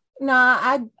wrong.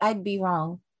 Nah, I'd be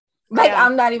wrong. Like,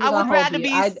 I'm not even. I would rather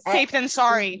be safe than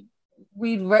sorry.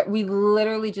 We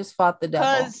literally just fought the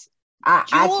devil.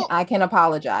 I can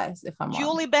apologize if I'm wrong.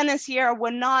 Julie, Ben, and Sierra were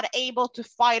not able to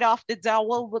fight off the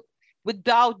devil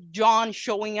without John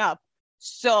showing up.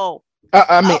 So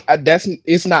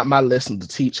it's not my lesson to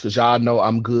teach, because y'all know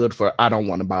I'm good for, I don't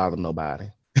want to bother nobody.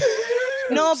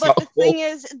 No, but the thing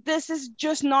is, this is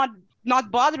just not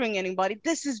bothering anybody.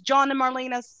 This is John and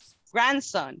Marlena's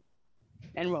grandson,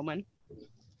 and Roman,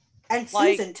 and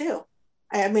Susan too.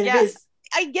 I mean, it is.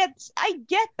 I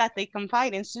get that they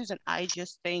confide in Susan. I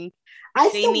just think I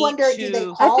still wonder.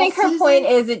 I think her point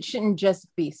is it shouldn't just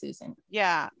be Susan.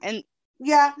 Yeah, and.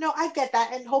 Yeah, no, I get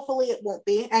that. And hopefully it won't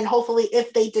be. And hopefully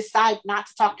if they decide not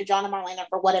to talk to John and Marlena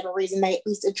for whatever reason, they at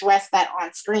least address that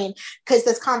on screen, because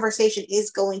this conversation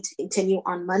is going to continue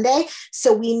on Monday.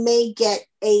 So we may get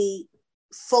a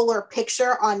fuller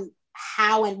picture on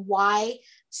how and why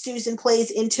Susan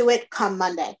plays into it come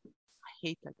Monday. I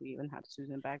hate that we even have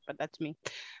Susan back, but that's me.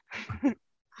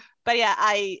 But yeah,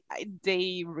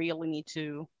 they really need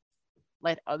to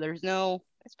let others know,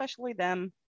 especially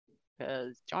them,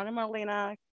 because John and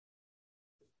Marlena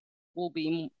would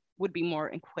be more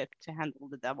equipped to handle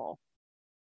the devil.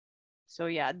 So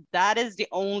yeah, that is the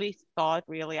only thought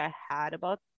really I had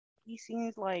about these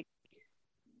scenes. Like,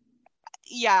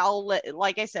 yeah,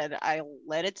 like I said, I'll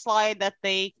let it slide that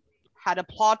they had a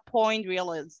plot point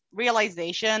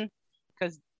realization,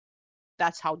 because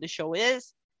that's how the show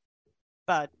is.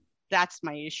 But that's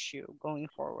my issue going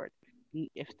forward,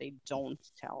 if they don't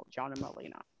tell John and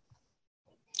Marlena.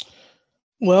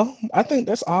 Well, I think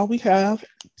that's all we have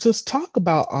to talk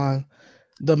about on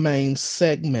the main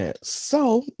segment.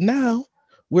 So now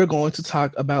we're going to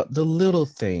talk about the little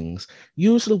things.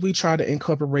 Usually we try to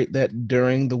incorporate that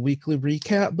during the weekly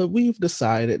recap, but we've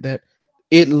decided that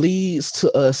it leads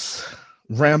to us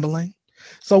rambling.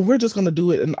 So we're just going to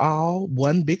do it in all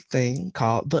one big thing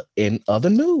called the In Other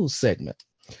News segment.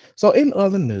 So in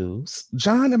other news,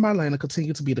 John and Marlena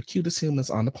continue to be the cutest humans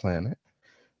on the planet.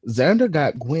 Xander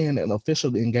got Gwen an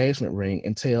official engagement ring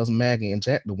and tells Maggie and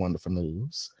Jack the wonderful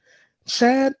news.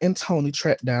 Chad and Tony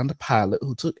track down the pilot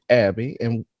who took Abby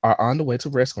and are on the way to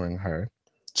rescuing her.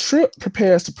 Trip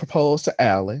prepares to propose to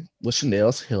Allie with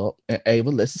Chanel's help, and Ava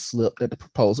lets it slip that the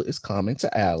proposal is coming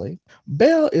to Allie.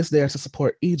 Belle is there to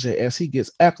support EJ as he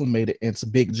gets acclimated into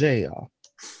big jail.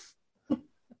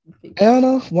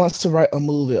 Anna wants to write a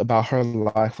movie about her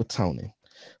life with Tony.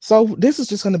 So this is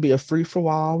just going to be a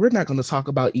free-for-all. We're not going to talk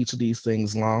about each of these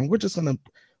things long. We're just going to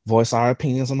voice our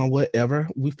opinions on whatever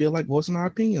we feel like voicing our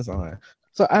opinions on.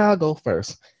 So I'll go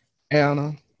first.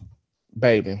 Anna,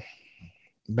 baby,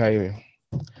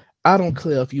 I don't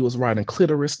care if you was writing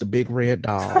Clitoris the Big Red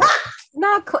Dog.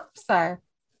 Not sir.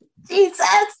 Jesus.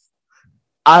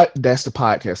 That's the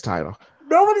podcast title.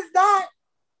 No, it is not.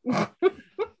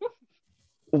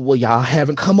 Well, y'all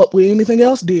haven't come up with anything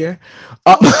else, dear.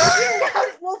 We'll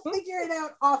figure it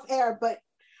out off air, but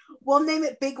we'll name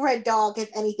it Big Red Dog if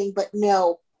anything, but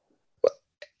no.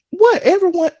 What?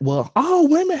 Everyone? Well, all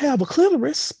women have a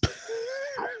clitoris.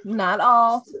 Not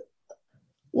all.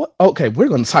 What? Okay, we're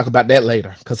going to talk about that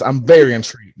later because I'm very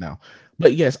intrigued now.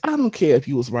 But yes, I don't care if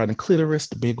you was writing Clitoris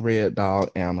the Big Red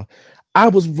Dog, Anna. I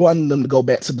was wanting them to go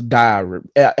back to the diary,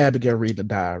 Abigail reading the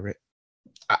diary.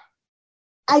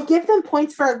 I give them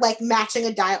points for like matching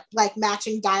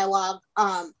dialogue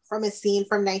from a scene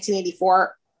from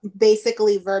 1984,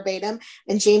 basically verbatim.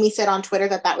 And Jamie said on Twitter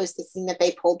that was the scene that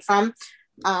they pulled from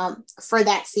for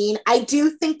that scene. I do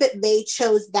think that they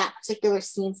chose that particular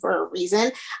scene for a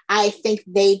reason. I think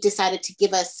they decided to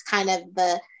give us kind of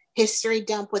the history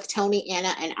dump with Tony,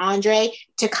 Anna, and Andre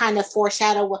to kind of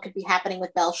foreshadow what could be happening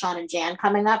with Belle, Sean, and Jan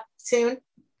coming up soon.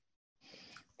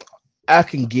 I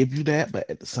can give you that, but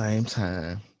at the same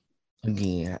time,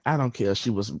 again, I don't care if she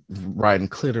was writing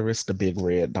Clitoris the Big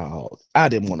Red Dog. I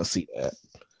didn't want to see that.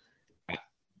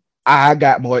 I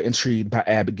got more intrigued by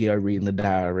Abigail reading the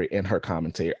diary and her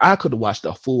commentary. I could have watched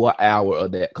a full hour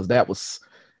of that because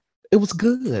it was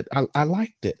good. I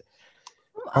liked it.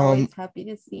 I'm always happy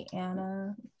to see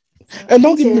Anna. And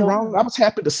don't get me wrong, I was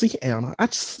happy to see Anna.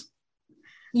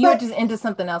 You were just into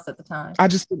something else at the time. I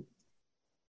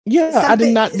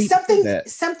did not need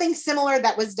something similar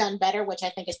that was done better, which I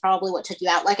think is probably what took you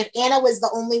out. Like if Anna was the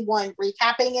only one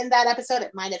recapping in that episode, it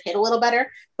might have hit a little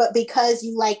better. But because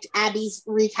you liked Abby's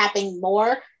recapping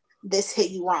more, this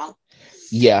hit you wrong.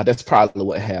 Yeah, that's probably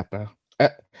what happened.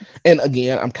 And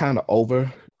again, I'm kind of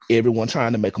over everyone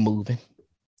trying to make a movie.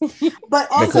 But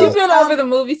also, you've been over the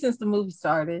movie since the movie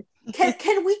started. Can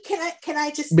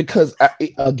I just because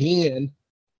again,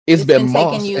 it's been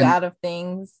taking you out of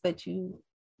things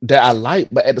that I like,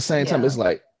 but at the same time, it's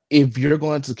like if you're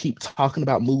going to keep talking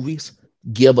about movies,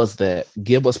 give us that,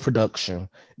 give us production,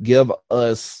 give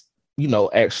us,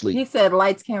 actually. He said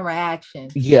lights, camera,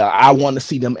 action. Yeah, I want to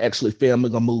see them actually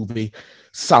filming a movie,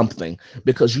 something,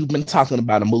 because you've been talking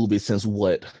about a movie since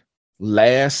what,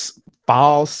 last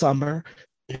fall, summer,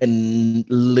 and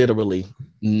literally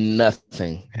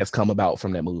nothing has come about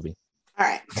from that movie. All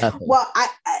right. Nothing. Well, I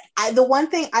the one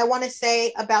thing I want to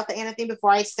say about the Anna thing before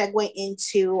I segue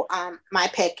into my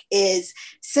pick is,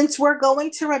 since we're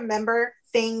going to remember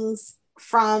things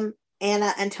from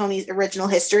Anna and Tony's original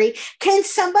history, can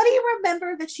somebody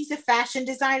remember that she's a fashion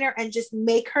designer and just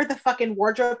make her the fucking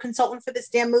wardrobe consultant for this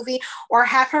damn movie, or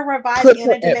have her revive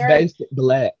Anna DiMera?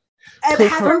 Black. And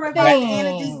have her revive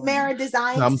Anna DiMera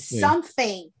designs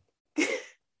something.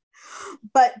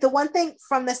 But the one thing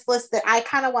from this list that I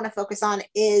kind of want to focus on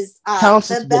is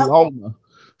something.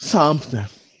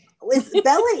 Is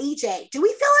Belle and EJ. Do we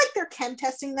feel like they're chem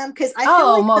testing them? Because I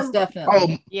feel like most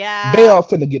definitely. Yeah. Belle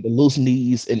finna get the loose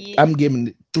knees, and I'm giving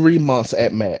it 3 months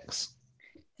at max.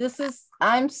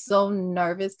 I'm so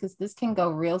nervous because this can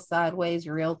go real sideways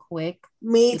real quick.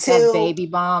 Me With too. that baby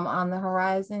bomb on the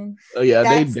horizon. Oh yeah,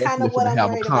 that's they kind of definitely what I'm have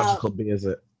a worried conjugal about.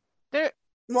 visit.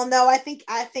 Well, no, I think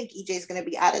EJ's going to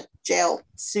be out of jail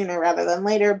sooner rather than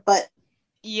later. But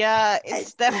yeah,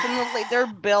 it's definitely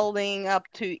they're building up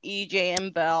to EJ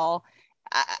and Belle.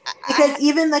 Because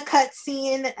even the cut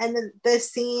scene and the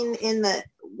scene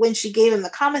when she gave him the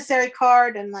commissary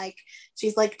card, and like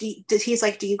she's like, he's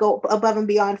like, do you go above and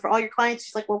beyond for all your clients?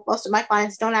 She's like, well, most of my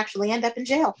clients don't actually end up in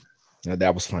jail. Yeah,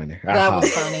 that was funny. That was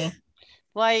funny.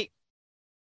 Like,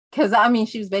 Because I mean,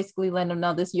 she was basically letting them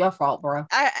know this is your fault, bro.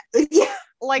 Yeah,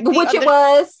 Like Which it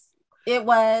was. It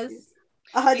was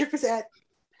 100%.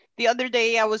 the other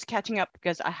day I was catching up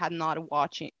because I had not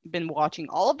been watching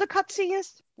all of the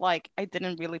cutscenes. Like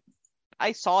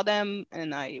I saw them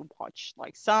and I watched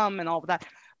like some and all of that.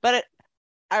 But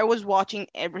I was watching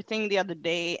everything the other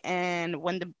day, and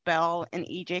when the Belle and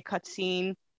EJ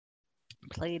cutscene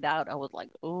played out, I was like,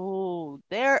 oh,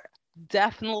 they're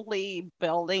definitely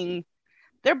building.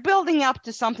 They're building up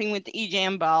to something with EJ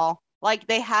and Belle. Like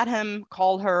they had him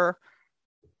call her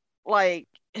like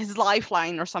his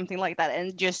lifeline or something like that,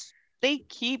 and just they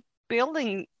keep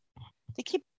building. They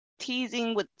keep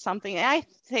teasing with something. And I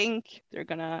think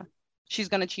she's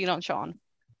gonna cheat on Sean.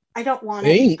 I don't want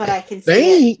They it, ain't. but I can They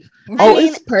see it. ain't. Oh,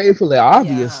 it's painfully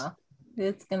obvious. Yeah,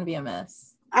 it's gonna be a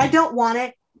mess. I don't want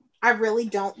it. I really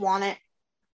don't want it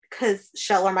because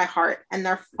shell are my heart, and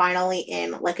they're finally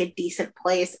in like a decent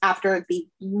place after the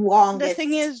longest. The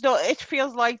thing is, though, it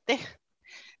feels like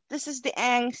this is the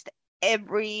angst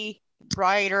every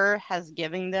writer has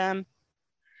given them.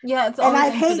 Yeah, it's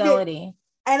always infidelity.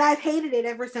 And I've hated it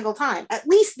every single time. At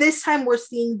least this time we're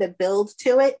seeing the build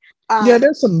to it. Yeah,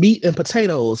 there's some meat and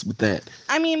potatoes with that.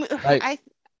 I mean, Like-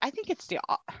 I think it's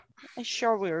I'm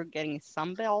sure we were getting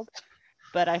some build,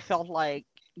 but I felt like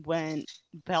when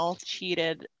Belle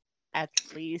cheated, at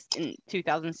least in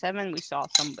 2007, we saw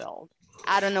some build.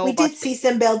 I don't know. We did see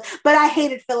some build, but I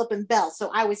hated Philip and Belle,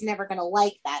 so I was never gonna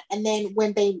like that. And then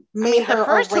when they made her the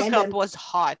first a random hookup was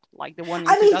hot, like the one in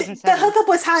I mean, 2007. the hookup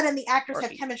was hot and the actors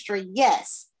have chemistry.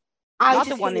 Yes, I Not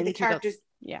just the one hated in the characters.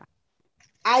 Yeah,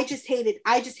 I just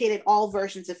hated all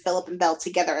versions of Philip and Belle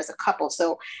together as a couple.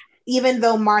 So even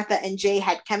though Martha and Jay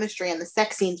had chemistry and the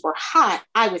sex scenes were hot,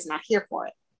 I was not here for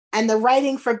it. And the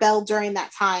writing for Belle during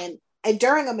that time, and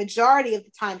during a majority of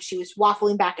the time she was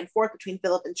waffling back and forth between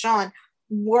Philip and Sean,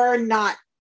 were not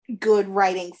good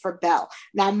writing for Belle.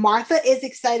 Now Martha is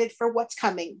excited for what's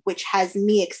coming, which has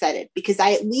me excited because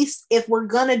I at least, if we're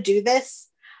gonna do this,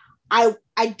 I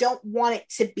don't want it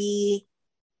to be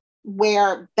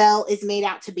where Belle is made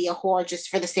out to be a whore just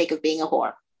for the sake of being a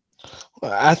whore.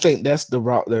 Well, I think that's the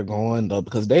route they're going though,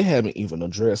 because they haven't even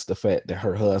addressed the fact that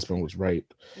her husband was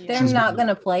raped. Yeah. They're not going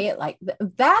to play it like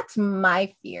that's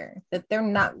my fear, that they're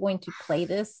not going to play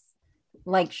this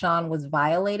like Sean was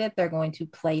violated. They're going to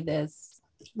play this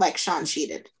like Sean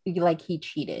cheated, like he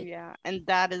cheated. Yeah, and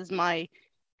that is my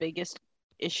biggest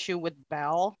issue with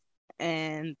Belle,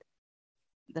 and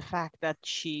the fact that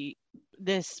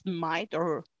this might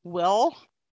or will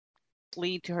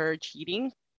lead to her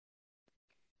cheating.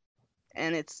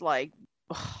 And it's like,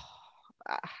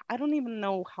 I don't even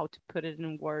know how to put it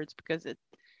in words because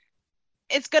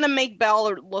it's gonna make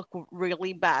Belle look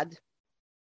really bad,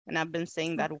 and I've been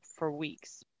saying that for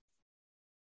weeks.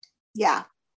 Yeah.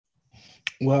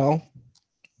 Well,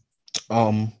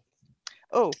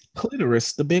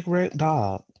 Clitoris, the big red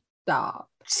dog. Stop.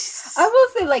 I will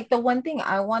say, like, the one thing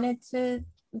I wanted to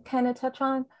kind of touch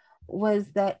on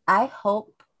was that I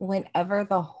hope whenever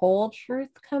the whole truth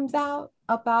comes out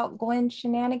about Gwen's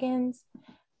shenanigans,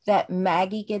 that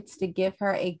Maggie gets to give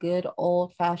her a good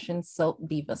old-fashioned soap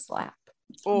diva slap.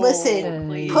 Listen,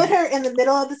 please. put her in the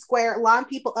middle of the square, line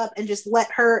people up, and just let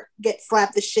her get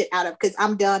slapped the shit out of, because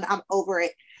I'm done. I'm over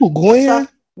it. Who, Gwen? So,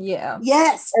 yeah.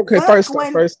 yes. Okay, first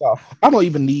Gwen. off, I don't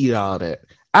even need all that.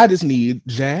 I just need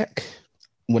Jack.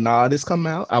 When all this come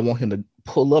out, I want him to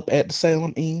pull up at the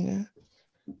Salem Inn.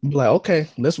 Be like, okay,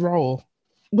 let's roll.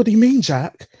 What do you mean,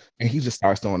 Jack? And he just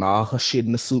starts throwing all her shit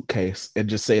in the suitcase and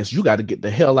just says, you got to get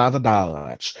the hell out of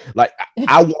Dodge. Like,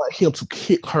 I want him to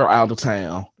kick her out of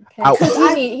town.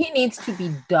 He needs to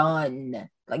be done.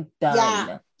 Like, done.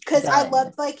 Yeah, because I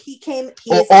loved, like, he came.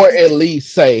 Or at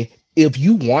least say, if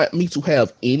you want me to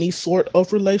have any sort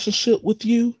of relationship with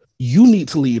you, you need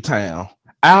to leave town.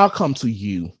 I'll come to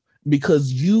you.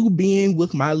 Because you being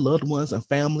with my loved ones and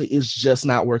family is just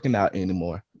not working out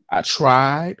anymore. I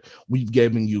tried. We've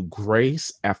given you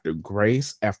grace after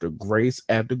grace after grace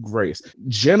after grace.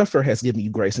 Jennifer has given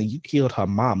you grace and you killed her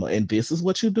mama. And this is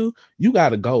what you do? You got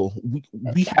to go.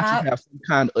 We have to have some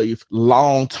kind of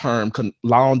long-term,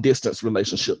 long-distance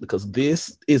relationship because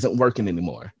this isn't working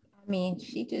anymore. I mean,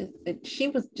 she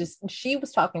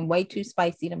was talking way too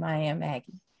spicy to my Aunt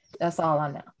Maggie. That's all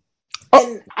I know.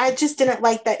 And I just didn't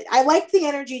like that. I liked the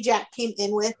energy Jack came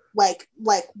in with, like,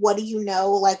 what do you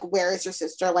know? Like, where is your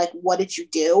sister? Like, what did you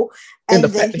do? And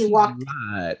then he walked.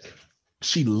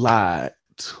 She lied.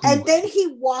 And then he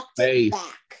walked it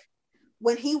back.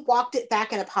 When he walked it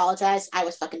back and apologized, I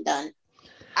was fucking done.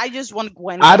 I just want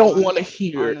Gwen. I don't want to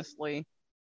hear. Honestly,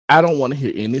 I don't want to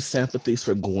hear any sympathies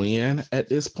for Gwen at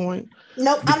this point.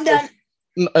 Nope, I'm done.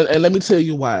 And let me tell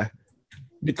you why.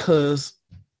 Because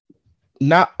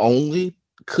not only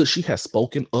could she have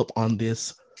spoken up on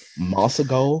this months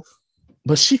ago,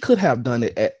 but she could have done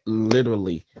it at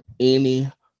literally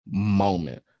any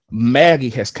moment. Maggie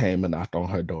has came and knocked on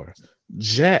her door.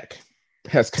 Jack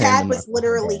has came Chad and was knocked on her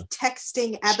door. literally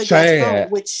texting Abigail's phone,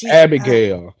 Chad, which she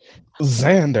Abigail,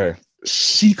 Xander.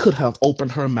 She could have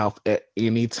opened her mouth at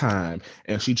any time,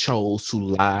 and she chose to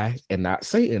lie and not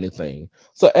say anything.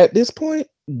 So at this point,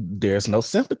 there's no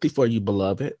sympathy for you,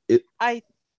 beloved. I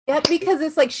Yeah, because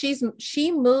it's like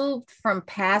she moved from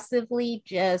passively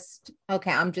just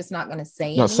okay, I'm just not gonna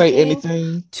say Not anything, say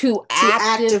anything. to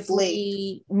actively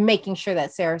actively making sure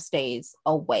that Sarah stays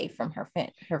away from her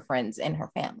friends and her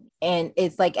family. And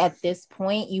it's like at this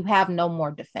point, you have no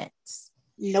more defense.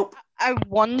 nope. I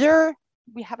wonder,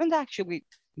 we haven't actually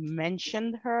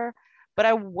mentioned her, but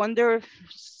I wonder if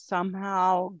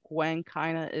somehow Gwen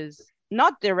kind of is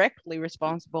not directly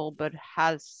responsible, but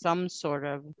has some sort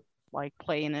of like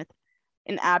play in it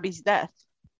in Abby's death.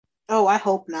 Oh, I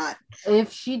hope not.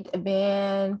 If she,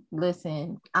 man,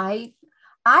 listen, I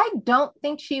don't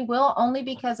think she will, only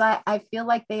because I feel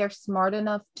like they are smart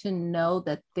enough to know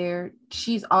that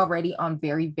she's already on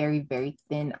very, very, very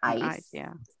thin ice.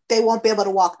 Yeah. They won't be able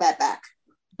to walk that back.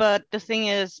 But the thing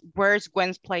is, where's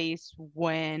Gwen's place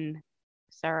when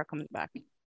Sarah comes back?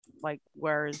 Like,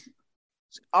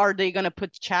 are they gonna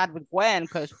put Chad with Gwen?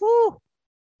 Because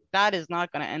that is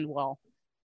not gonna end well.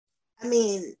 I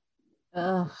mean,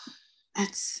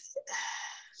 It's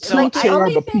So two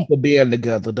terrible people being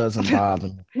together doesn't bother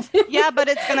me. Yeah, but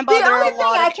it's gonna bother the only a thing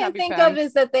lot I of can Chubby think fans. of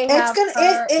is that they have her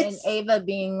and it's Ava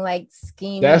being like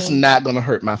scheming. That's not gonna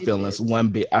hurt my feelings one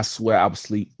bit. I swear I would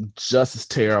sleep just as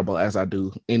terrible as I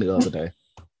do any other day.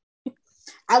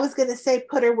 I was gonna say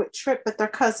put her with Trip, but they're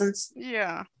cousins.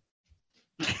 Yeah.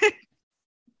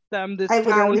 Them this I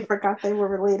literally town. forgot they were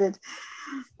related.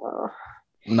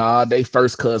 Nah, they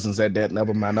first cousins at that.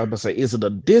 Never mind. I was gonna say, is it a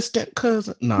distant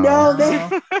cousin? Nah. No,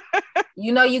 they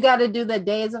You know, you got to do the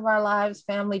Days of Our Lives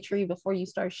family tree before you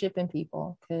start shipping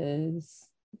people, because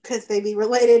they be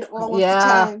related all of the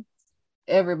time.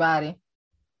 Everybody.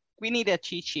 We need a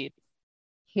cheat sheet.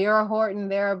 Here a Horton,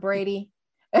 there a Brady.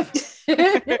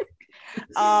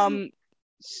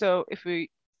 So if you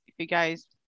guys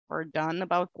are done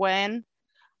about Gwen,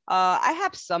 I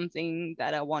have something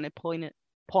that I want to point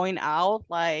out.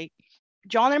 Like,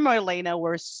 John and Marlena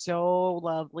were so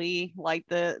lovely. Like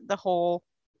the whole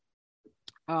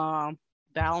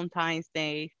Valentine's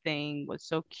Day thing was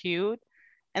so cute,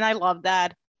 and I love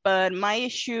that. But my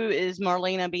issue is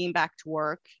Marlena being back to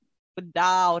work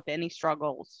without any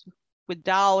struggles,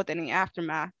 without any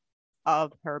aftermath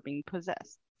of her being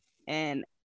possessed. And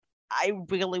I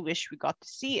really wish we got to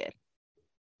see it.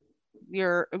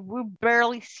 We've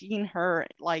barely seen her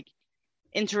like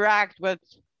interact with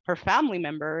her family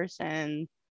members, and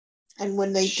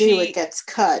when they do, it gets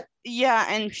cut. Yeah,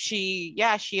 and she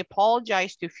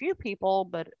apologized to a few people,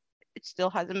 but it still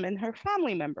hasn't been her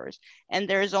family members. And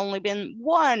there's only been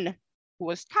one who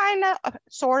was kind of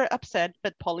sort of upset,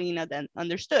 but Paulina then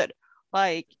understood.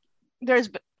 Like,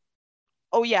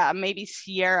 maybe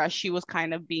Sierra, she was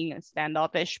kind of being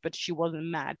standoffish, but she wasn't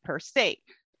mad per se.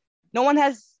 No one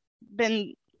has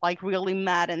been like really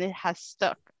mad, and it has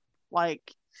stuck.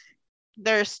 Like,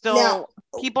 there's still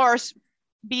people are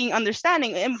being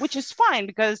understanding, and which is fine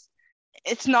because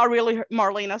it's not really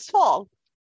Marlena's fault.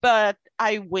 But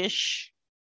I wish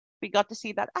we got to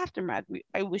see that aftermath.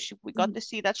 I wish we got to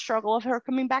see that struggle of her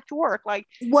coming back to work. Like,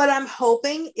 what I'm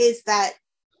hoping is that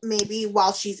maybe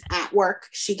while she's at work,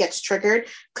 she gets triggered,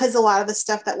 because a lot of the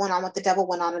stuff that went on with the devil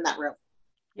went on in that room.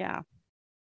 Yeah.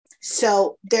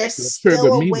 So there's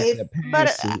still a way.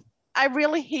 But I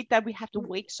really hate that we have to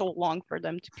wait so long for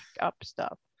them to pick up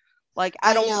stuff. Like,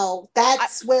 I don't know.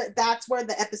 That's where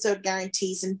the episode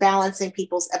guarantees and balancing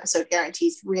people's episode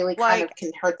guarantees really kind of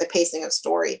can hurt the pacing of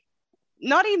story.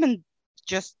 Not even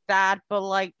just that, but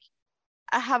like,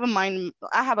 I have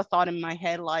a thought in my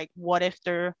head, like, what if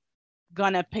they're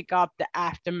gonna pick up the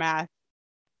aftermath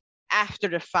after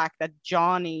the fact that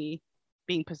Johnny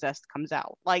being possessed comes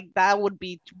out? Like, that would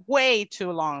be way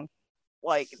too long.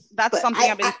 Like, that's something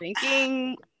I've been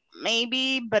thinking,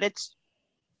 maybe, but it's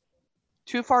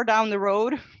too far down the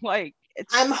road. Like,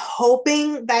 I'm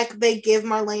hoping that they give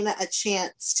Marlena a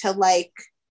chance to, like,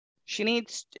 she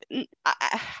needs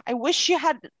I wish she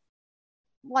had,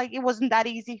 like, it wasn't that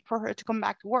easy for her to come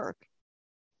back to work,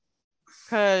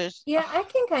 because I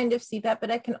can kind of see that,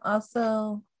 but I can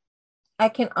also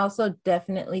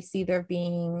definitely see there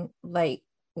being like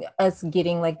us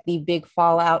getting like the big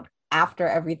fallout after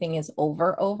everything is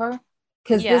over,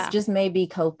 because this just may be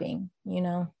coping, you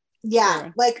know. Yeah,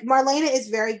 Sure. like Marlena is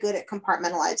very good at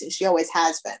compartmentalizing. She always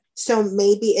has been. So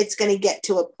maybe it's going to get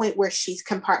to a point where she's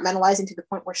compartmentalizing to the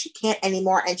point where she can't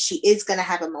anymore, and she is going to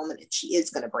have a moment and she is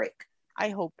going to break. I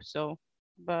hope so,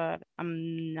 but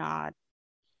I'm not.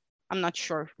 I'm not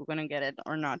sure if we're gonna get it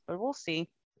or not, but we'll see.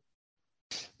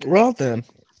 Well, then,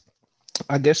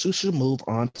 I guess we should move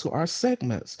on to our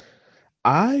segments.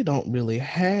 I don't really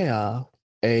have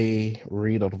a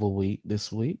read of the week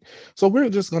this week, so we're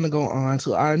just going to go on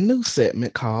to our new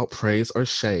segment called Praise or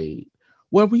Shade,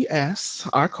 where we ask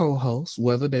our co hosts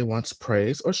whether they want to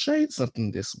praise or shade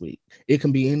something this week. It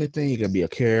can be anything, it can be a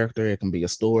character, it can be a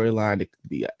storyline, it can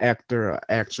be an actor or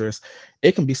actress,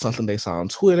 it can be something they saw on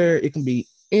Twitter, it can be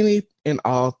any and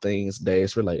all things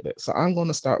days related. So I'm going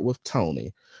to start with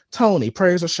Tony. Tony,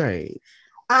 praise or shade?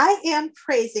 I am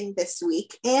praising this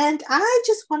week, and I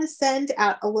just want to send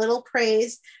out a little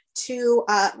praise to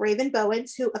Raven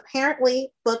Bowens, who apparently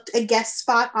booked a guest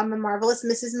spot on The Marvelous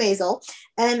Mrs. Maisel.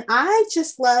 And I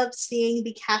just love seeing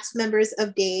the cast members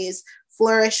of Days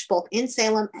flourish both in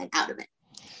Salem and out of it.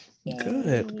 Good,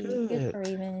 Yay, good good. for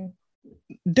Raven.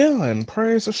 Dylan,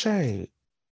 praise or shade?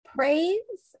 Praise,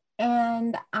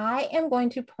 and I am going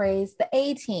to praise the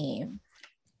A team,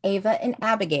 Ava and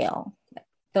Abigail.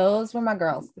 Those were my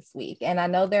girls this week. And I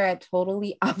know they're at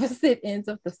totally opposite ends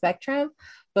of the spectrum,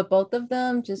 but both of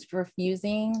them just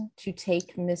refusing to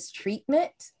take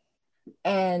mistreatment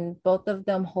and both of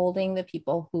them holding the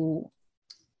people who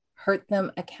hurt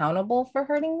them accountable for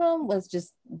hurting them was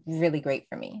just really great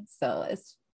for me. So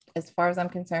as far as I'm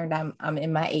concerned, I'm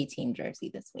in my A team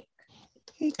jersey this week.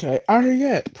 Okay,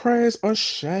 Ariette, praise or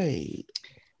shade?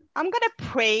 I'm gonna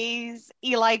praise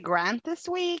Eli Grant this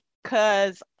week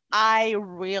because I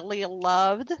really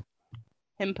loved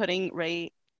him putting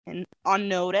Ray on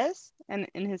notice and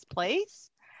in his place.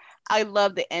 I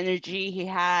love the energy he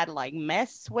had, like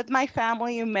mess with my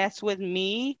family, mess with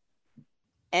me,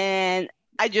 and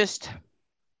I just,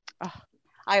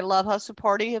 I love how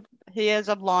supportive he is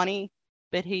of Lonnie,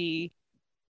 but he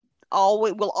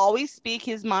always will always speak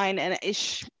his mind, and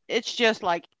it's just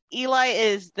like Eli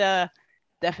is the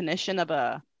definition of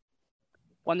a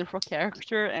wonderful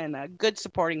character and a good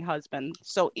supporting husband.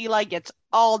 So Eli gets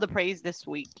all the praise this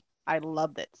week. I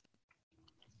loved it.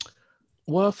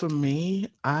 Well, for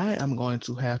me, I am going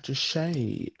to have to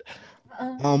shade.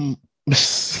 Uh, Um,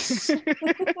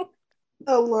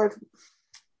 Oh, Lord.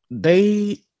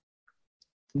 they,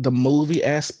 the movie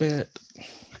aspect,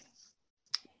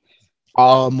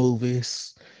 all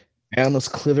movies, Anna's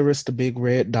clitoris, the big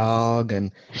red dog,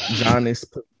 and Johnny's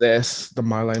possess the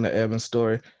Marlena Evans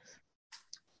story.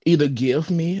 Either give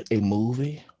me a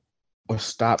movie or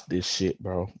stop this shit,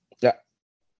 bro. Yeah,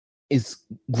 it's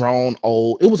grown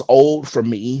old. It was old for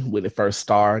me when it first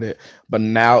started, but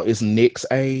now it's Nick's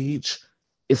age.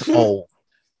 It's old.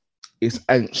 It's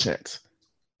ancient.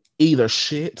 Either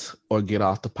shit or get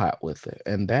off the pot with it.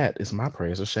 And that is my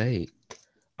praise or shade.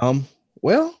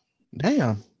 Well,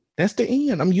 damn. That's the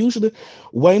end. I'm usually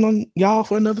waiting on y'all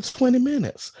for another 20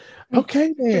 minutes.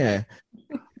 Okay, then.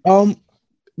 Um,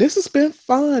 this has been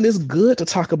fun. It's good to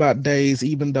talk about Days,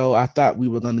 even though I thought we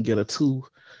were gonna get a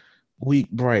 2-week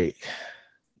break.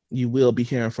 You will be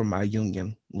hearing from my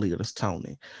union leaders,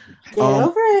 Tony. Get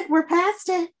over it. We're past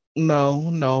it.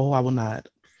 No, I will not.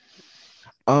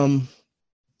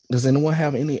 Does anyone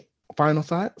have any final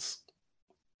thoughts?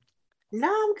 No,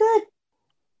 I'm good.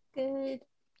 good.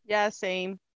 Yeah,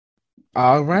 same.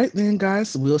 All right then,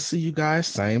 guys. We'll see you guys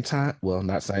same time. Well,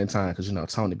 not same time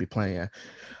because Tony be playing.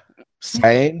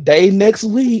 Same day next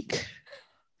week.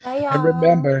 Bye, y'all. And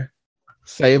remember,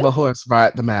 save a horse,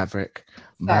 ride the Maverick.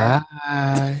 Sorry.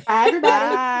 Bye. Bye,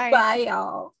 everybody. Bye. Bye,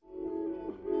 y'all.